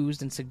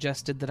confused and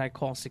suggested that I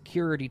call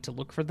security to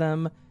look for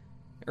them,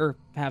 or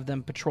have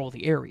them patrol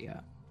the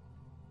area.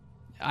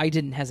 I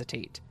didn't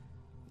hesitate,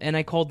 and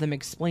I called them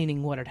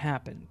explaining what had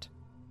happened.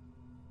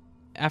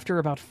 After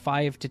about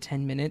 5 to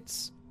 10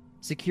 minutes,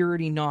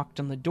 security knocked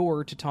on the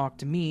door to talk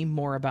to me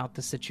more about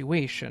the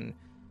situation.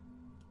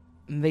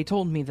 They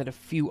told me that a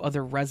few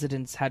other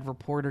residents had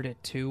reported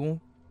it too,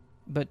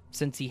 but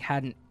since he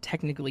hadn't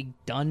technically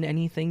done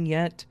anything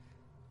yet,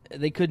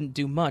 They couldn't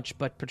do much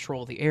but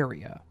patrol the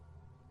area.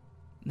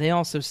 They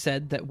also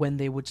said that when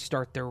they would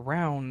start their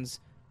rounds,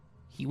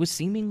 he was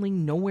seemingly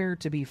nowhere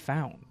to be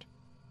found.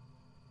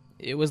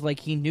 It was like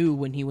he knew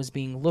when he was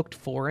being looked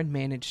for and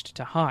managed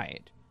to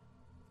hide.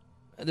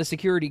 The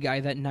security guy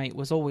that night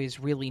was always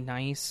really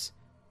nice,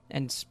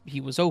 and he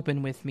was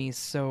open with me,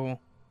 so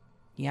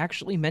he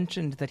actually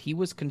mentioned that he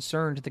was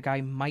concerned the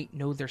guy might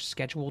know their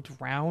scheduled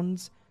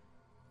rounds,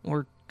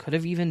 or could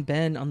have even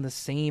been on the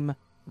same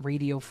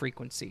radio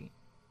frequency,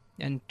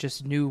 and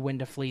just knew when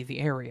to flee the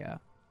area.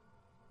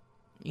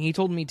 He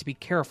told me to be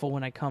careful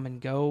when I come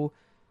and go,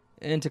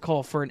 and to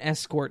call for an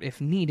escort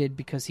if needed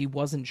because he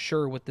wasn't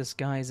sure what this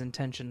guy's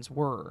intentions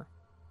were.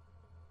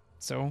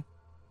 So,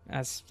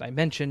 as I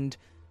mentioned,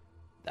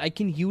 I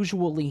can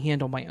usually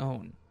handle my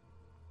own,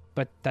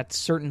 but that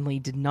certainly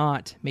did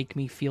not make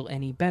me feel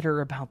any better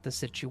about the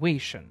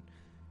situation,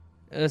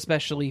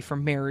 especially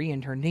from Mary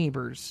and her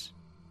neighbors.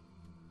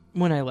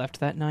 When I left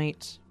that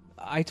night,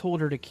 I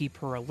told her to keep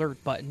her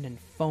alert button and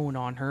phone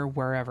on her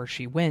wherever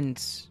she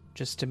went,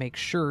 just to make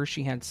sure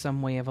she had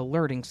some way of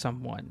alerting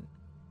someone.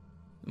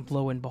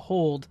 Lo and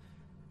behold,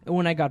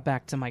 when I got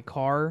back to my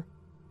car,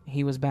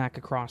 he was back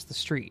across the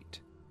street,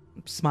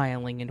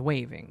 smiling and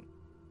waving.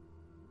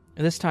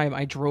 This time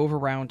I drove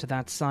around to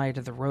that side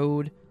of the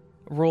road,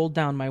 rolled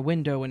down my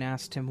window and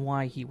asked him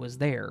why he was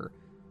there.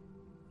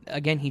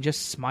 Again, he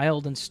just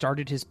smiled and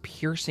started his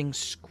piercing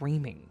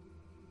screaming.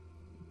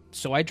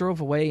 So I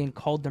drove away and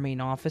called the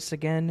main office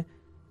again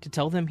to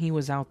tell them he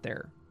was out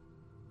there.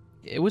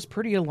 It was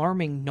pretty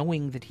alarming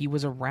knowing that he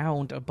was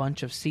around a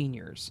bunch of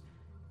seniors,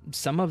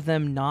 some of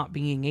them not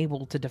being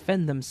able to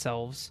defend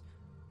themselves.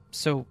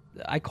 So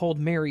I called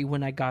Mary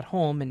when I got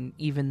home and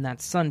even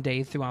that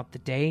Sunday throughout the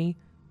day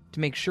to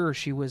make sure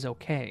she was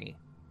okay.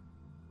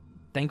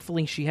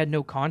 Thankfully, she had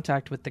no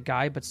contact with the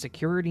guy, but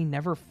security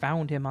never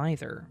found him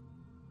either.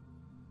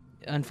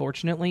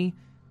 Unfortunately,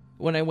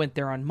 when I went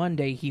there on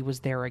Monday, he was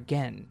there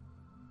again.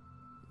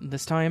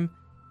 This time,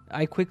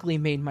 I quickly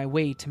made my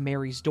way to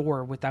Mary's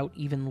door without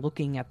even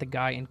looking at the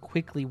guy and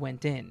quickly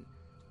went in,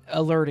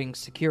 alerting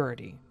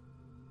security.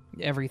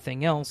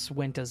 Everything else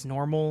went as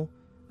normal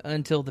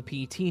until the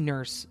PT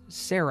nurse,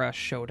 Sarah,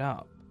 showed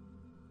up.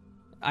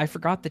 I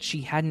forgot that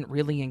she hadn't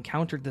really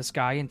encountered this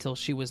guy until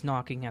she was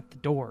knocking at the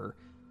door.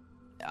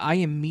 I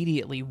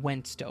immediately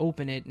went to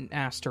open it and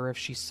asked her if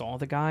she saw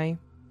the guy,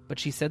 but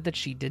she said that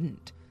she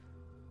didn't.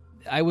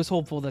 I was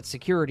hopeful that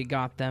security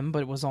got them,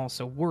 but was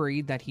also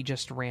worried that he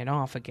just ran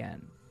off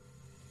again.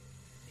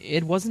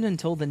 It wasn't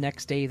until the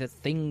next day that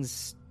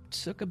things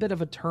took a bit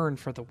of a turn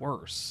for the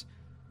worse.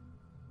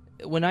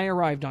 When I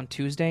arrived on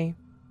Tuesday,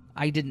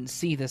 I didn't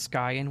see this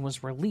guy and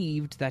was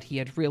relieved that he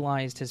had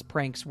realized his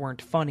pranks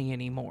weren't funny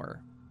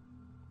anymore.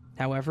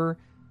 However,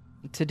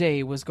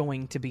 today was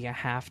going to be a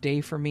half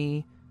day for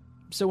me,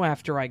 so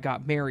after I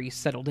got Mary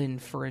settled in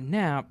for a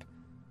nap,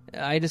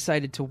 I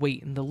decided to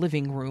wait in the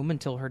living room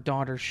until her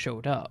daughter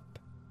showed up.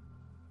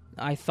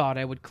 I thought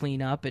I would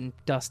clean up and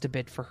dust a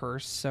bit for her,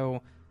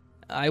 so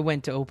I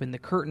went to open the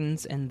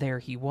curtains and there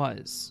he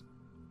was,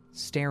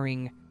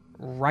 staring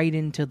right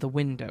into the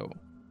window.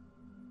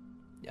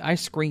 I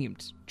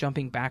screamed,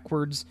 jumping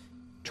backwards,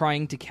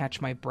 trying to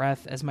catch my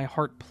breath as my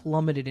heart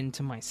plummeted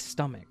into my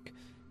stomach.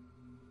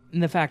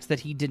 And the fact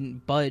that he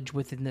didn't budge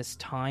within this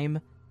time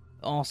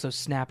also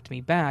snapped me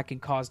back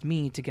and caused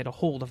me to get a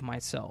hold of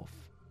myself.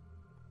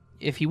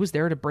 If he was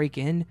there to break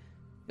in,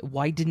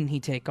 why didn't he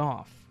take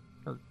off?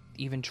 Or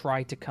even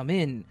try to come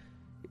in,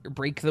 or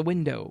break the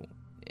window,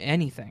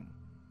 anything?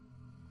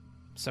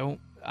 So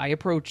I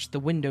approached the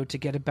window to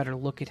get a better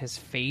look at his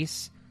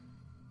face.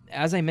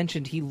 As I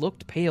mentioned, he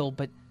looked pale,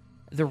 but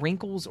the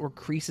wrinkles or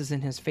creases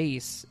in his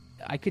face,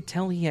 I could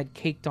tell he had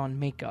caked on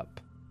makeup,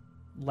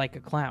 like a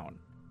clown.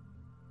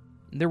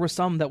 There was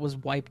some that was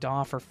wiped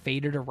off or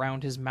faded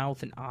around his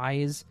mouth and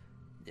eyes,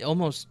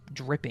 almost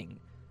dripping,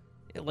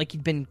 like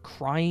he'd been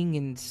crying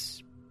and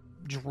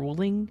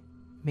drooling,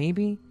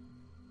 maybe?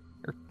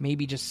 Or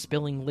maybe just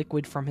spilling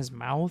liquid from his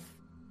mouth.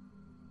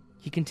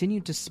 He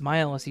continued to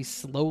smile as he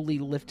slowly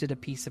lifted a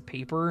piece of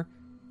paper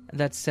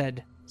that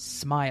said,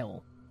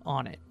 "Smile,"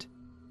 on it.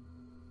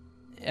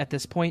 At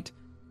this point,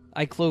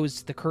 I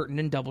closed the curtain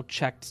and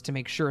double-checked to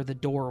make sure the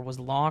door was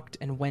locked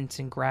and went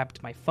and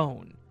grabbed my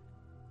phone.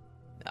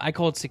 I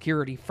called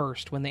security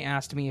first when they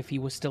asked me if he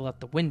was still at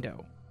the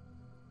window.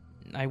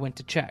 I went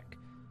to check.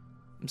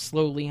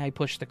 Slowly, I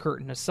pushed the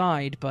curtain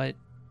aside, but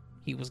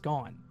he was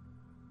gone.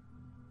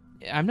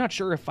 I'm not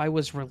sure if I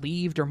was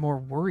relieved or more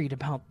worried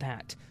about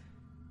that.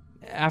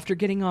 After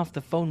getting off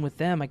the phone with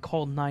them, I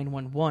called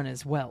 911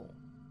 as well.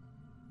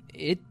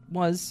 It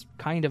was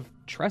kind of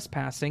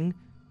trespassing,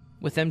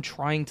 with them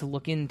trying to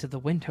look into the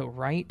window,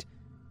 right?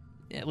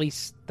 At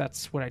least,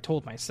 that's what I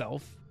told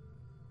myself.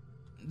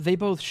 They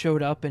both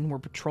showed up and were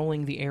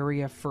patrolling the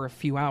area for a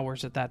few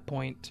hours at that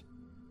point.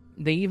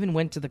 They even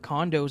went to the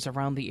condos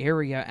around the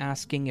area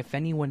asking if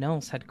anyone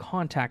else had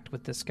contact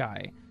with this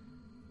guy.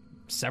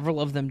 Several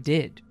of them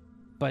did,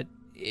 but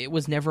it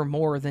was never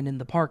more than in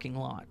the parking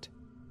lot.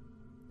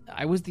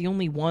 I was the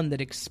only one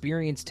that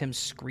experienced him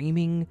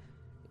screaming,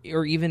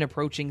 or even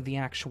approaching the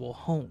actual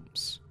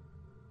homes.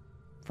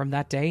 From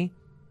that day,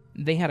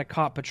 they had a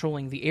cop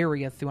patrolling the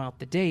area throughout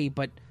the day,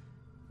 but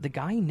the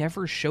guy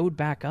never showed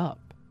back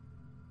up.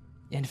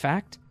 In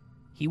fact,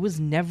 he was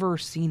never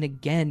seen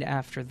again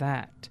after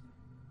that.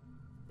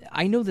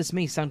 I know this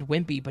may sound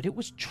wimpy, but it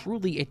was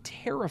truly a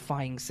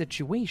terrifying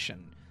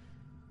situation.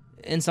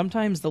 And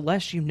sometimes the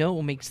less you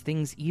know makes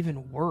things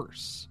even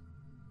worse.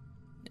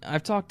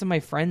 I've talked to my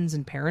friends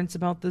and parents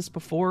about this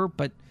before,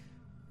 but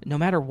no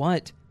matter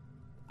what,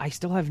 I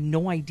still have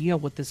no idea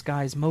what this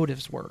guy's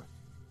motives were.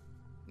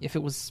 If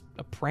it was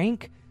a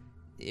prank,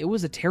 it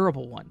was a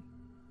terrible one.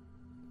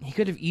 He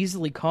could have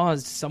easily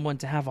caused someone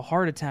to have a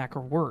heart attack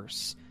or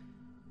worse.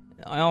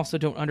 I also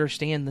don't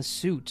understand the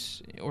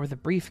suit or the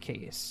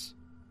briefcase.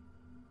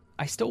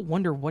 I still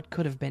wonder what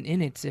could have been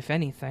in it, if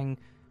anything,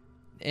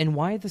 and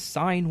why the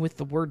sign with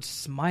the word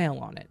smile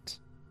on it.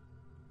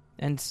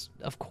 And,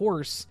 of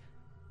course,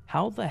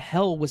 how the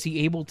hell was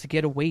he able to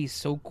get away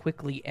so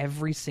quickly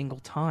every single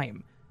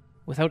time,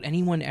 without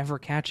anyone ever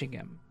catching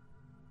him?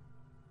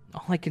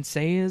 All I can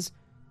say is,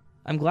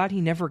 I'm glad he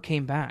never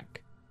came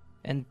back,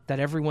 and that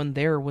everyone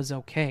there was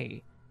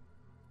okay.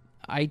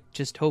 I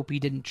just hope he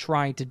didn't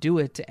try to do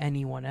it to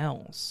anyone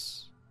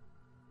else.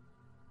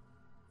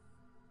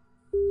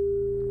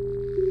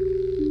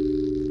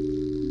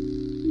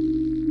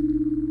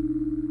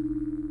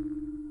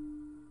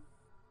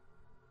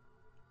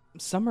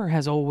 Summer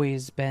has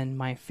always been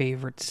my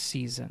favorite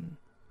season.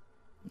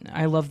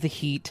 I love the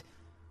heat.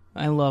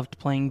 I loved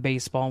playing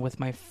baseball with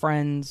my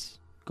friends,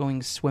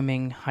 going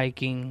swimming,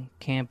 hiking,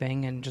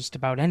 camping, and just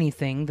about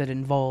anything that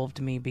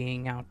involved me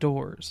being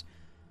outdoors.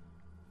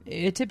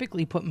 It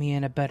typically put me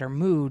in a better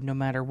mood no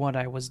matter what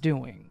I was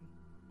doing,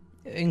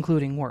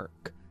 including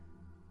work.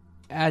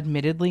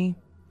 Admittedly,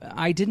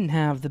 I didn't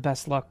have the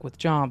best luck with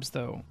jobs,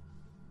 though.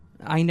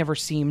 I never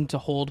seemed to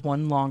hold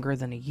one longer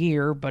than a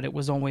year, but it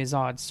was always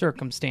odd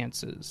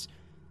circumstances.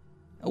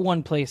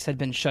 One place had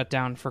been shut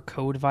down for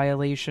code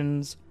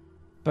violations,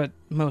 but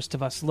most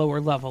of us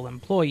lower-level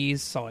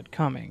employees saw it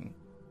coming.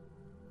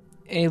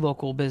 A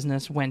local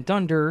business went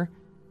under.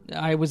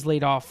 I was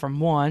laid off from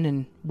one,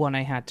 and one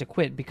I had to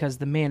quit because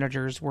the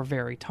managers were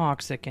very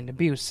toxic and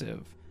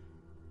abusive.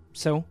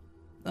 So,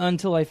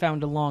 until I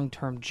found a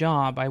long-term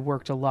job, I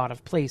worked a lot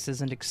of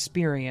places and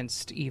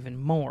experienced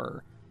even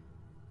more.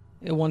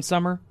 One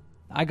summer,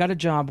 I got a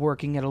job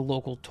working at a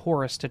local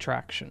tourist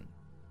attraction.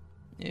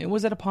 It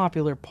was at a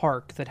popular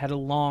park that had a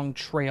long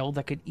trail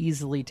that could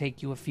easily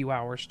take you a few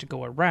hours to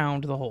go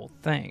around the whole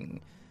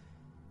thing.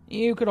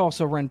 You could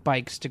also rent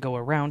bikes to go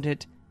around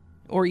it,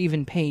 or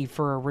even pay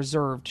for a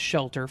reserved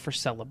shelter for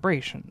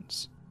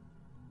celebrations.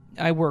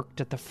 I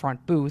worked at the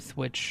front booth,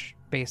 which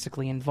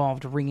basically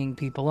involved ringing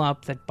people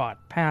up that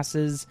bought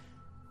passes,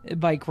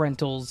 bike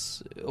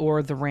rentals,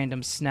 or the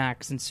random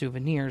snacks and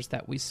souvenirs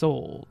that we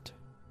sold.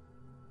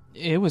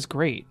 It was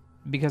great,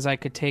 because I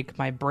could take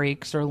my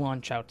breaks or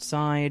lunch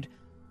outside,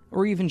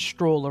 or even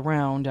stroll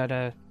around at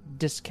a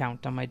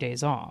discount on my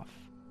days off.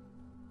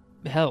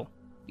 Hell,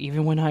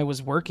 even when I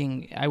was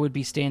working, I would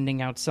be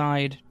standing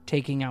outside,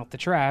 taking out the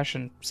trash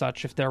and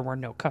such if there were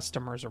no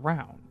customers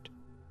around.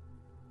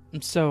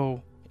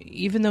 So,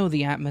 even though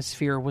the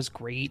atmosphere was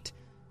great,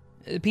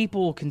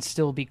 people can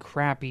still be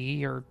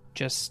crappy or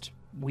just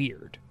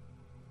weird.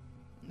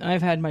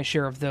 I've had my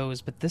share of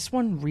those, but this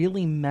one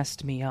really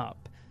messed me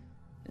up,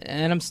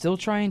 and I'm still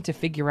trying to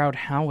figure out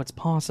how it's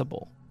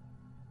possible.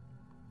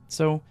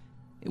 So,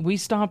 we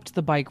stopped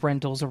the bike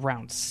rentals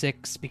around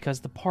 6 because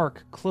the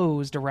park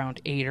closed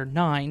around 8 or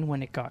 9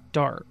 when it got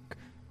dark.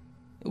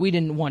 We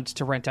didn't want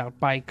to rent out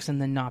bikes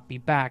and then not be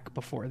back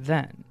before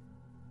then.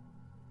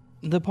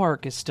 The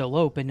park is still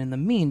open in the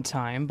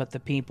meantime, but the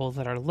people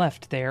that are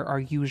left there are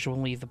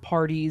usually the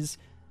parties,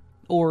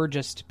 or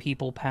just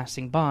people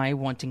passing by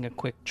wanting a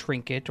quick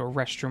trinket or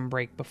restroom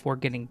break before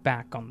getting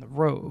back on the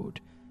road.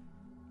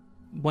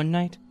 One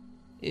night,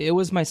 it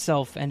was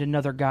myself and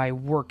another guy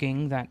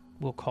working that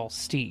we'll call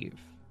Steve.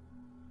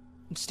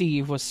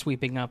 Steve was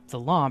sweeping up the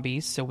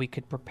lobby so we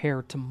could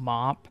prepare to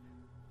mop,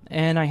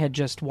 and I had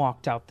just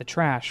walked out the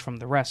trash from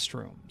the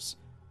restrooms.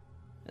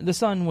 The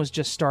sun was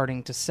just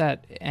starting to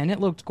set, and it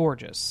looked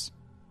gorgeous.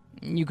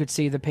 You could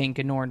see the pink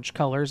and orange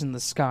colors in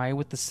the sky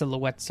with the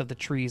silhouettes of the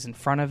trees in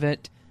front of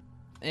it,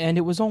 and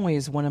it was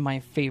always one of my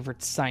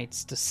favorite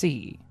sights to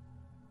see.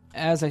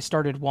 As I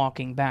started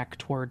walking back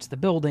towards the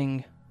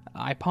building,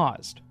 I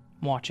paused,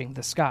 watching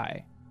the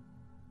sky.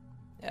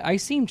 I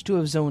seemed to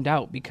have zoned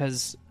out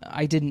because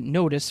I didn't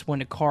notice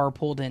when a car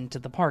pulled into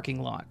the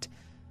parking lot.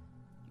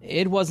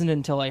 It wasn't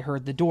until I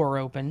heard the door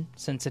open,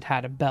 since it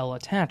had a bell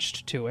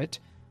attached to it,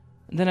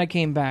 that I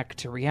came back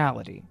to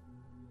reality.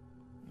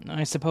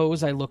 I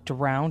suppose I looked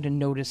around and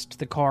noticed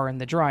the car in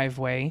the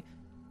driveway,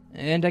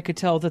 and I could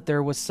tell that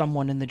there was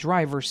someone in the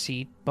driver's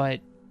seat,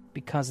 but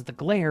because of the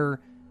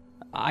glare,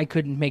 I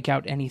couldn't make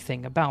out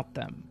anything about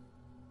them.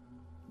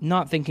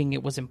 Not thinking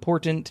it was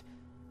important,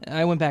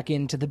 I went back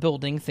into the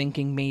building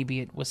thinking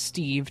maybe it was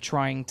Steve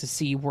trying to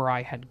see where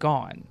I had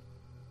gone.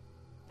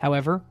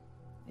 However,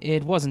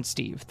 it wasn't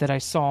Steve that I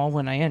saw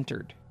when I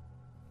entered,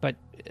 but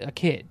a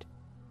kid.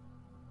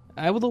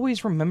 I will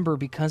always remember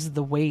because of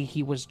the way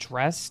he was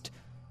dressed.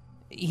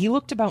 He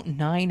looked about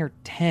 9 or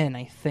 10,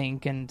 I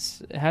think, and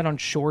had on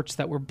shorts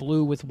that were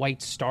blue with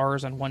white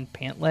stars on one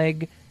pant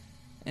leg,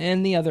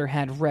 and the other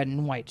had red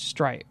and white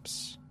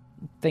stripes.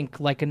 Think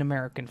like an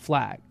American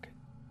flag.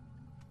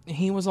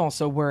 He was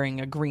also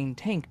wearing a green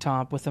tank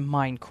top with a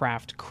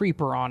Minecraft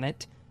creeper on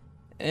it,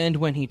 and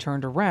when he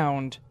turned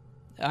around,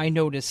 I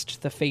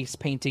noticed the face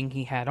painting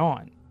he had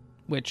on,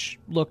 which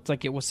looked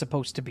like it was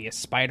supposed to be a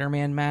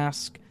Spider-Man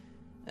mask,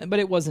 but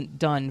it wasn't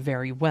done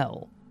very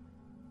well.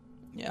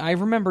 I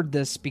remembered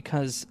this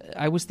because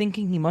I was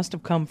thinking he must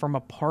have come from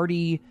a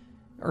party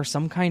or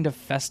some kind of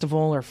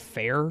festival or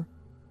fair,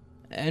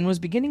 and was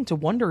beginning to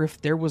wonder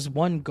if there was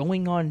one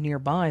going on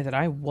nearby that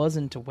I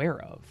wasn't aware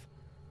of.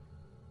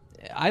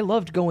 I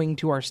loved going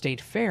to our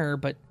state fair,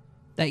 but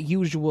that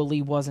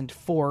usually wasn't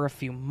for a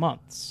few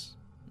months,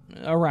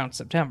 around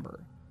September.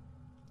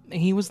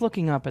 He was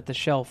looking up at the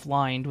shelf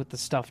lined with the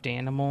stuffed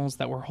animals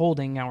that were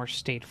holding our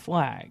state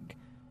flag.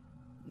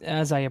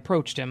 As I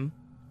approached him,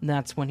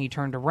 that's when he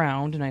turned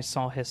around and I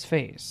saw his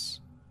face.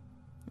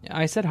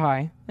 I said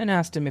hi and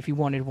asked him if he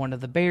wanted one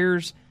of the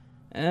bears,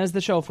 as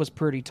the shelf was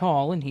pretty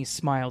tall, and he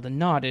smiled and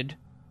nodded,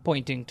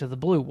 pointing to the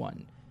blue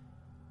one.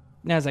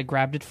 As I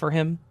grabbed it for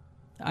him,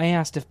 I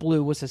asked if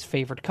blue was his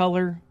favorite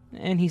color,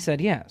 and he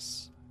said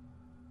yes.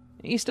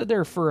 He stood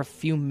there for a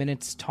few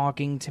minutes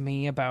talking to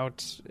me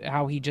about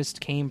how he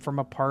just came from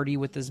a party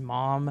with his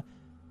mom,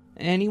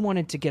 and he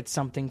wanted to get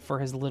something for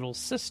his little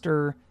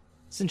sister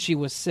since she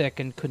was sick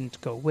and couldn't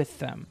go with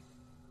them.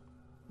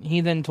 He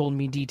then told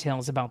me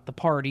details about the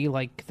party,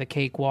 like the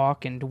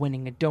cakewalk and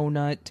winning a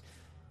donut,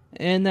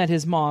 and that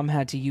his mom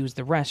had to use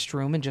the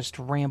restroom, and just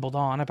rambled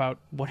on about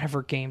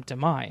whatever came to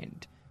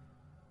mind.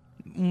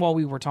 While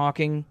we were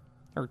talking,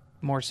 or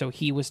more so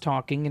he was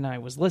talking and I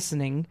was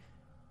listening,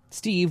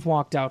 Steve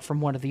walked out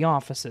from one of the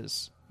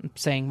offices,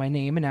 saying my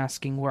name and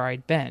asking where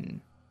I'd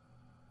been.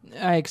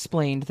 I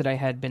explained that I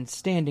had been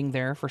standing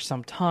there for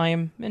some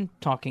time and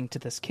talking to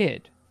this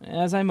kid,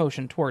 as I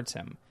motioned towards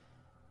him.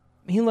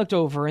 He looked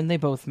over and they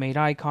both made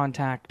eye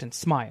contact and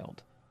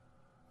smiled.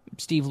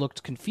 Steve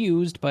looked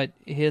confused, but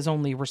his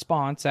only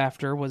response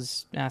after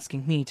was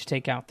asking me to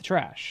take out the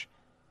trash.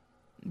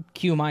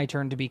 Cue my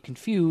turn to be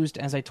confused,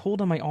 as I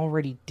told him I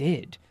already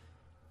did,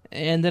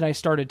 and that I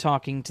started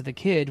talking to the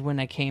kid when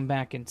I came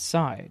back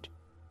inside.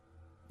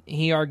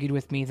 He argued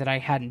with me that I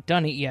hadn't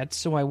done it yet,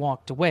 so I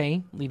walked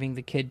away, leaving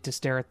the kid to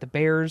stare at the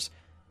bears,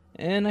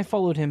 and I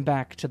followed him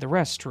back to the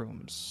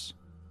restrooms.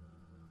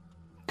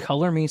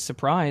 Color me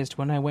surprised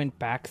when I went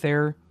back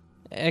there,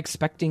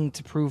 expecting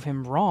to prove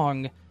him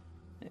wrong,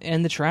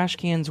 and the trash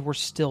cans were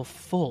still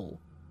full.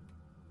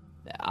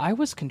 I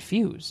was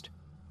confused.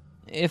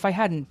 If I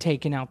hadn't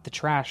taken out the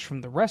trash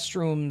from the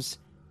restrooms,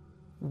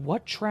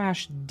 what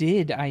trash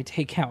did I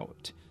take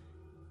out?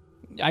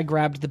 I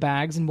grabbed the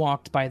bags and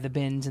walked by the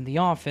bins in the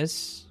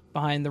office,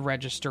 behind the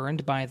register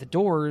and by the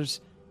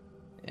doors,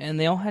 and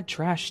they all had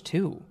trash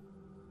too.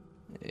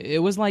 It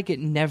was like it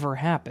never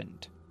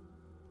happened.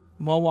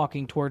 While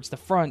walking towards the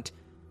front,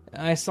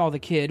 I saw the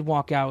kid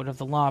walk out of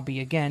the lobby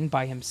again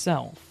by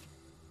himself.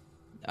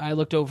 I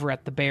looked over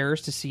at the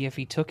bears to see if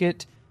he took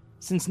it,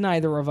 since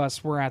neither of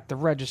us were at the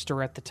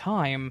register at the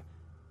time,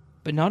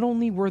 but not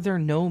only were there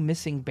no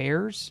missing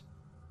bears,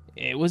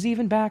 it was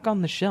even back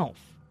on the shelf,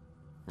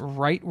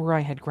 right where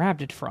I had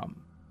grabbed it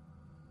from.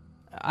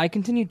 I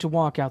continued to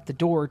walk out the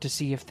door to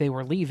see if they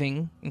were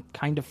leaving,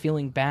 kind of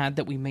feeling bad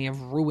that we may have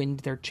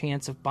ruined their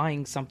chance of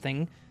buying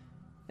something,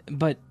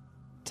 but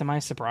to my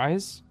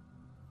surprise,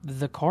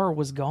 the car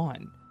was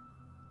gone.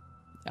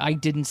 I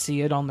didn't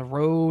see it on the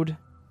road,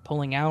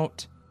 pulling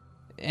out,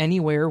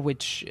 anywhere,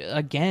 which,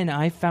 again,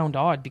 I found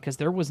odd because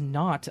there was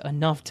not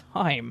enough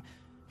time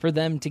for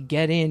them to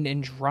get in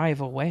and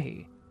drive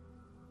away.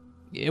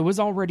 It was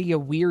already a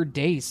weird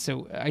day,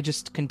 so I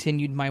just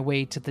continued my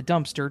way to the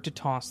dumpster to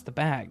toss the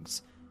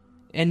bags.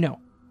 And no,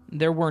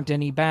 there weren't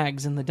any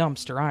bags in the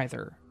dumpster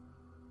either.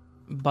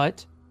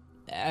 But,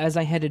 as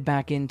I headed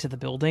back into the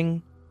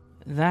building,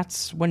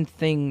 that's when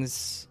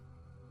things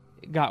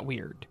got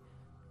weird.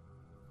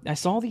 I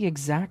saw the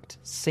exact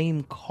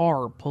same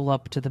car pull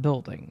up to the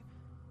building.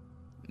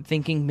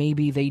 Thinking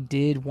maybe they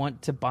did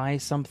want to buy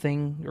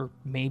something, or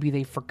maybe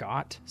they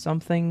forgot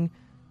something,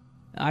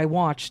 I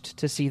watched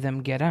to see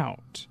them get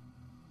out.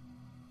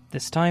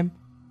 This time,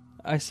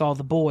 I saw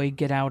the boy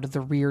get out of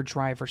the rear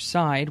driver's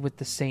side with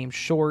the same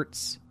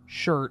shorts,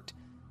 shirt,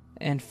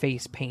 and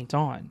face paint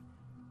on.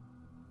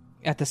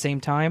 At the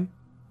same time,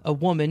 a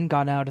woman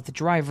got out of the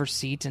driver's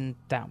seat, and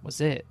that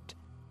was it.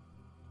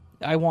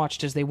 I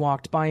watched as they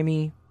walked by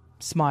me,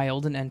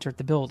 smiled, and entered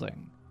the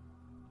building.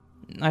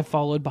 I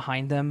followed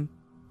behind them,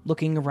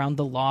 looking around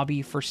the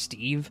lobby for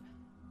Steve,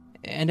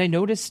 and I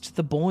noticed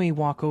the boy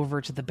walk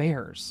over to the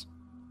bears,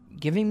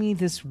 giving me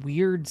this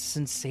weird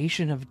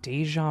sensation of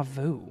deja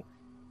vu.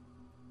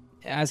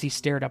 As he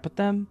stared up at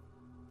them,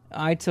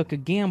 I took a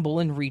gamble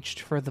and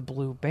reached for the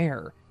blue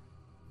bear,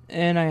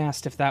 and I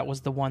asked if that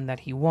was the one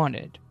that he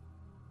wanted.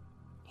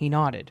 He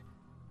nodded.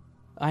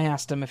 I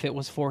asked him if it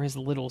was for his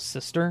little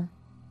sister,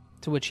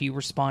 to which he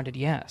responded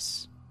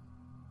yes.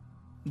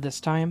 This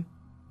time,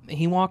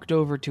 he walked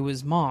over to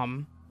his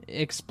mom,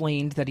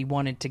 explained that he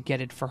wanted to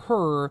get it for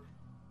her,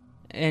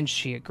 and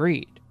she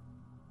agreed.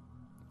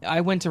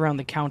 I went around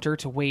the counter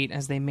to wait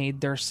as they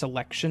made their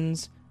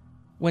selections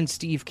when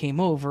Steve came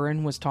over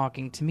and was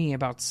talking to me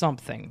about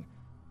something.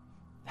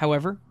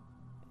 However,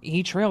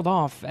 he trailed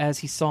off as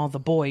he saw the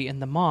boy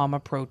and the mom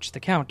approach the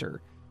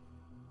counter.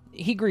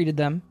 He greeted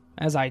them,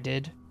 as I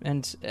did,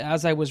 and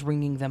as I was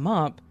ringing them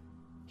up,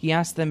 he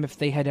asked them if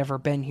they had ever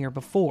been here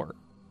before.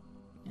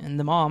 And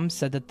the mom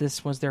said that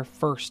this was their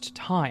first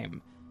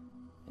time,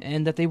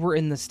 and that they were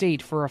in the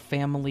state for a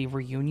family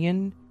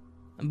reunion,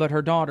 but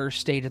her daughter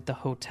stayed at the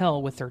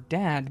hotel with her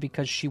dad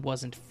because she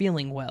wasn't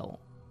feeling well.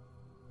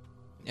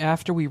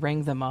 After we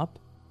rang them up,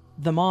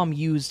 the mom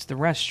used the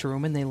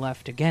restroom and they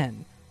left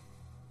again,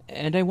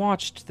 and I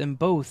watched them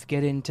both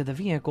get into the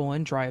vehicle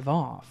and drive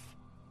off.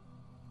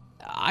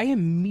 I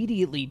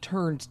immediately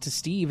turned to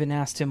Steve and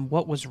asked him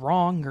what was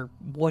wrong or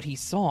what he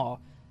saw,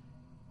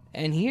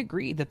 and he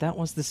agreed that that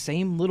was the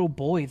same little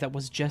boy that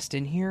was just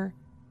in here,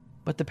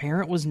 but the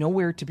parent was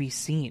nowhere to be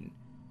seen.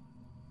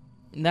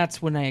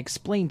 That's when I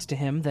explained to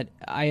him that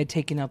I had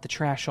taken out the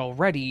trash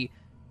already,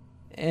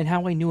 and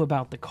how I knew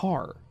about the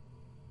car.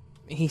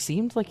 He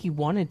seemed like he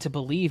wanted to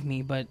believe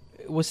me, but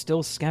was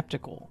still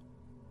skeptical.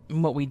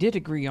 What we did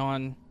agree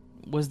on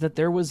was that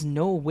there was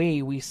no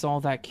way we saw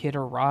that kid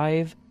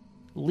arrive,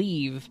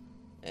 leave,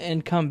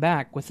 and come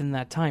back within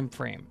that time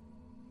frame.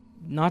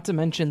 Not to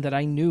mention that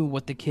I knew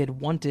what the kid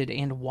wanted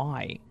and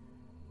why.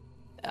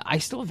 I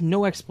still have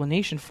no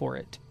explanation for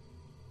it,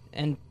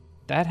 and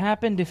that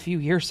happened a few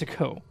years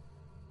ago.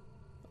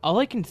 All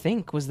I can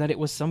think was that it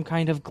was some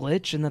kind of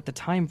glitch and that the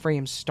time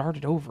frame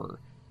started over.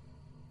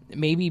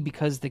 Maybe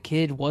because the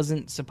kid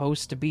wasn't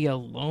supposed to be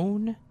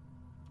alone?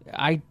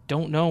 I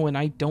don't know, and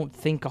I don't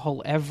think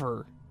I'll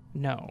ever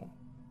know.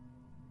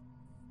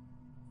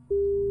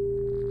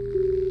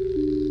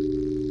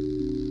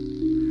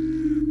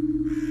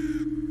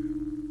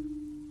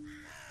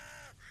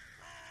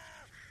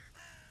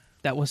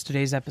 That was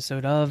today's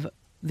episode of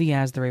the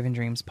As the Raven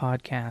Dreams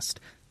podcast.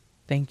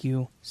 Thank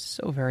you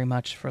so very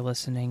much for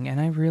listening, and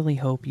I really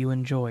hope you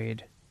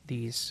enjoyed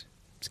these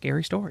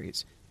scary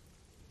stories.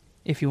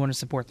 If you want to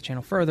support the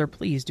channel further,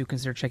 please do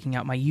consider checking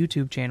out my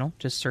YouTube channel.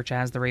 Just search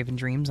As the Raven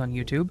Dreams on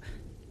YouTube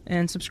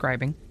and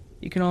subscribing.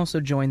 You can also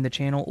join the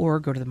channel or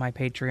go to my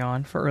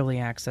Patreon for early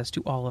access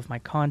to all of my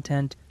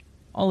content.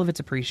 All of it's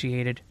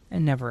appreciated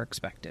and never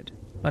expected.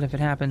 But if it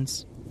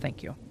happens,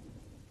 thank you.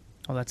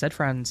 All that said,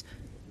 friends,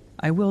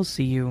 I will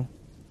see you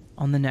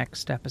on the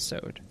next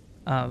episode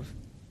of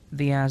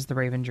the As the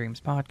Raven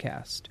Dreams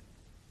podcast.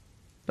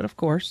 But of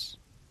course,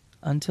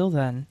 until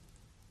then,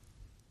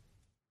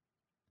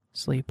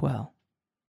 sleep well.